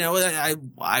 you know,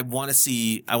 I want to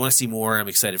see more. I'm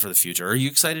excited for the future. Are you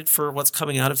excited for what's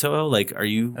coming out of Toho? Like, are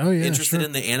you Oh, yeah, interested sure.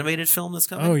 in the animated film that's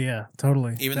coming? Oh yeah,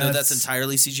 totally. Even though that's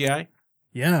entirely CGI?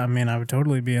 Yeah, I mean, I would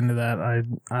totally be into that.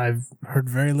 I've heard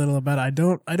very little about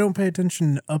it. I don't pay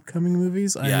attention to upcoming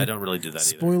movies. Yeah, I don't really do that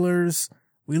either. Spoilers.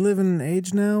 We live in an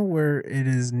age now where it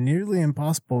is nearly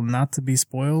impossible not to be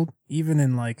spoiled, even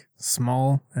in like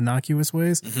small, innocuous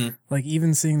ways. Mhm. Like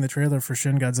even seeing the trailer for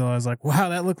Shin Godzilla, I was like, wow,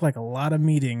 that looked like a lot of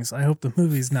meetings. I hope the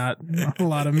movie's not a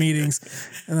lot of meetings.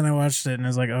 And then I watched it and I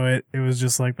was like, oh, it was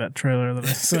just like that trailer that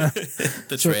I saw.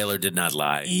 The trailer did not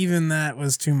lie. Even that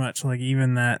was too much. Like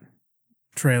even that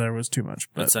trailer was too much.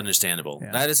 But That's understandable.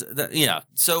 Yeah. Yeah.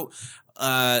 So,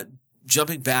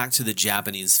 jumping back to the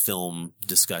Japanese film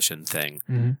discussion thing,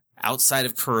 Mhm. outside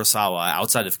of Kurosawa,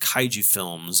 outside of kaiju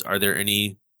films, are there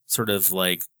any sort of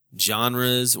like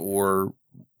genres or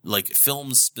like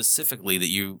films specifically that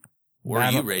you, or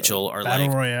you, Rachel, are Battle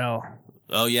like, Royale.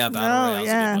 oh yeah, Battle Royale's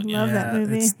yeah, a good one. love that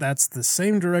movie. That's the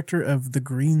same director of The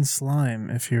Green Slime.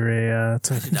 If you're a,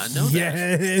 did not know that. yeah,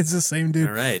 it's the same dude.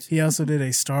 All right. He also did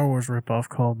a Star Wars ripoff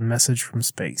called Message from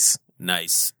Space.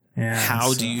 Nice. Yeah.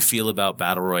 How so do you feel about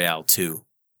Battle Royale 2?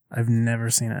 I've never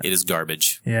seen it. It is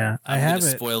garbage. Yeah, I I'm have going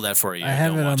to it. spoil that for you. I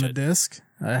have Don't it on watch the disc.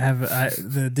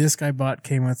 The disc I bought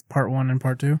came with part 1 and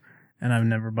part 2, and I've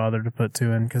never bothered to put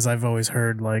 2 in because I've always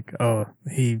heard like, oh,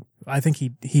 I think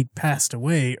he passed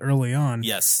away early on.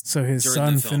 Yes. So his During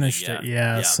son the filming, finished yeah. it.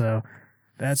 Yeah, Yeah. so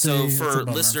That's So that's a for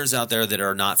bummer. listeners out there that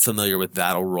are not familiar with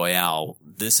Battle Royale,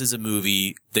 this is a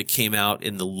movie that came out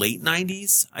in the late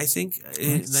 90s, I think.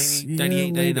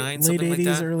 98, 99, something late 80s,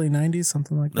 like that. early 90s,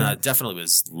 something like that. Definitely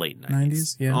was late 90s.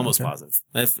 90s? Yeah, Almost okay. positive.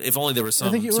 If only there was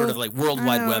some think it sort was- of like World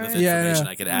Wide Web of Yeah, information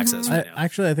yeah. I could access right now.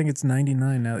 Actually, I think it's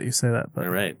 99 now that you say that. But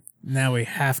All right. now we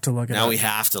have to look at it Now up. we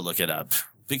have to look it up.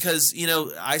 Because,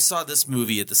 I saw this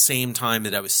movie at the same time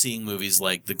that I was seeing movies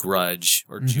like The Grudge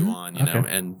or Ju-on, Okay.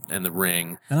 and The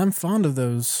Ring. And I'm fond of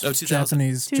those Oh, 2000.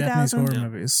 Japanese 2000. horror Yeah.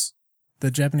 movies.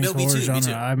 The Japanese No, me horror too, me genre.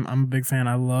 too. I'm a big fan.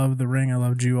 I love The Ring. I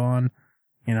love Ju-on.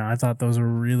 I thought those were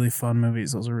really fun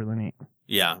movies. Those are really neat.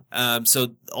 Yeah.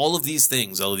 So all of these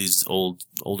things, all of these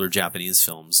older Japanese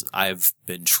films, I've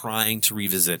been trying to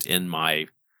revisit in my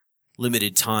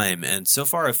limited time. And so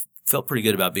far I've felt pretty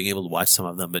good about being able to watch some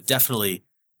of them, but definitely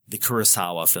the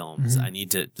Kurosawa films. Mhm. I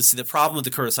need to see. The problem with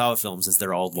the Kurosawa films is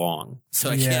they're all long. So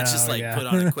I can't just Yeah. put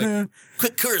on a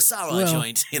quick Kurosawa Well,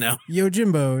 joint,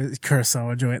 Yojimbo is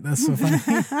Kurosawa joint. That's so funny.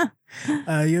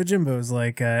 Yojimbo is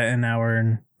like an hour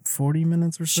and 40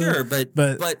 minutes or so. Sure,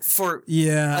 but for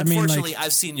yeah, unfortunately,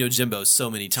 I've seen Yojimbo so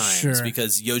many times Sure.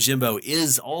 because Yojimbo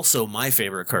is also my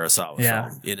favorite Kurosawa Yeah.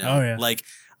 film. Oh, yeah. Like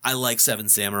I like Seven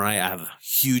Samurai. I have a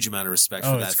huge amount of respect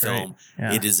for that it's great. film.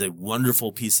 Yeah. It is a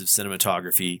wonderful piece of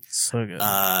cinematography. So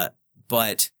good.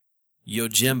 But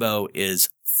Yojimbo is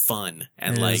fun.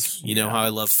 And It like, is, you know yeah. how I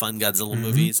love fun Godzilla Mhm.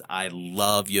 movies? I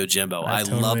love Yojimbo. I I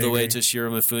totally love the way agree. Toshiro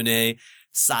Mifune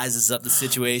sizes up the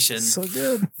situation, so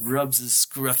good. rubs his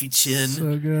scruffy chin,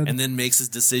 So good. and then makes his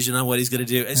decision on what he's going to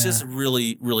do. It's just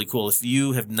really, really cool. If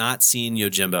you have not seen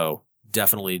Yojimbo,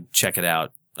 definitely check it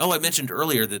out. Oh, I mentioned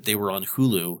earlier that they were on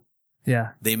Hulu. Yeah.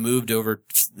 They moved over.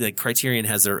 Like Criterion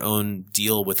has their own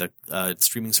deal with a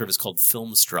streaming service called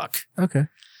Filmstruck, Okay.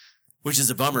 which is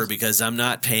a bummer because I'm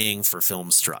not paying for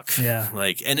Filmstruck. Yeah.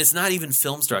 And it's not even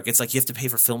Filmstruck. It's like you have to pay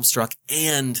for Filmstruck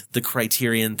and the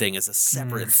Criterion thing is a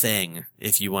separate thing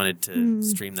if you wanted to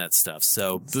stream that stuff.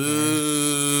 So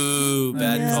boo,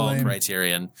 bad Yeah. call, Lame.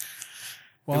 Criterion.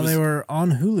 While they were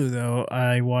on Hulu, though,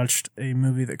 I watched a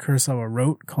movie that Kurosawa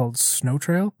wrote called Snow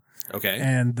Trail. Okay.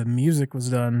 And the music was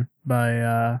done by,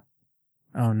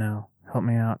 oh no, help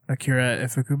me out, Akira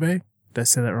Ifukube. Did I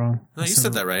say that wrong? No, you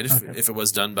said that right. Okay. If it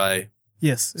was done by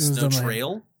Yes, it was Snow done by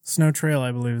Trail. Snow Trail,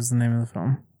 I believe, is the name of the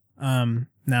film.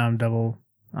 Now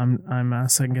I'm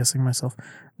second guessing myself,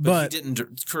 but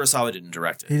Kurosawa didn't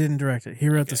direct it. he didn't direct it. He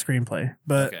wrote the screenplay,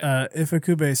 but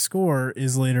Ifukube's score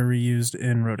is later reused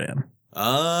in Rodan.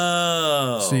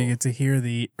 Oh. So you get to hear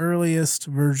the earliest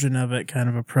version of it, kind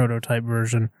of a prototype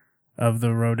version of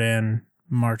the Rodan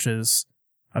marches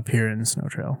appear in Snow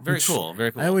Trail. Very which cool.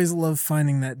 Very cool. I always love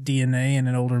finding that DNA in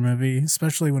an older movie,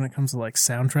 especially when it comes to like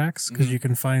soundtracks, because Mm-hmm. you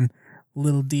can find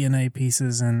little DNA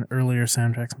pieces in earlier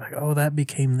soundtracks. I'm like, oh, that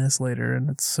became this later, and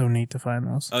it's so neat to find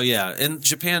those. Oh yeah, and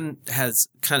Japan has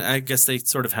I guess they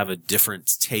sort of have a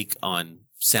different take on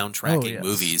soundtracking Oh, yes.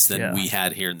 movies than Yeah. we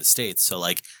had here in the States. So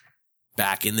like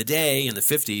back in the day, in the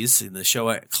 50s, in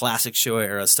the classic Showa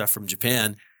era stuff from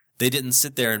Japan, they didn't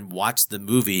sit there and watch the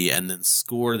movie and then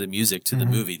score the music to the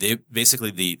movie. They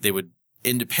basically they would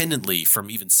independently from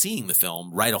even seeing the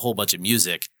film write a whole bunch of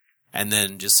music and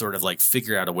then just sort of like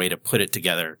figure out a way to put it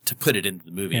together, to put it into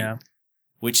the movie. Yeah.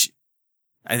 Which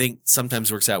I think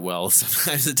sometimes works out well,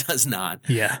 sometimes it does not.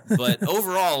 Yeah. But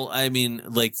overall, I mean,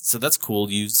 like, so that's cool.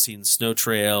 You've seen Snow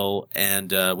Trail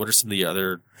and what are some of the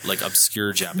other like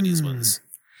obscure Japanese ones?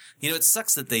 It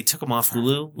sucks that they took them off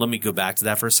Hulu. Let me go back to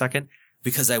that for a second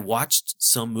because I watched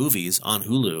some movies on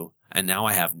Hulu and now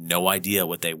I have no idea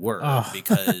what they were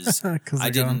because 'Cause I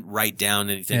they're didn't gone. write down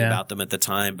anything Yeah. about them at the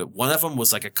time. But one of them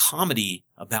was like a comedy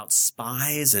about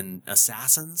spies and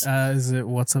assassins. Is it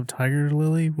What's Up, Tiger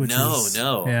Lily? No,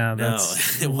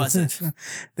 it wasn't.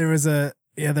 There was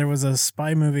a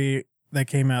spy movie that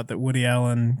came out that Woody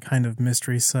Allen kind of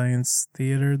mystery science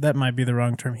theater. That might be the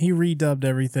wrong term. He redubbed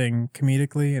everything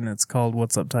comedically, and it's called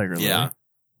What's Up, Tiger Lily. Yeah.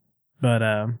 But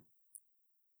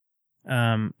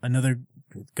another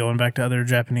going back to other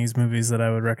Japanese movies that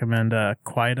I would recommend,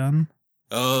 Kwaidan.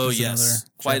 Oh, That's yes.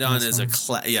 another Kwaidan Japanese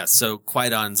is so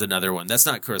Kwaidan's another one. That's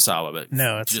not Kurosawa, but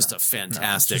No, it's just not. a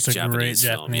fantastic Just a great Japanese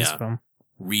film. Japanese Yeah. film.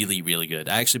 Really, really good.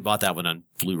 I actually bought that one on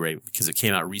Blu-ray because it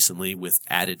came out recently with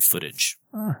added footage.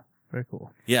 Ah, very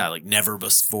cool. Yeah, like never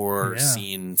before Yeah.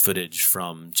 seen footage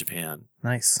from Japan.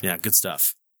 Nice. Yeah, good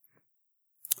stuff.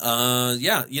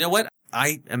 Yeah, you know what?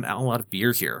 I am out of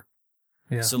beer here.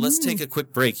 Yeah. So let's take a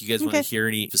quick break. You guys want to Okay. hear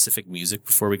any specific music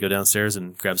before we go downstairs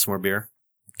and grab some more beer?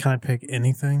 Can I pick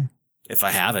anything? If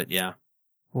I have it, yeah.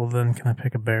 Well, then can I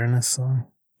pick a Baroness song?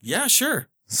 Yeah, sure.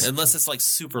 Unless it's like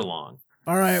super long.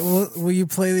 All right. Well, will you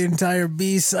play the entire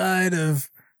B side of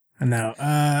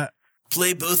No.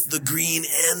 Play both the green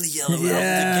and the yellow album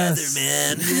Yes. together,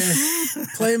 man.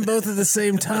 Yes. Play them both at the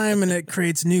same time, and it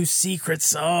creates new secret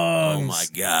songs. Oh my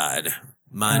God.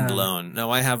 Mind blown. No,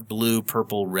 I have blue,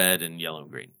 purple, red, and yellow and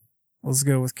green. Let's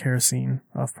go with Kerosene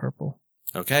off Purple.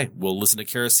 Okay, we'll listen to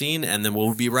Kerosene, and then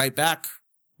we'll be right back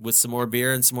with some more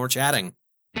beer and some more chatting.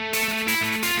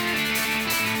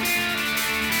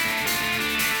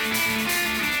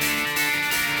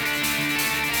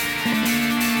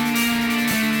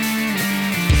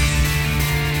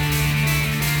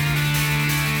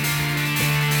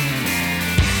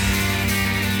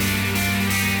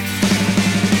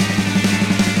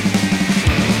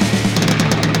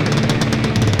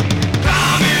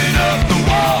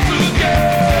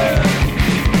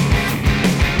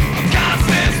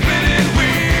 Constant spinning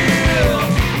wheel.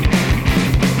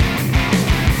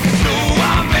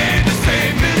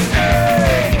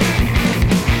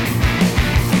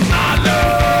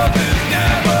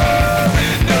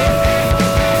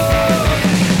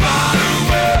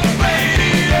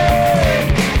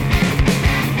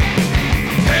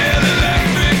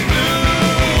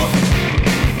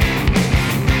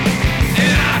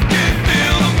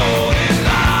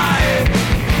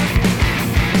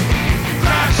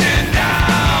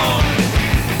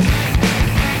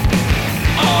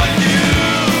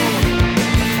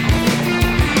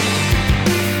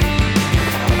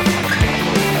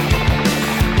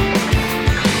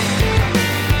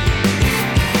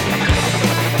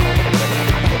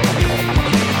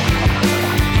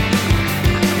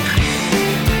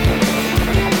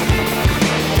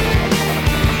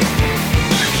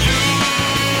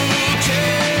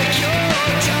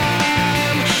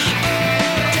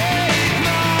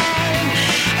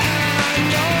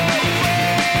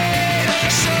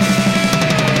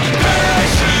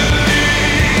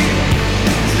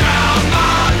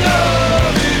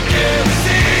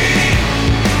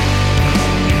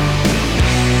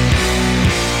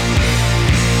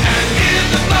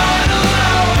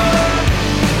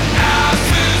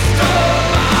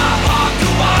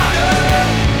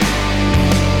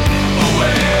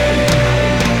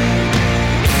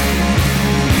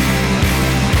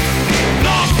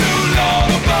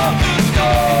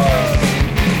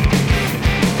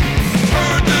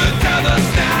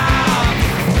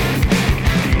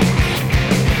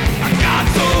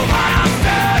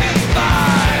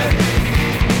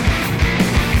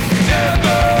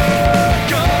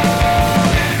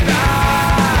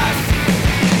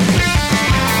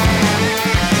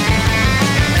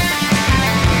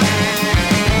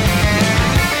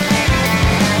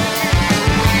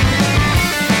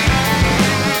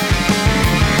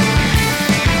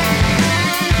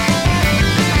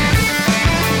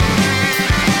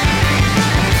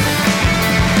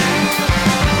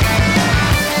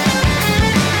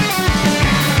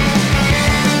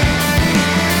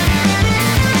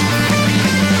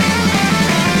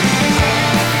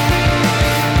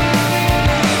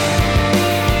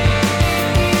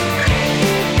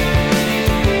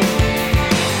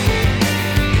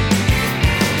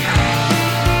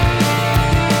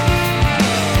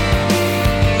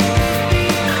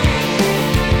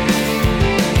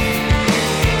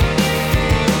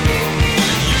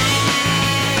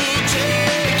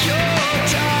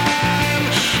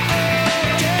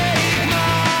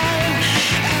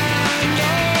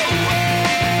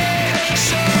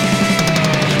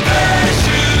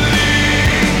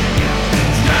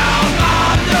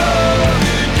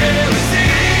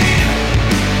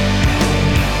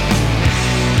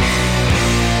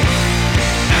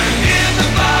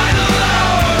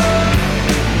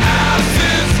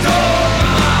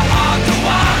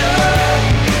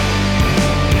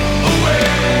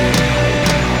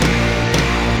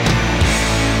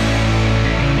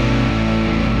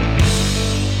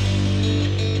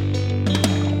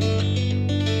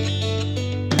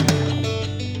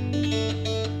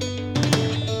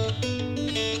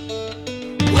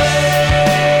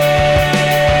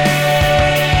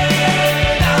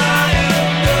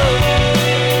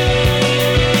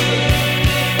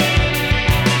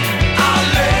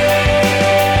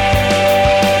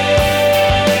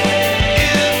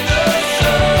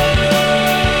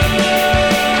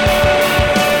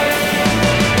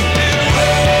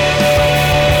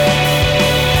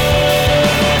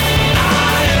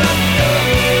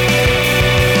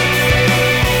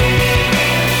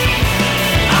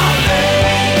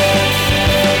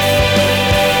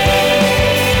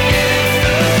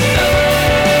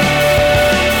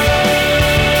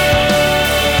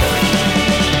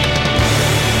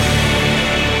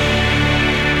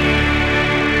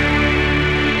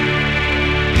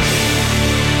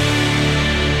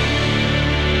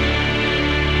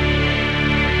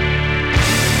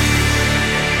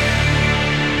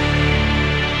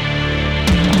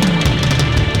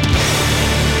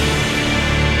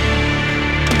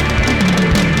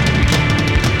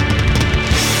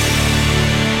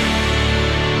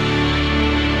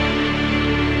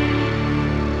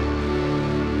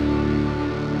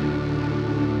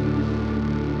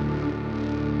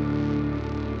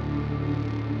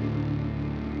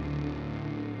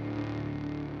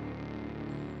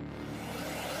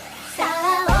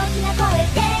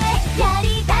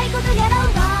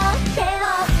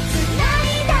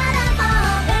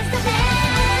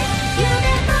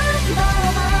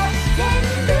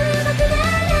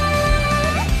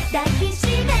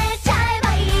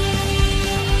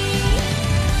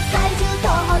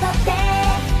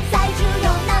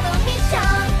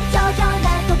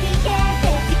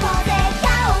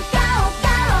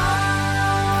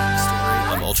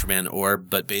 Orb,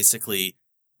 but basically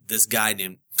this guy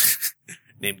named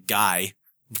Guy,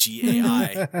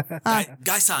 G-A-I,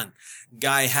 Guy-san.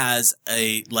 Guy has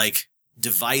a, like,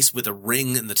 device with a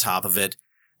ring in the top of it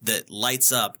that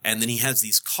lights up, and then he has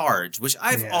these cards, which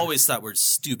I've always thought were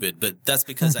stupid, but that's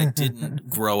because I didn't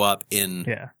grow up in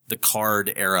the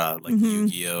card era, like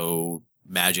Yu-Gi-Oh!,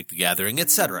 Magic the Gathering,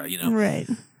 etc., you know? Right.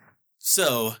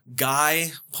 So,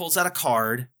 Guy pulls out a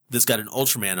card that's got an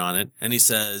Ultraman on it, and he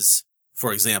says,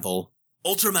 for example,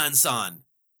 Ultraman-san,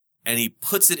 and he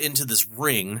puts it into this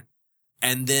ring,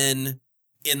 and then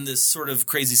in this sort of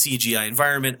crazy CGI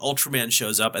environment, Ultraman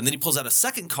shows up, and then he pulls out a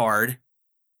second card,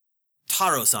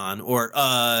 Taro-san, or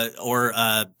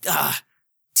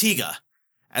Tiga.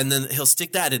 And then he'll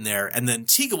stick that in there, and then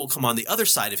Tiga will come on the other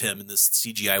side of him in this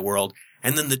CGI world,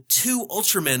 and then the two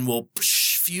Ultramen will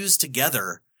fuse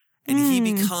together, and he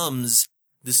becomes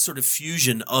this sort of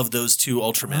fusion of those two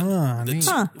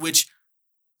Ultramen. Which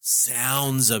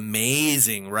sounds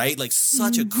amazing, right? Like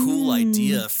such a cool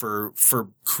idea for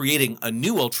creating a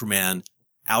new Ultraman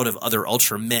out of other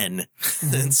Ultramen.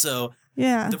 And so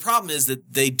the problem is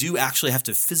that they do actually have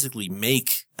to physically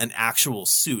make an actual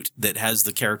suit that has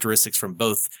the characteristics from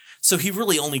both. So he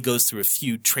really only goes through a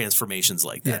few transformations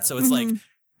like that. Yeah. So it's like,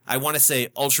 I want to say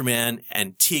Ultraman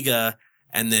and Tiga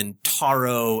and then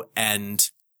Taro and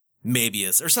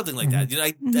Mabius or something like that. You know,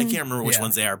 I can't remember which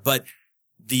ones they are, but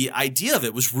the idea of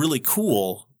it was really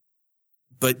cool,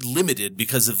 but limited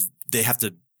because of they have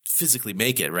to physically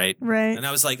make it, right? Right. And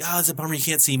I was like, it's a bummer you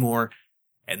can't see more.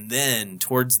 And then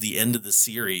towards the end of the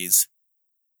series,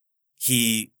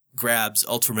 he grabs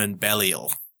Ultraman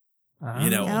Belial,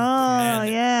 you know.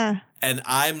 And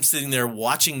I'm sitting there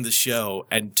watching the show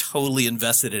and totally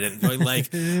invested in it and going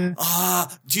like,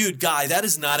 dude, Guy, that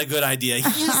is not a good idea.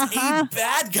 He is a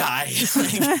bad guy.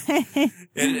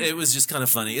 And it was just kind of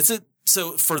funny.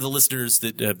 So for the listeners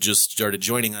that have just started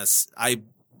joining us, I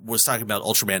was talking about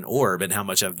Ultraman Orb and how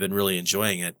much I've been really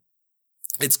enjoying it.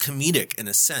 It's comedic in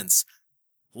a sense,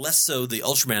 less so the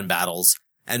Ultraman battles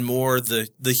and more the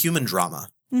human drama.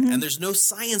 And there's no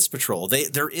Science Patrol.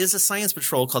 There is a Science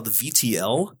Patrol called the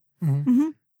VTL,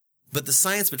 but the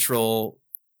Science Patrol,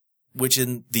 which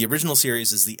in the original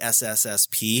series is the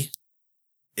SSSP,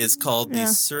 is called the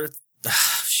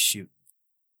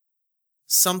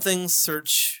something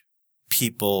search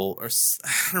people, or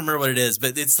I don't remember what it is,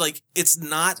 but it's like, it's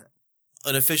not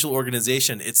an official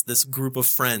organization. It's this group of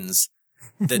friends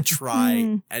that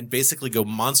try and basically go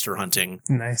monster hunting.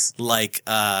 Nice.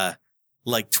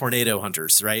 Like tornado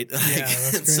hunters, right? Yeah,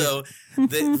 and so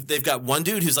they've got one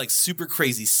dude who's like super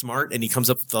crazy smart and he comes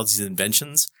up with all these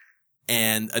inventions,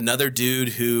 and another dude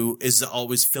who is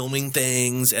always filming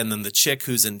things, and then the chick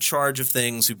who's in charge of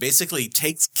things who basically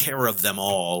takes care of them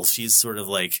all. She's sort of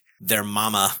like their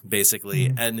mama,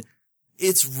 basically. And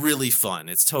it's really fun.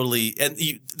 It's totally, and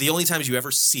the only times you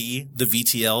ever see the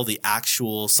VTL, the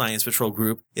actual Science Patrol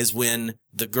group, is when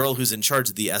the girl who's in charge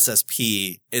of the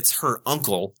SSP, it's her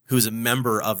uncle who's a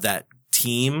member of that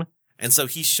team. And so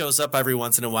he shows up every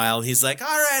once in a while. And he's like, all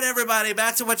right, everybody,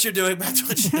 back to what you're doing,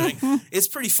 It's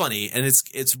pretty funny. And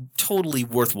it's totally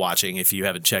worth watching if you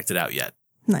haven't checked it out yet.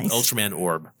 Nice. Ultraman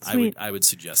Orb. Sweet. I would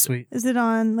suggest it. Is it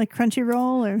on like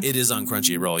Crunchyroll or? It is on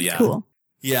Crunchyroll. Yeah. Cool.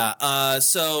 Yeah.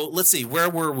 So let's see. Where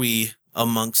were we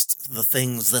amongst the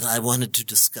things that I wanted to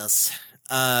discuss?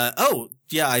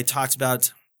 I talked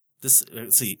about this.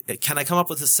 Let's see. Can I come up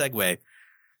with a segue?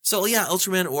 So yeah,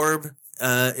 Ultraman Orb,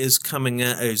 is coming,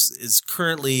 is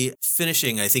currently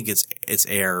finishing, I think its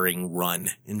airing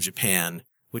run in Japan,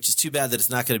 which is too bad that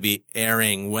it's not going to be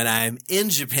airing when I'm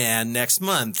in Japan next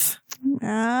month.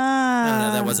 I don't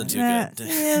know, that wasn't too good.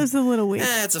 It was a little weird.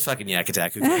 It's a fucking yak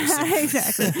attack. Who cares?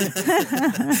 Exactly.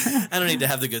 I don't need to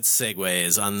have the good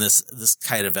segues on this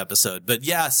kind of episode. But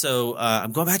yeah, so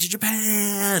I'm going back to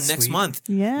Japan next month.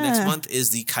 Yeah. Next month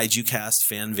is the Kaiju Cast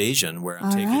Fanvasion, where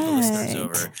I'm taking the listeners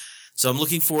over. So I'm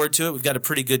looking forward to it. We've got a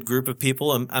pretty good group of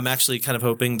people. I'm actually kind of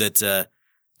hoping that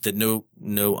no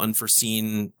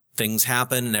unforeseen things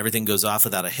happen and everything goes off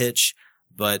without a hitch.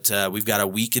 But we've got a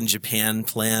week in Japan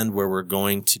planned where we're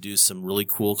going to do some really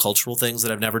cool cultural things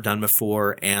that I've never done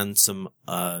before, and some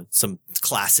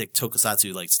classic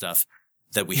tokusatsu like stuff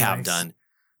that we have done.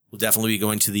 We'll definitely be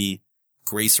going to the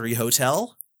Gracery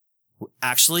Hotel.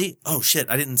 Actually, oh shit,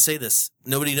 I didn't say this.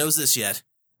 Nobody knows this yet.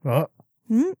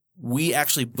 We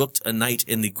actually booked a night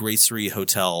in the Gracery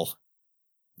Hotel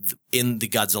in the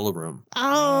Godzilla room.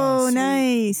 Oh,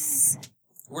 nice.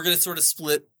 We're going to sort of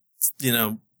split,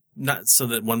 not so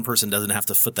that one person doesn't have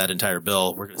to foot that entire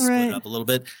bill. We're going to split it up a little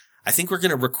bit. I think we're going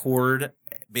to record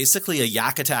basically a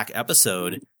Yak Attack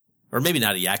episode or maybe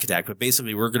not a yak attack, but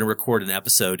basically we're going to record an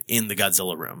episode in the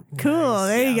Godzilla room. Cool.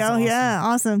 There you go. Awesome. Yeah.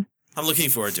 Awesome. I'm looking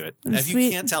forward to it. If you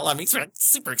Sweet. can't tell, I'm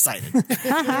super excited.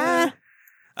 That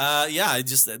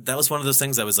was one of those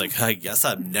things I was like, I guess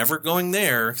I'm never going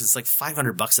there because it's like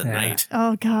 $500 a night.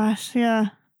 Oh gosh.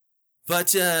 Yeah.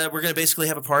 But we're going to basically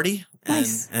have a party and,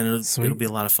 Nice. and it'll be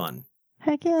a lot of fun.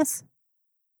 Heck yes.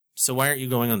 So why aren't you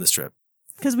going on this trip?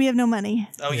 Because we have no money.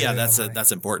 Oh yeah,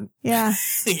 that's important. Yeah.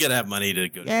 You got to have money to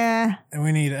go. Yeah. And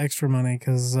we need extra money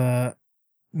because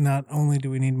not only do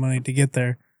we need money to get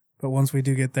there, but once we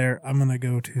do get there, I'm going to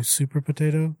go to Super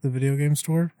Potato, the video game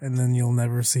store, and then you'll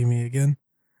never see me again.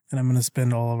 And I'm going to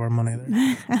spend all of our money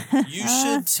there. You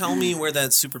should tell me where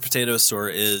that Super Potato store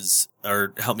is,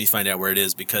 or help me find out where it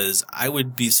is, because I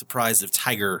would be surprised if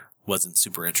Tiger wasn't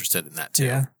super interested in that too.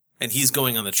 Yeah. And he's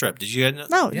going on the trip. Did you guys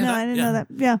know? No, no, I didn't know that.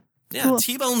 Yeah. Yeah, Cool.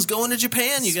 T-Bone's going to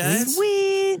Japan, you guys.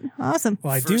 Sweet. Awesome.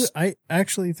 Well, I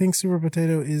actually think Super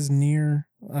Potato is near,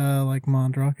 like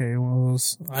Mondrake.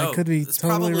 I could be it's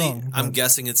totally probably, wrong. I'm but-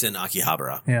 guessing it's in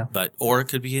Akihabara. Yeah. Or it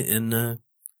could be in the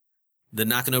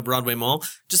Nakano Broadway Mall.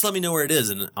 Just let me know where it is,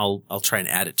 and I'll try and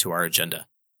add it to our agenda.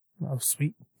 Oh,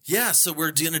 sweet. Yeah, so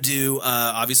we're going to do,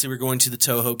 obviously we're going to the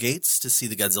Toho Gates to see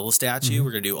the Godzilla statue. Mm-hmm.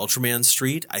 We're going to do Ultraman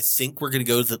Street. I think we're going to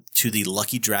go to the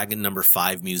Lucky Dragon No.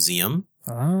 5 Museum.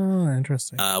 Oh,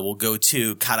 interesting. We'll go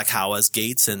to Katakawa's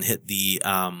gates and hit the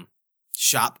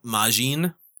Shop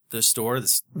Majin, the store.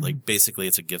 This basically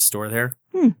it's a gift store there.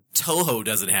 Toho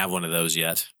doesn't have one of those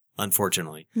yet,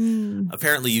 unfortunately.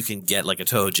 Apparently you can get like a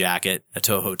Toho jacket, a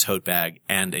Toho tote bag,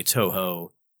 and a Toho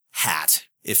hat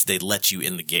if they let you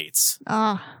in the gates.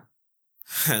 Not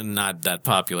that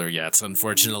popular yet,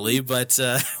 unfortunately, but you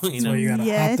That's know, why you gotta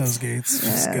hop those gates.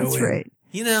 Just go that's in. right.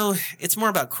 You know, it's more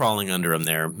about crawling under them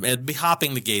there. It'd be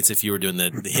hopping the gates if you were doing the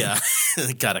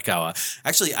Katakawa.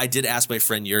 Actually, I did ask my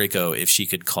friend Yuriko if she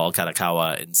could call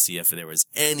Katakawa and see if there was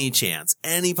any chance,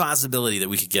 any possibility that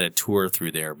we could get a tour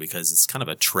through there, because it's kind of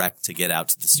a trek to get out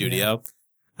to the studio. Yeah.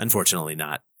 Unfortunately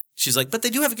not. She's like, but they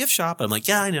do have a gift shop. I'm like,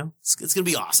 yeah, I know. It's going to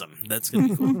be awesome. That's going to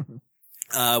be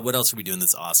cool. What else are we doing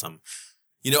that's awesome?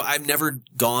 You know, I've never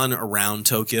gone around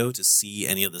Tokyo to see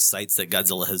any of the sites that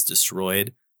Godzilla has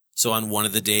destroyed. So on one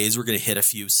of the days, we're going to hit a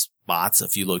few spots, a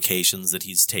few locations that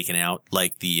he's taken out,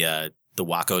 like the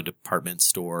Wako department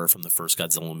store from the first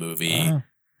Godzilla movie.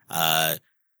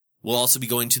 We'll also be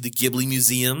going to the Ghibli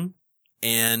Museum,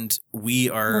 and we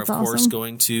are, That's of course, awesome.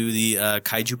 going to the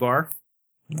Kaiju Bar.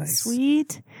 Nice.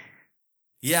 Sweet.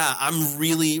 Yeah, I'm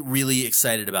really, really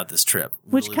excited about this trip.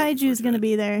 Which Really looking kaiju is going to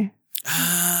be there?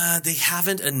 They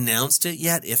haven't announced it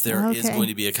yet if there is Okay. going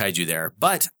to be a kaiju there.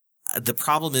 But the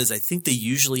problem is I think they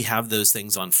usually have those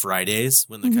things on Fridays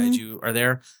when the kaiju are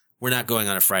there. We're not going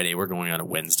on a Friday. We're going on a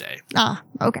Wednesday.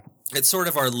 Okay. It's sort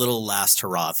of our little last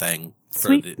hurrah thing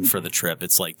Sweet. for the trip.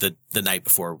 It's like the night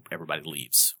before everybody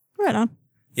leaves. Right on.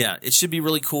 Yeah, it should be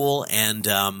really cool. And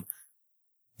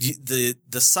the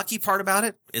sucky part about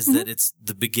it is that it's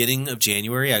the beginning of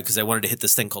January, because I wanted to hit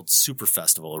this thing called Super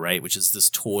Festival, right? Which is this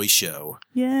toy show.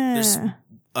 Yeah. There's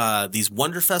these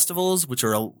Wonder Festivals, which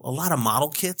are a lot of model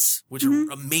kits, which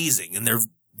are amazing. And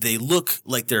they look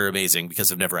like they're amazing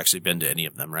because I've never actually been to any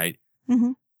of them, right?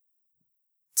 Mm-hmm.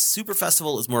 Super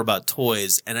Festival is more about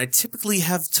toys, and I typically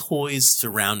have toys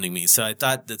surrounding me. So I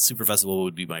thought that Super Festival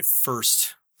would be my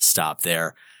first stop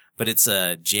there. But it's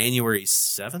January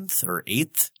 7th or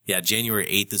 8th. Yeah, January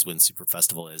 8th is when Super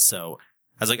Festival is. So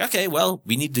I was like, okay, well,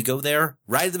 we need to go there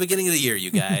right at the beginning of the year, you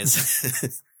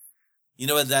guys. You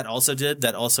know what that also did?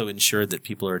 That also ensured that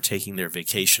people are taking their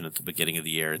vacation at the beginning of the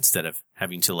year instead of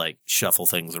having to like shuffle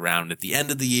things around at the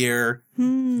end of the year.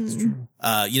 You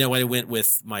know, when I went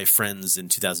with my friends in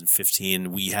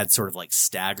 2015, we had sort of like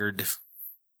staggered.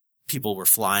 People were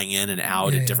flying in and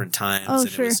out at different times. Oh, and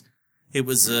sure. It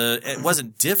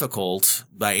wasn't difficult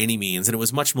by any means, and it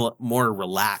was much more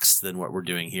relaxed than what we're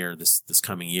doing here this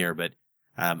coming year. But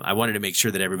I wanted to make sure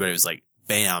that everybody was like,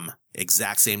 bam,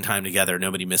 exact same time together.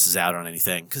 Nobody misses out on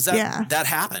anything, because that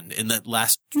happened in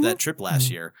that trip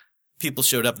last year. People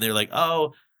showed up and they were like,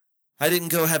 "Oh, I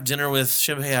didn't go have dinner with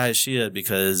Shinpei Hayashida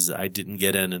because I didn't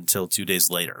get in until 2 days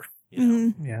later." You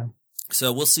know? Yeah.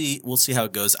 So we'll see how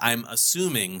it goes. I'm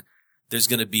assuming there's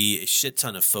going to be a shit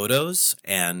ton of photos.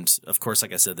 And of course,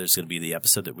 like I said, there's going to be the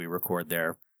episode that we record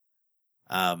there.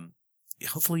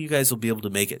 Hopefully you guys will be able to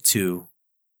make it to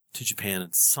Japan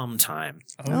at some time.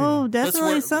 Oh,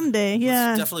 definitely someday. Yeah.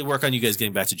 Let's definitely work on you guys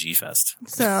getting back to G-Fest.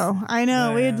 So I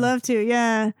know we'd love to.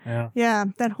 Yeah. Yeah.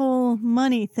 That whole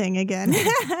money thing again.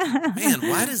 Man,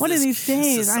 why does one of this these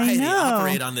days? I society know.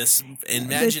 operate on this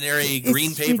imaginary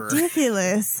green it's paper?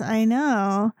 Ridiculous. I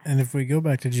know. And if we go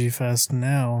back to G-Fest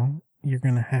now, you're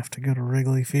going to have to go to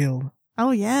Wrigley Field.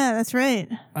 Oh, yeah, that's right.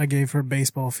 I gave her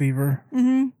baseball fever.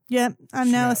 Mm-hmm. Yep. I'm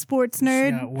now a sports nerd.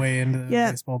 She got way into the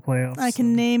baseball playoffs. I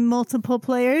can name multiple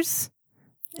players.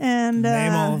 And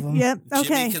name all of them. Yep.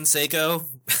 Okay. Jimmy Canseco.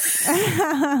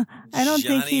 I don't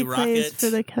think he Johnny plays Rocket. for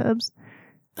the Cubs.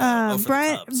 For the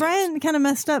Cubs, Brian kind of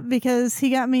messed up because he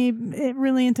got me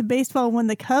really into baseball when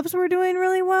the Cubs were doing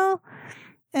really well,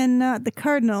 and not the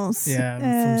Cardinals. Yeah,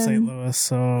 I'm from St. Louis,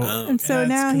 so and so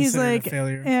now he's like,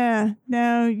 failure. yeah,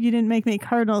 now you didn't make me a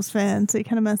Cardinals fan, so you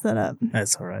kind of messed that up.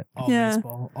 That's all right. All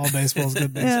baseball is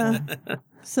good baseball.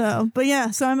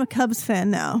 Yeah. So I'm a Cubs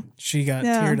fan now. She got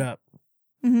teared up.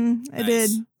 Mm-hmm. I did.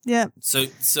 Yep. So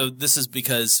this is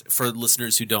because for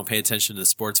listeners who don't pay attention to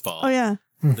sports ball. Oh yeah.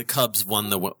 The Cubs won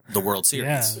the World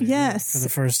Series. Yeah, yes. For the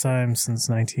first time since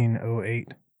 1908.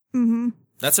 Mm-hmm.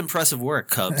 That's impressive work,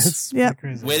 Cubs. Yep.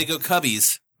 Crazy. Way to go,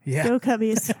 Cubbies. Yeah. Go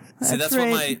Cubbies. See, that's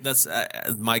right.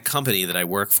 what my company that I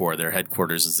work for. Their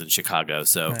headquarters is in Chicago,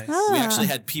 so Nice. we actually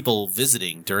had people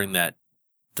visiting during some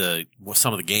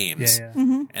of the games, Yeah.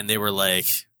 Mm-hmm. and they were like,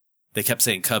 they kept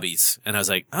saying Cubbies, and I was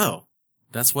like, oh.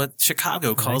 That's what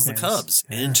Chicago calls the Cubs.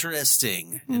 Yeah.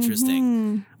 Interesting.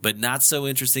 Mm-hmm. But not so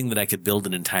interesting that I could build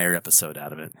an entire episode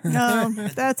out of it. No,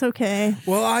 that's okay.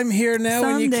 Well, I'm here now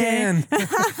when you Someday.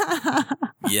 can.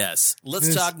 Yes.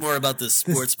 Let's talk more about this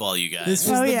sports ball, you guys. This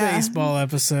was the baseball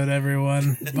episode,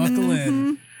 everyone. Buckle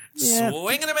in. Yep.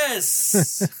 Swing and a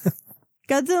miss.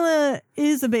 Godzilla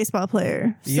is a baseball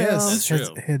player. So. Yes, That's true. It's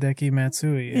Hideki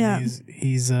Matsui. And Yeah.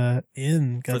 he's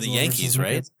in Godzilla For the Yankees, versus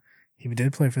right? Godzilla. He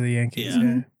did play for the Yankees. Yeah.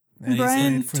 Yeah. And he's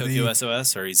Brian- in for Tokyo the-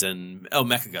 SOS, or he's in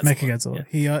Mechagodzilla.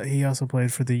 Mechagodzilla. He also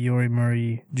played for the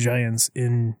Yorimuri Giants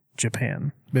in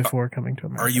Japan before coming to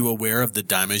America. Are you aware of the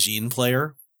Daimajin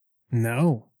player?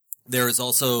 No. There is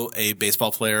also a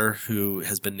baseball player who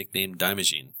has been nicknamed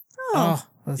Daimajin. Oh,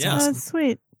 that's Yeah. awesome. that's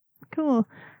sweet. Cool.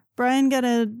 Brian got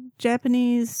a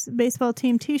Japanese baseball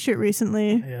team T-shirt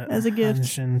recently Yeah. as a gift.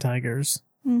 Hanshin Tigers.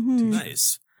 Mm-hmm.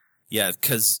 Nice. Yeah,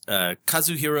 because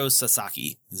Kazuhiro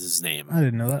Sasaki is his name. I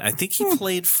didn't know that. I think he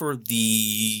played for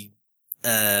the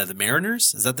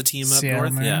Mariners. Is that the team up Seattle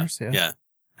north? Mariners, yeah. Yeah.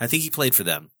 I think he played for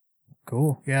them.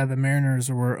 Cool. Yeah, the Mariners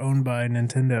were owned by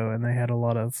Nintendo, and they had a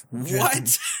lot of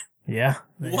What? Yeah.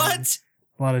 they had What?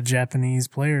 A lot of Japanese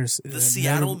players. The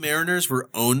Seattle Mariners were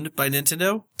owned by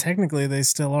Nintendo? Technically, they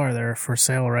still are. They're for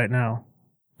sale right now.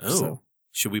 Oh. So,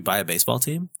 Should we buy a baseball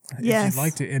team? Yes. If you'd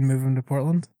like to, and move them to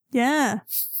Portland. Yeah.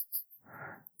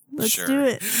 Let's Sure. do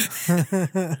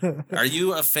it. Are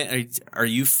you a fan? Are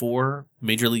you for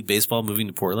Major League Baseball moving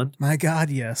to Portland? My God,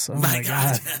 yes. Oh my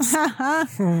God.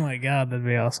 Oh my God, that'd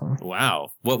be awesome.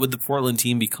 Wow. What would the Portland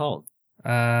team be called?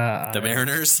 The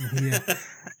Mariners?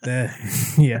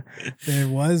 Yeah. There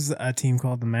was a team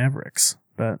called the Mavericks,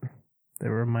 but they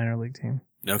were a minor league team.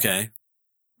 Okay.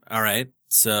 All right.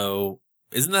 So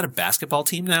isn't that a basketball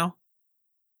team now?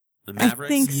 The Mavericks?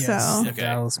 think Yes, so. Okay.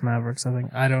 Dallas Mavericks, I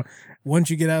think.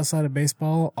 Once you get outside of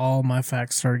baseball, all my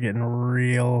facts start getting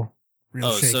real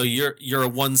Oh, shaky. so you're a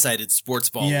one-sided sports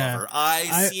ball Yeah. lover.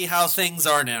 I see how things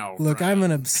are now. Look, I'm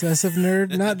an obsessive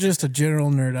nerd, not just a general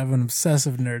nerd. I'm an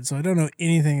obsessive nerd, so I don't know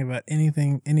anything about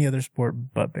any other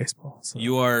sport but baseball. So.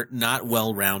 You are not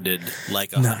well-rounded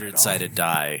like a Not at 100-sided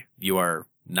die. You are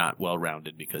not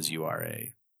well-rounded because you are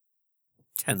a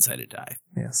 10-sided die.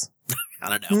 Yes.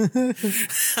 I don't know.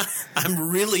 I'm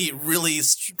really, really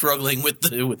struggling with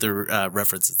the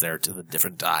references there to the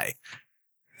different die.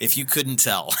 If you couldn't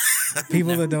tell.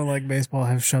 People that don't like baseball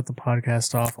have shut the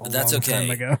podcast off a That's long okay. time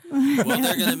ago. Well,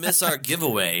 they're going to miss our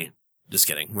giveaway. Just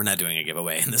kidding. We're not doing a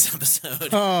giveaway in this episode.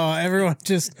 Oh, everyone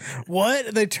just,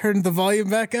 what? They turned the volume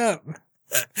back up.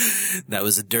 That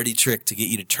was a dirty trick to get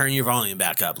you to turn your volume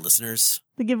back up, listeners.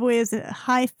 The giveaway is a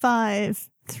high five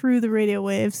through the radio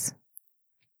waves.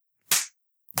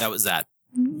 That was that.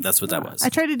 That's what that was. I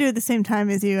tried to do it at the same time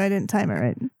as you. I didn't time it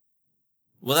right.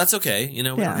 Well, that's okay. You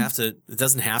know, we Yeah. don't have to, it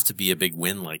doesn't have to be a big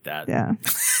win like that. Yeah.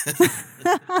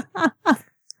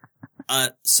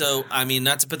 So, I mean,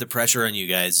 not to put the pressure on you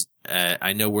guys,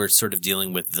 I know we're sort of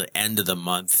dealing with the end of the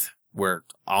month. We're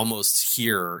almost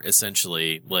here,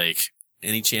 essentially. Like,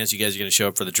 any chance you guys are going to show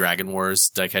up for the Dragon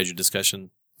Wars Daikaiju discussion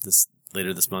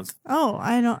later this month? Oh,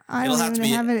 I don't even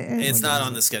have it. It's not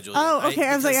on the schedule. Oh, yet. okay.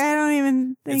 I was like, I don't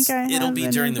even think I have It'll be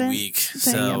an during the event week,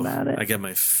 thing so about it. I got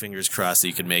my fingers crossed that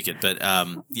you can make it. But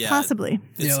yeah, Possibly.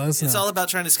 It's all about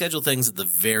trying to schedule things at the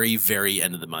very, very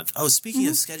end of the month. Oh, speaking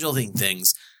of Mm-hmm. scheduling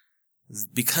things,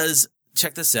 because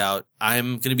check this out,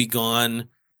 I'm going to be gone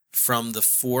from the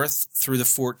 4th through the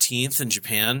 14th in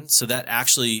Japan, so that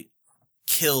actually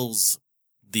kills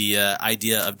the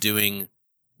idea of doing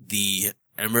the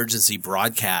emergency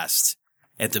broadcast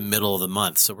at the middle of the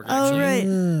month. So we're Oh, right.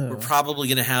 we're probably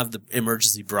going to have the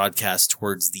emergency broadcast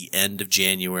towards the end of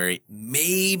January,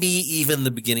 maybe even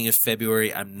the beginning of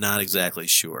February. I'm not exactly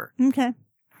sure. Okay.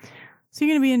 So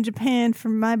you're going to be in Japan for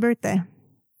my birthday.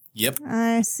 Yep.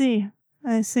 I see.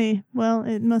 Well,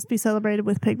 it must be celebrated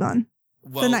with Pigmon.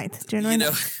 Well, the 9th, January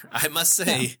 9th. I must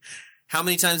say, how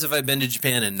many times have I been to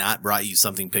Japan and not brought you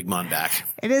something Pigmon back?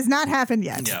 It has not happened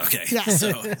yet. Yeah, okay. Yeah.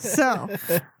 So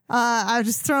I'm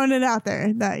just throwing it out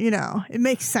there that, it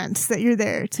makes sense that you're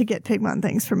there to get Pigmon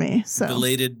things for me. So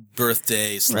Belated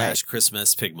birthday /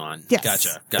 Christmas Pigmon. Yes.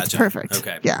 Gotcha. It's perfect.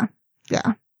 Okay. Yeah.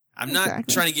 I'm not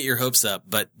trying to get your hopes up,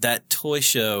 but that toy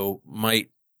show might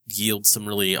yield some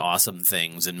really awesome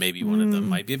things, and maybe one of them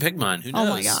might be a Pigmon. Who knows? Oh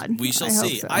my God. We shall I hope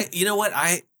see. so. You know what?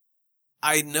 I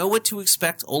know what to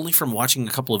expect only from watching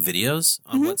a couple of videos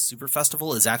on what Super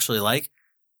Festival is actually like.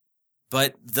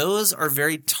 But those are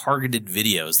very targeted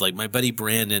videos. Like my buddy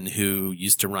Brandon, who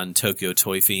used to run Tokyo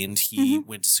Toy Fiend, he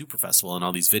went to Super Festival and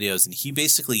all these videos, and he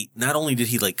basically, not only did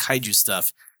he like kaiju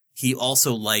stuff, he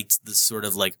also liked the sort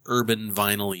of like urban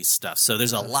vinyl-y stuff. So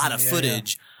there's a lot of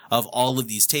footage of all of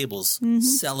these tables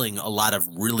selling a lot of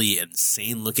really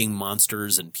insane looking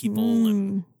monsters and people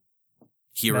and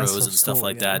heroes and stuff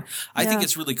like that. I think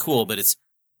it's really cool, but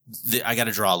I got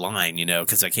to draw a line,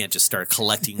 because I can't just start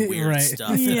collecting weird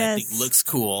stuff that I think looks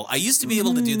cool. I used to be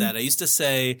able to do that. I used to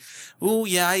say, oh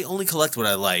yeah, I only collect what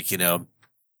I like, and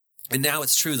now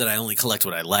it's true that I only collect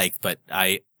what I like, but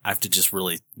I have to just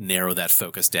really narrow that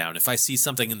focus down. If I see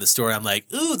something in the store, I'm like,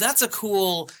 ooh, that's a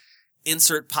cool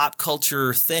insert pop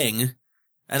culture thing.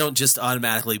 I don't just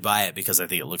automatically buy it because I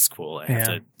think it looks cool. I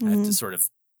have to sort of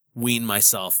wean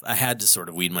myself. I had to sort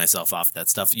of wean myself off that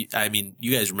stuff. I mean,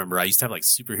 you guys remember I used to have like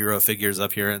superhero figures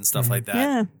up here and stuff like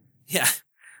that. Yeah.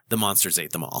 The monsters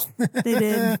ate them all. They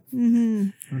did.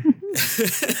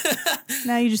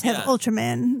 Now you just have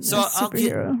Ultraman. So I'll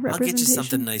get representation. you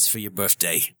something nice for your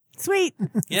birthday. Sweet.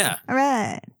 Yeah. All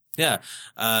right. Yeah.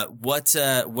 What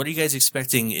are you guys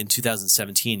expecting in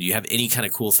 2017? Do you have any kind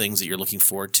of cool things that you're looking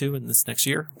forward to in this next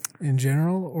year? In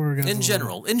general or in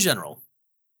general? In general.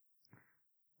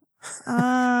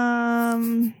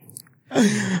 Oh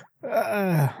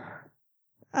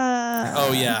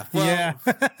yeah. Well, yeah.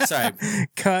 Sorry.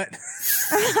 Cut.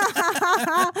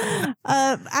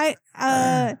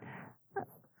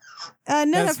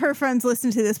 None of her friends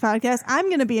listen to this podcast. I'm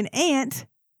going to be an aunt.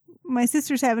 My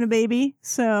sister's having a baby,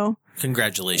 so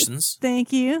congratulations.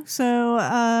 Thank you. So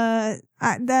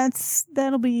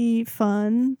that'll be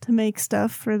fun to make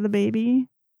stuff for the baby.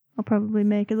 I'll probably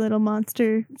make a little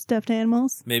monster stuffed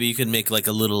animals. Maybe you can make like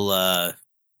a little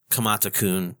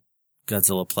Kamata-kun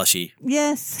Godzilla plushie.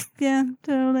 Yes. Yeah,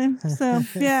 totally. So,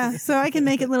 yeah. So I can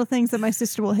make it little things that my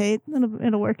sister will hate.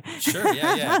 It'll work. Sure.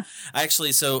 Yeah.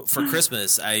 Actually, so for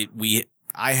Christmas,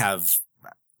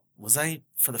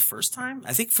 for the first time?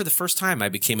 I think for the first time I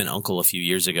became an uncle a few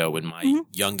years ago when my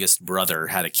youngest brother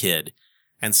had a kid.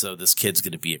 And so this kid's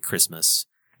going to be at Christmas.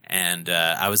 And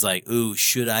I was like, ooh,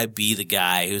 should I be the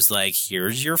guy who's like,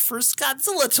 here's your first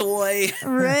Godzilla toy?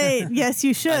 Right. Yes,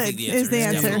 you should, is the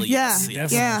answer. Yeah.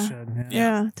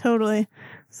 Yeah, totally.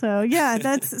 So, yeah,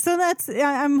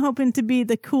 I'm hoping to be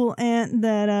the cool aunt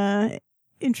that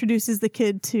introduces the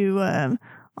kid to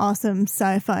awesome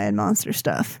sci-fi and monster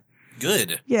stuff.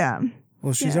 Good. Yeah.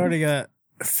 Well, she's already got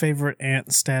favorite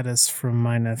aunt status from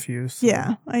my nephew. So.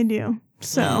 Yeah, I do.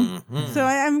 So,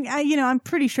 I'm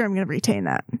pretty sure I'm going to retain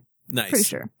that. Nice. Pretty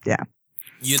sure. Yeah.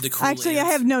 You the cool Actually, aunt.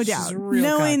 I have no doubt.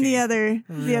 Knowing the other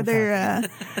ants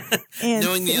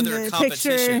knowing the in other the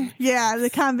competition. Picture, yeah,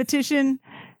 the competition.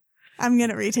 I'm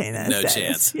going to retain that. No status.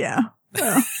 chance. Yeah.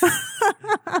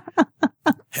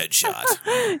 Headshot.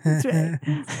 That's right.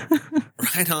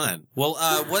 Right on. Well,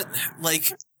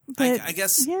 I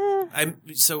guess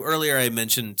so earlier I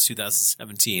mentioned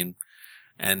 2017,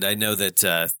 and I know that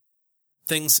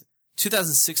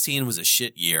 2016 was a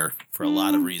shit year for a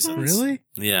lot of reasons. Really?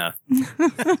 Yeah.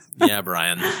 Yeah,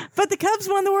 Brian. But the Cubs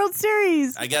won the World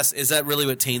Series. I guess, is that really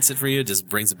what taints it for you? It just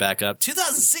brings it back up.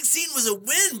 2016 was a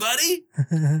win, buddy.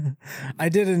 I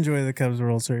did enjoy the Cubs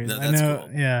World Series. No, I know.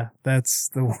 Cool. Yeah, that's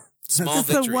the one. Small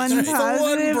victories. The one right?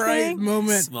 positive bright thing.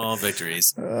 moment. Small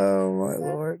victories. Oh my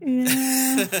Lord.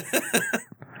 Yeah.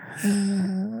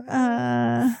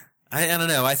 I don't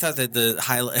know. I thought that the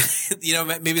highlight,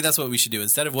 maybe that's what we should do.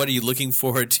 Instead of what are you looking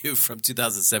forward to from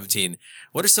 2017,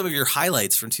 what are some of your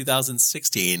highlights from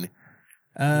 2016?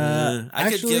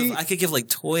 I could give like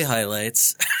toy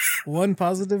highlights. One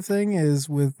positive thing is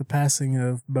with the passing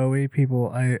of Bowie,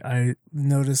 I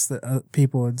noticed that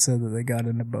people had said that they got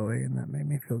into Bowie, and that made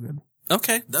me feel good.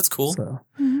 Okay, that's cool. So,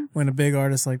 when a big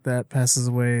artist like that passes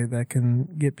away, that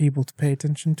can get people to pay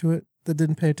attention to it that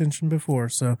didn't pay attention before.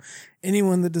 So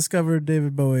anyone that discovered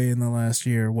David Bowie in the last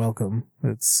year, welcome.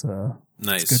 It's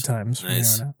nice. It's good times from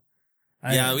Nice. here on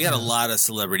out. Yeah, we had a lot of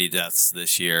celebrity deaths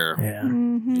this year. Yeah.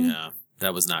 Mm-hmm. Yeah,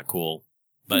 that was not cool.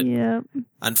 But Yep.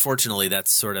 unfortunately,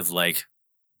 that's sort of like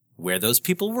where those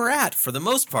people were at for the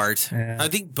most part. Yeah. I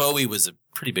think Bowie was a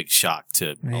pretty big shock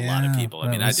to a lot of people. I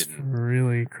that mean, I was didn't.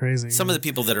 really crazy. Some of the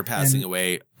people that are passing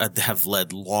away have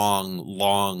led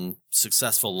long,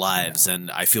 successful lives, and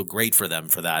I feel great for them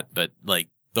for that. But like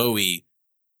Bowie,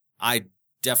 I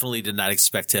definitely did not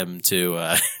expect him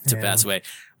to pass away.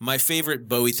 My favorite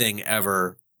Bowie thing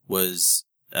ever was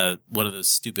one of those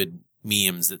stupid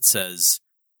memes that says,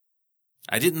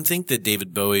 "I didn't think that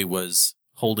David Bowie was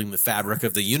holding the fabric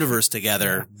of the universe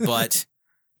together, but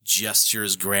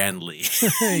gestures grandly."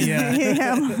 yeah.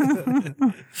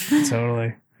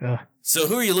 Totally. Ugh. So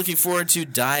who are you looking forward to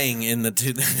dying in the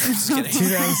just kidding.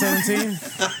 2017?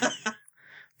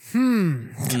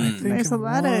 I think There's a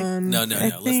lot of- one- No.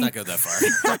 Let's not go that far.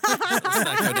 Let's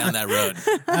not go down that road.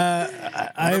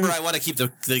 Remember, I want to keep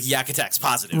the yak attacks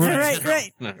positive.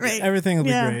 Right. Everything will be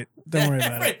Yeah. great. Don't worry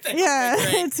about it. Yeah,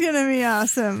 it's gonna be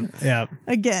awesome. Yeah.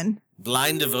 Again.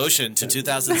 Blind devotion to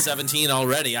 2017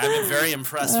 already. I'm very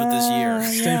impressed with this year.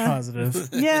 Stay positive.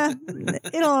 Yeah,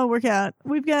 it'll all work out.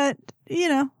 We've got,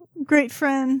 great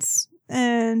friends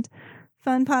and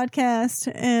fun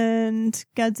podcast and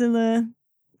Godzilla,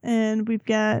 and we've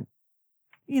got,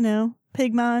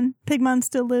 Pigmon. Pigmon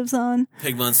still lives on.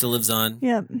 Pigmon still lives on.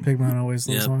 Yep. Pigmon always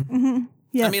lives on. Mm-hmm.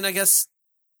 Yeah. I mean, I guess.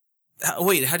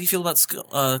 Wait, how do you feel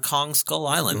about Kong Skull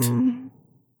Island?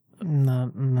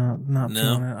 Not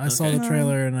feeling it. I saw the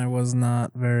trailer and I was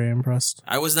not very impressed.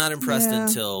 I was not impressed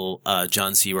until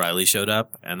John C. Reilly showed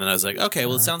up, and then I was like, okay,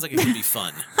 well, it sounds like it could be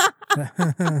fun.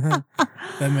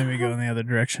 That made me go in the other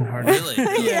direction harder. Really?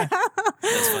 Yeah.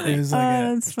 That's funny. It was like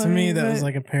that's to me, funny, that was but-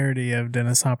 like a parody of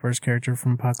Dennis Hopper's character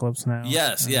from Apocalypse Now.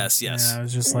 Yes. Yeah, I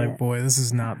was just like, boy, this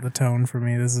is not the tone for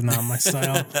me. This is not my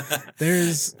style.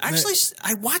 Actually,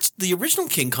 I watched the original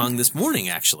King Kong this morning,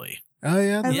 actually. Oh,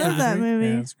 yeah? I love that movie.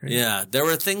 Yeah, that's great. Yeah, there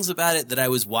were things about it that I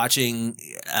was watching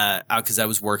because I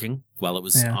was working while it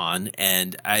was on,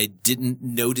 and I didn't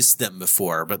notice them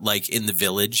before. But like in the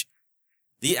village,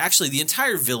 the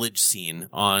entire village scene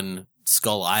on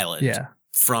Skull Island,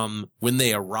 from when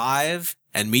they arrive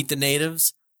and meet the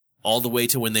natives all the way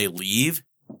to when they leave,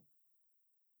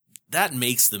 that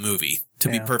makes the movie. To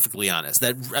be perfectly honest,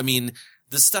 the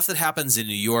stuff that happens in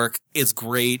New York is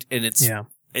great and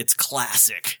it's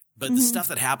classic. But the stuff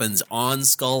that happens on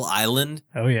Skull Island,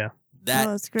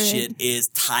 that shit is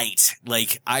tight.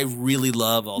 Like, I really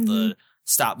love all the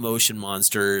stop motion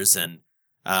monsters, and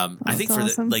I think for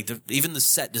awesome. even the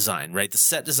set design, right? The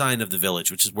set design of the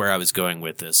village, which is where I was going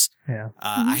with this. Yeah.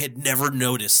 I had never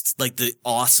noticed like the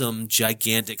awesome,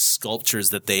 gigantic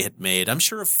sculptures that they had made. I'm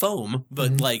sure of foam,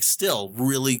 but like still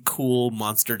really cool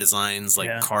monster designs,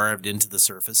 like carved into the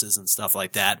surfaces and stuff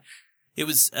like that. It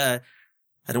was,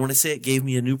 I don't want to say it gave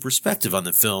me a new perspective on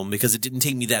the film because it didn't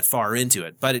take me that far into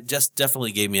it, but it just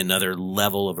definitely gave me another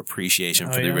level of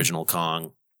appreciation for the original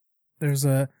Kong. There's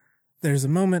a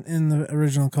moment in the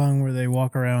original Kong where they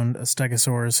walk around a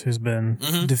Stegosaurus who's been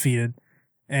defeated.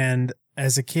 And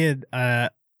as a kid, I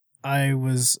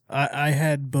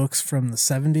had books from the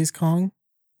 70s Kong.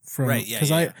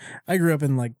 Because I grew up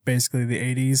in like basically the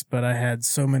 80s, but I had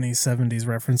so many 70s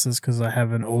references because I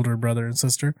have an older brother and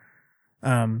sister.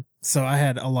 So I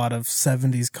had a lot of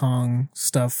 70s Kong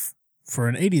stuff for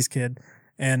an 80s kid.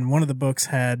 And one of the books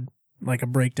had like a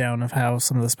breakdown of how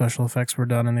some of the special effects were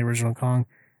done in the original Kong.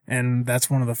 And that's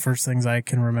one of the first things I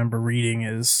can remember reading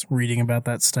about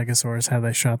that Stegosaurus, how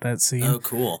they shot that scene. Oh,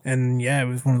 cool. And yeah, it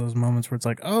was one of those moments where it's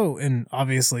like, oh, and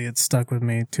obviously it's stuck with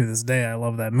me to this day. I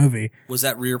love that movie. Was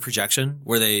that rear projection?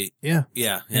 Were they? Yeah.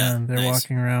 Yeah. They're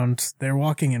walking around, they're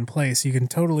walking in place. You can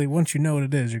totally, once you know what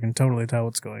it is, you can totally tell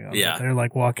what's going on. Yeah. But they're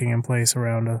like walking in place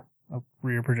around a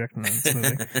rear projection in this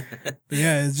movie. But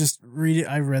yeah, it's just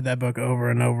I've read that book over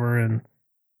and over, and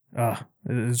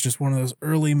it was just one of those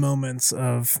early moments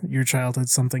of your childhood,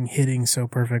 something hitting so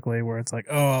perfectly where it's like,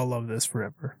 oh, I'll love this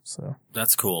forever. So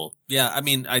that's cool. Yeah. I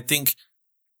mean, I think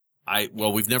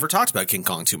we've never talked about King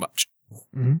Kong too much.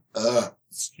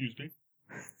 Excuse me.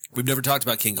 We've never talked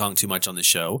about King Kong too much on the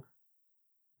show.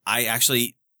 I'm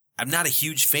not a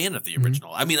huge fan of the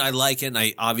original. I mean, I like it, and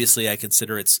I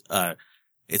consider its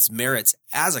merits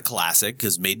as a classic,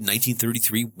 because made in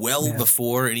 1933,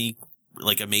 before any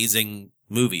like amazing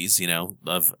movies,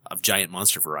 of giant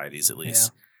monster varieties, at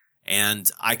least. And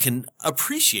I can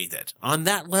appreciate it on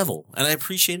that level. And I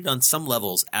appreciate it on some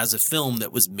levels as a film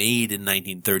that was made in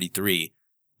 1933.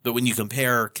 But when you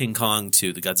compare King Kong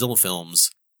to the Godzilla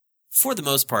films, for the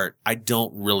most part, I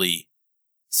don't really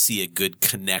see a good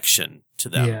connection to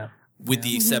them. Yeah. With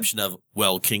the exception of,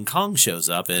 well, King Kong shows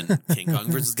up in King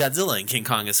Kong versus Godzilla and King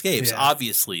Kong escapes. Yeah.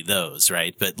 Obviously those,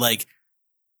 right? But like,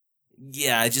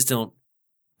 yeah, I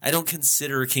don't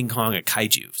consider King Kong a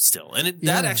kaiju still. And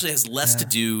that actually has less to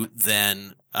do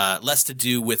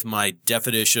with my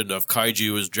definition of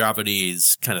kaiju as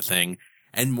Japanese kind of thing,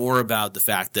 and more about the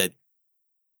fact that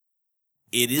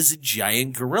it is a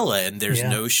giant gorilla, and there's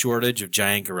no shortage of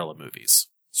giant gorilla movies.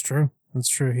 It's true. It's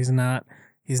true. He's not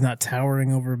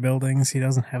towering over buildings. He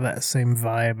doesn't have that same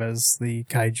vibe as the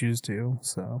kaijus do.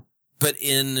 So, but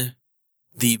in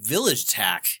the Village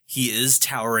Attack, he is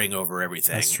towering over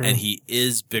everything. That's true. And he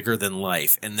is bigger than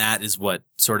life. And that is what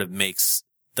sort of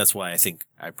that's why I think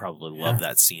I probably love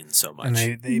that scene so much.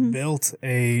 And they built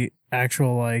a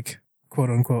actual, like, quote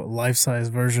unquote, life-size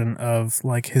version of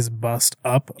like his bust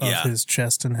up of his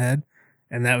chest and head.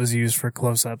 And that was used for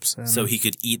close-ups. So he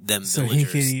could eat them villagers. So he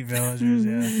could eat villagers,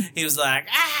 yeah. He was like,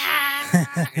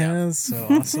 That's so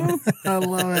awesome. I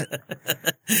love it.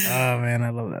 Oh, man, I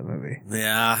love that movie.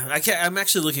 Yeah. I'm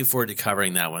actually looking forward to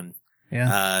covering that one.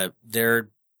 Yeah.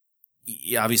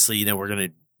 Obviously, we're going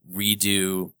to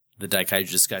redo the Daikaiju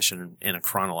discussion in a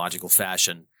chronological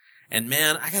fashion. And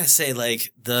man, I gotta say,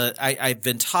 like, I've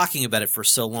been talking about it for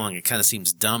so long, it kind of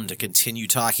seems dumb to continue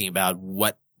talking about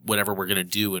whatever we're going to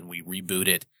do when we reboot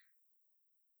it.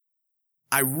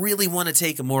 I really want to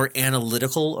take a more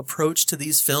analytical approach to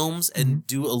these films and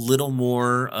do a little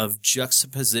more of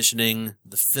juxtapositioning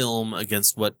the film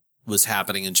against what was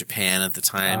happening in Japan at the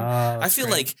time. I feel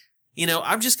like,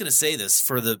 I'm just going to say this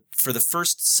for the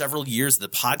first several years of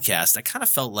the podcast, I kind of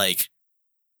felt like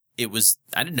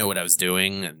I didn't know what I was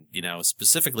doing. And,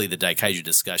 specifically the Daikaiju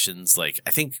discussions, like, I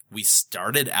think we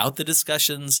started out the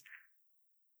discussions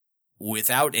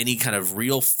without any kind of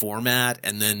real format,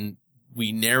 and then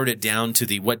we narrowed it down to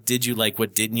the what did you like,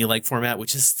 what didn't you like format,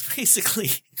 which is basically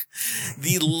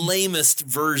the lamest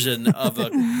version of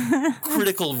a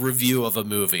critical review of a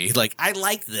movie. Like, I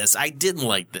liked this, I didn't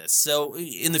like this. So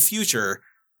in the future,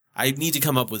 I need to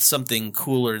come up with something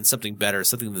cooler and something better,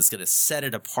 something that's going to set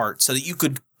it apart so that you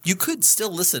could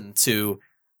still listen to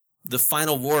the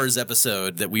Final Wars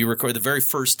episode that we recorded, the very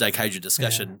first Daikaiju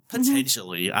discussion,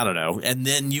 potentially, I don't know. And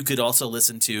then you could also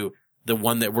listen to the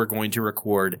one that we're going to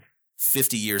record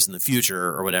 50 years in the future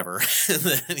or whatever.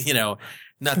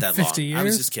 Not that 50 long. years? I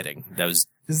was just kidding.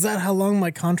 Is that how long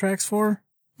my contract's for?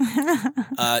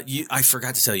 I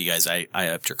forgot to tell you guys, I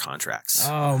upped your contracts.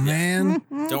 Oh, man.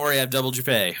 Don't worry, I've doubled your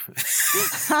pay.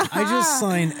 I just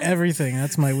sign everything.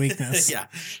 That's my weakness. Yeah.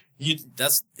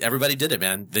 Everybody did it,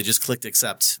 man. They just clicked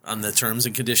accept on the terms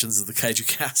and conditions of the Kaiju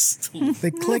Cast.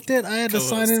 They clicked it. I had to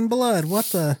sign it in blood. What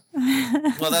the?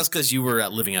 Well, that's because you were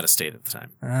living out of state at the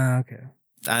time. Okay.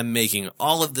 I'm making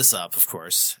all of this up, of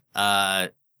course.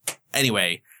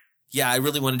 Anyway, yeah, I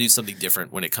really want to do something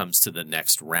different when it comes to the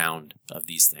next round of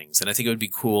these things. And I think it would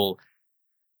be cool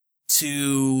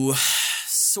to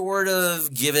sort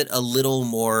of give it a little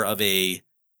more of a,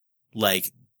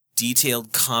 like,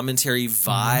 detailed commentary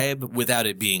vibe without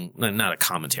it being not a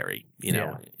commentary,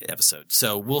 episode.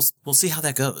 So we'll see how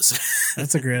that goes.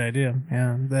 That's a great idea.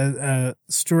 Yeah.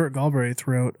 Stuart Galbraith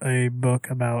wrote a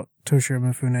book about Toshiro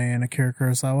Mifune and Akira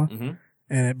Kurosawa,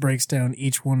 and it breaks down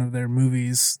each one of their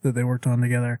movies that they worked on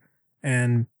together.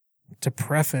 And to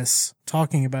preface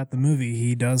talking about the movie,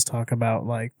 he does talk about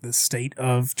like the state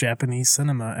of Japanese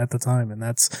cinema at the time, and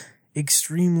that's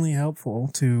extremely helpful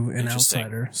to an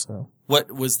outsider. So what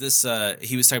was this?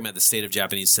 He was talking about the state of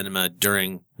Japanese cinema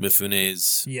during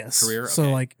Mifune's career? Okay.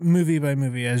 So like movie by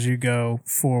movie as you go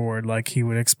forward, like he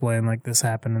would explain like this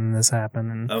happened and this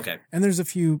happened. And, and there's a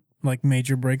few like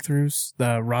major breakthroughs.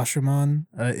 The Rashomon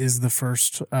is the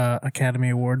first Academy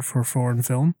Award for foreign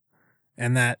film,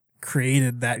 and that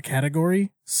created that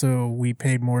category. So we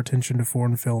paid more attention to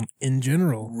foreign film in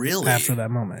general after that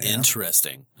moment.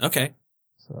 Interesting. Okay.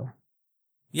 So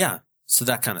yeah. So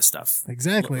that kind of stuff.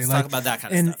 Exactly. Let's talk about that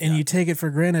kind of stuff. And you take it for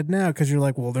granted now because you're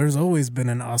like, well, there's always been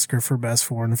an Oscar for best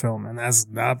foreign film, and that's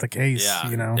not the case,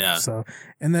 Yeah. So,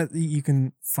 and that you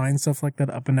can find stuff like that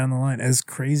up and down the line. As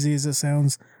crazy as it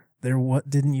sounds, what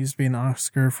didn't used to be an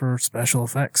Oscar for special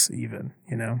effects even,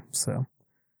 so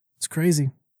it's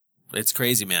crazy. It's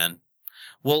crazy, man.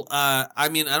 Well, I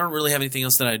mean, I don't really have anything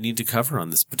else that I need to cover on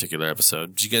this particular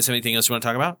episode. Do you guys have anything else you want to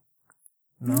talk about?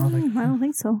 No, I don't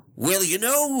think so.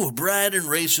 Well, Brian and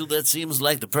Rachel, that seems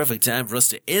like the perfect time for us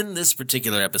to end this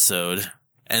particular episode.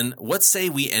 And what say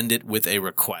we end it with a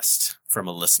request from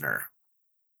a listener?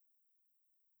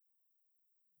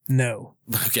 No.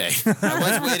 Okay. I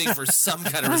was waiting for some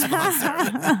kind of response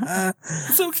there.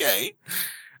 It's okay.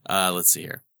 Let's see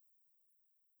here.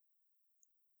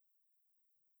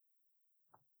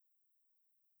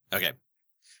 Okay.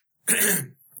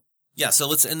 Yeah, so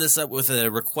let's end this up with a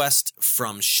request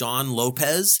from Sean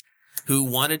Lopez, who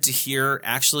wanted to hear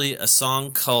actually a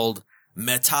song called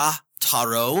Meta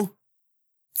Taro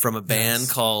from a band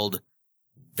called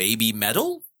Baby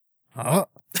Metal. Oh.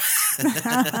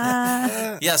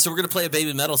 Yeah, so we're going to play a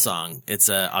Baby Metal song. It's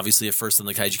obviously a first on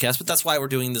the Kaiju Cast, but that's why we're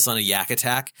doing this on a Yak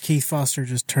Attack. Keith Foster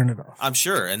just turned it off. I'm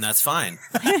sure, and that's fine.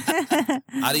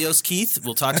 Adios, Keith.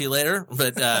 We'll talk to you later.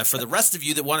 But for the rest of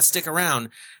you that want to stick around,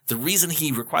 the reason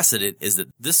he requested it is that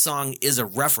this song is a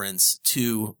reference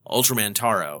to Ultraman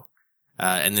Taro.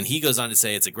 And then he goes on to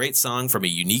say it's a great song from a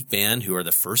unique band who are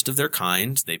the first of their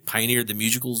kind. They pioneered the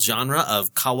musical genre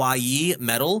of kawaii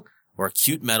metal or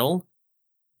cute metal.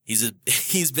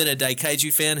 He's been a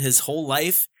Daikaiju fan his whole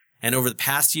life, and over the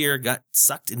past year got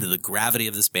sucked into the gravity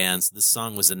of this band. So this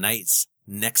song was a nice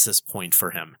nexus point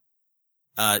for him.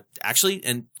 Actually,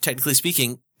 and technically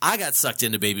speaking, I got sucked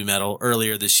into Baby Metal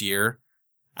earlier this year.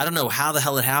 I don't know how the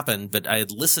hell it happened, but I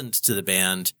had listened to the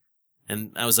band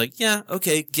and I was like, yeah,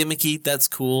 okay, gimmicky, that's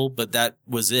cool, but that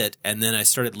was it. And then I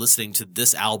started listening to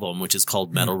this album, which is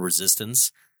called Metal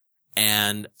Resistance,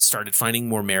 and started finding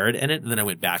more merit in it. And then I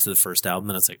went back to the first album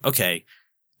and I was like, okay,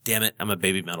 damn it, I'm a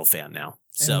Baby Metal fan now.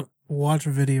 So and watch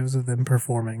videos of them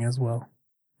performing as well.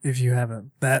 If you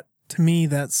haven't, that to me,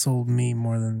 that sold me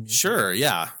more than sure.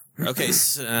 Yeah. Okay.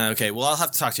 Okay. Well, I'll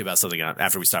have to talk to you about something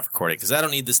after we stop recording because I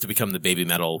don't need this to become the Baby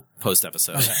Metal post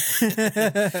episode.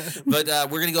 Okay. But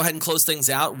we're going to go ahead and close things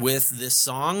out with this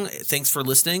song. Thanks for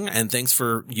listening and thanks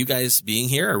for you guys being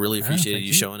here. I really appreciated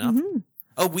you showing up. Mm-hmm.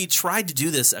 Oh, we tried to do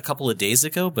this a couple of days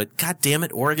ago, but god damn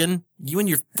it, Oregon, you and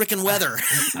your freaking weather.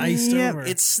 Iced over.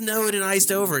 It snowed and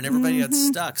iced over and everybody got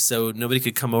stuck. So nobody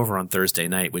could come over on Thursday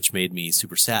night, which made me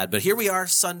super sad. But here we are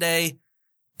Sunday,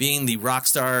 being the rock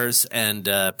stars and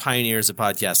pioneers of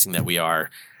podcasting that we are.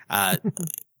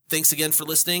 Thanks again for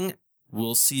listening.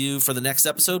 We'll see you for the next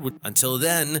episode. Until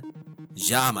then,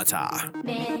 Jamata.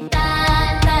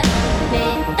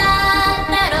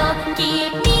 君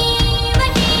は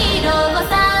ヒーロー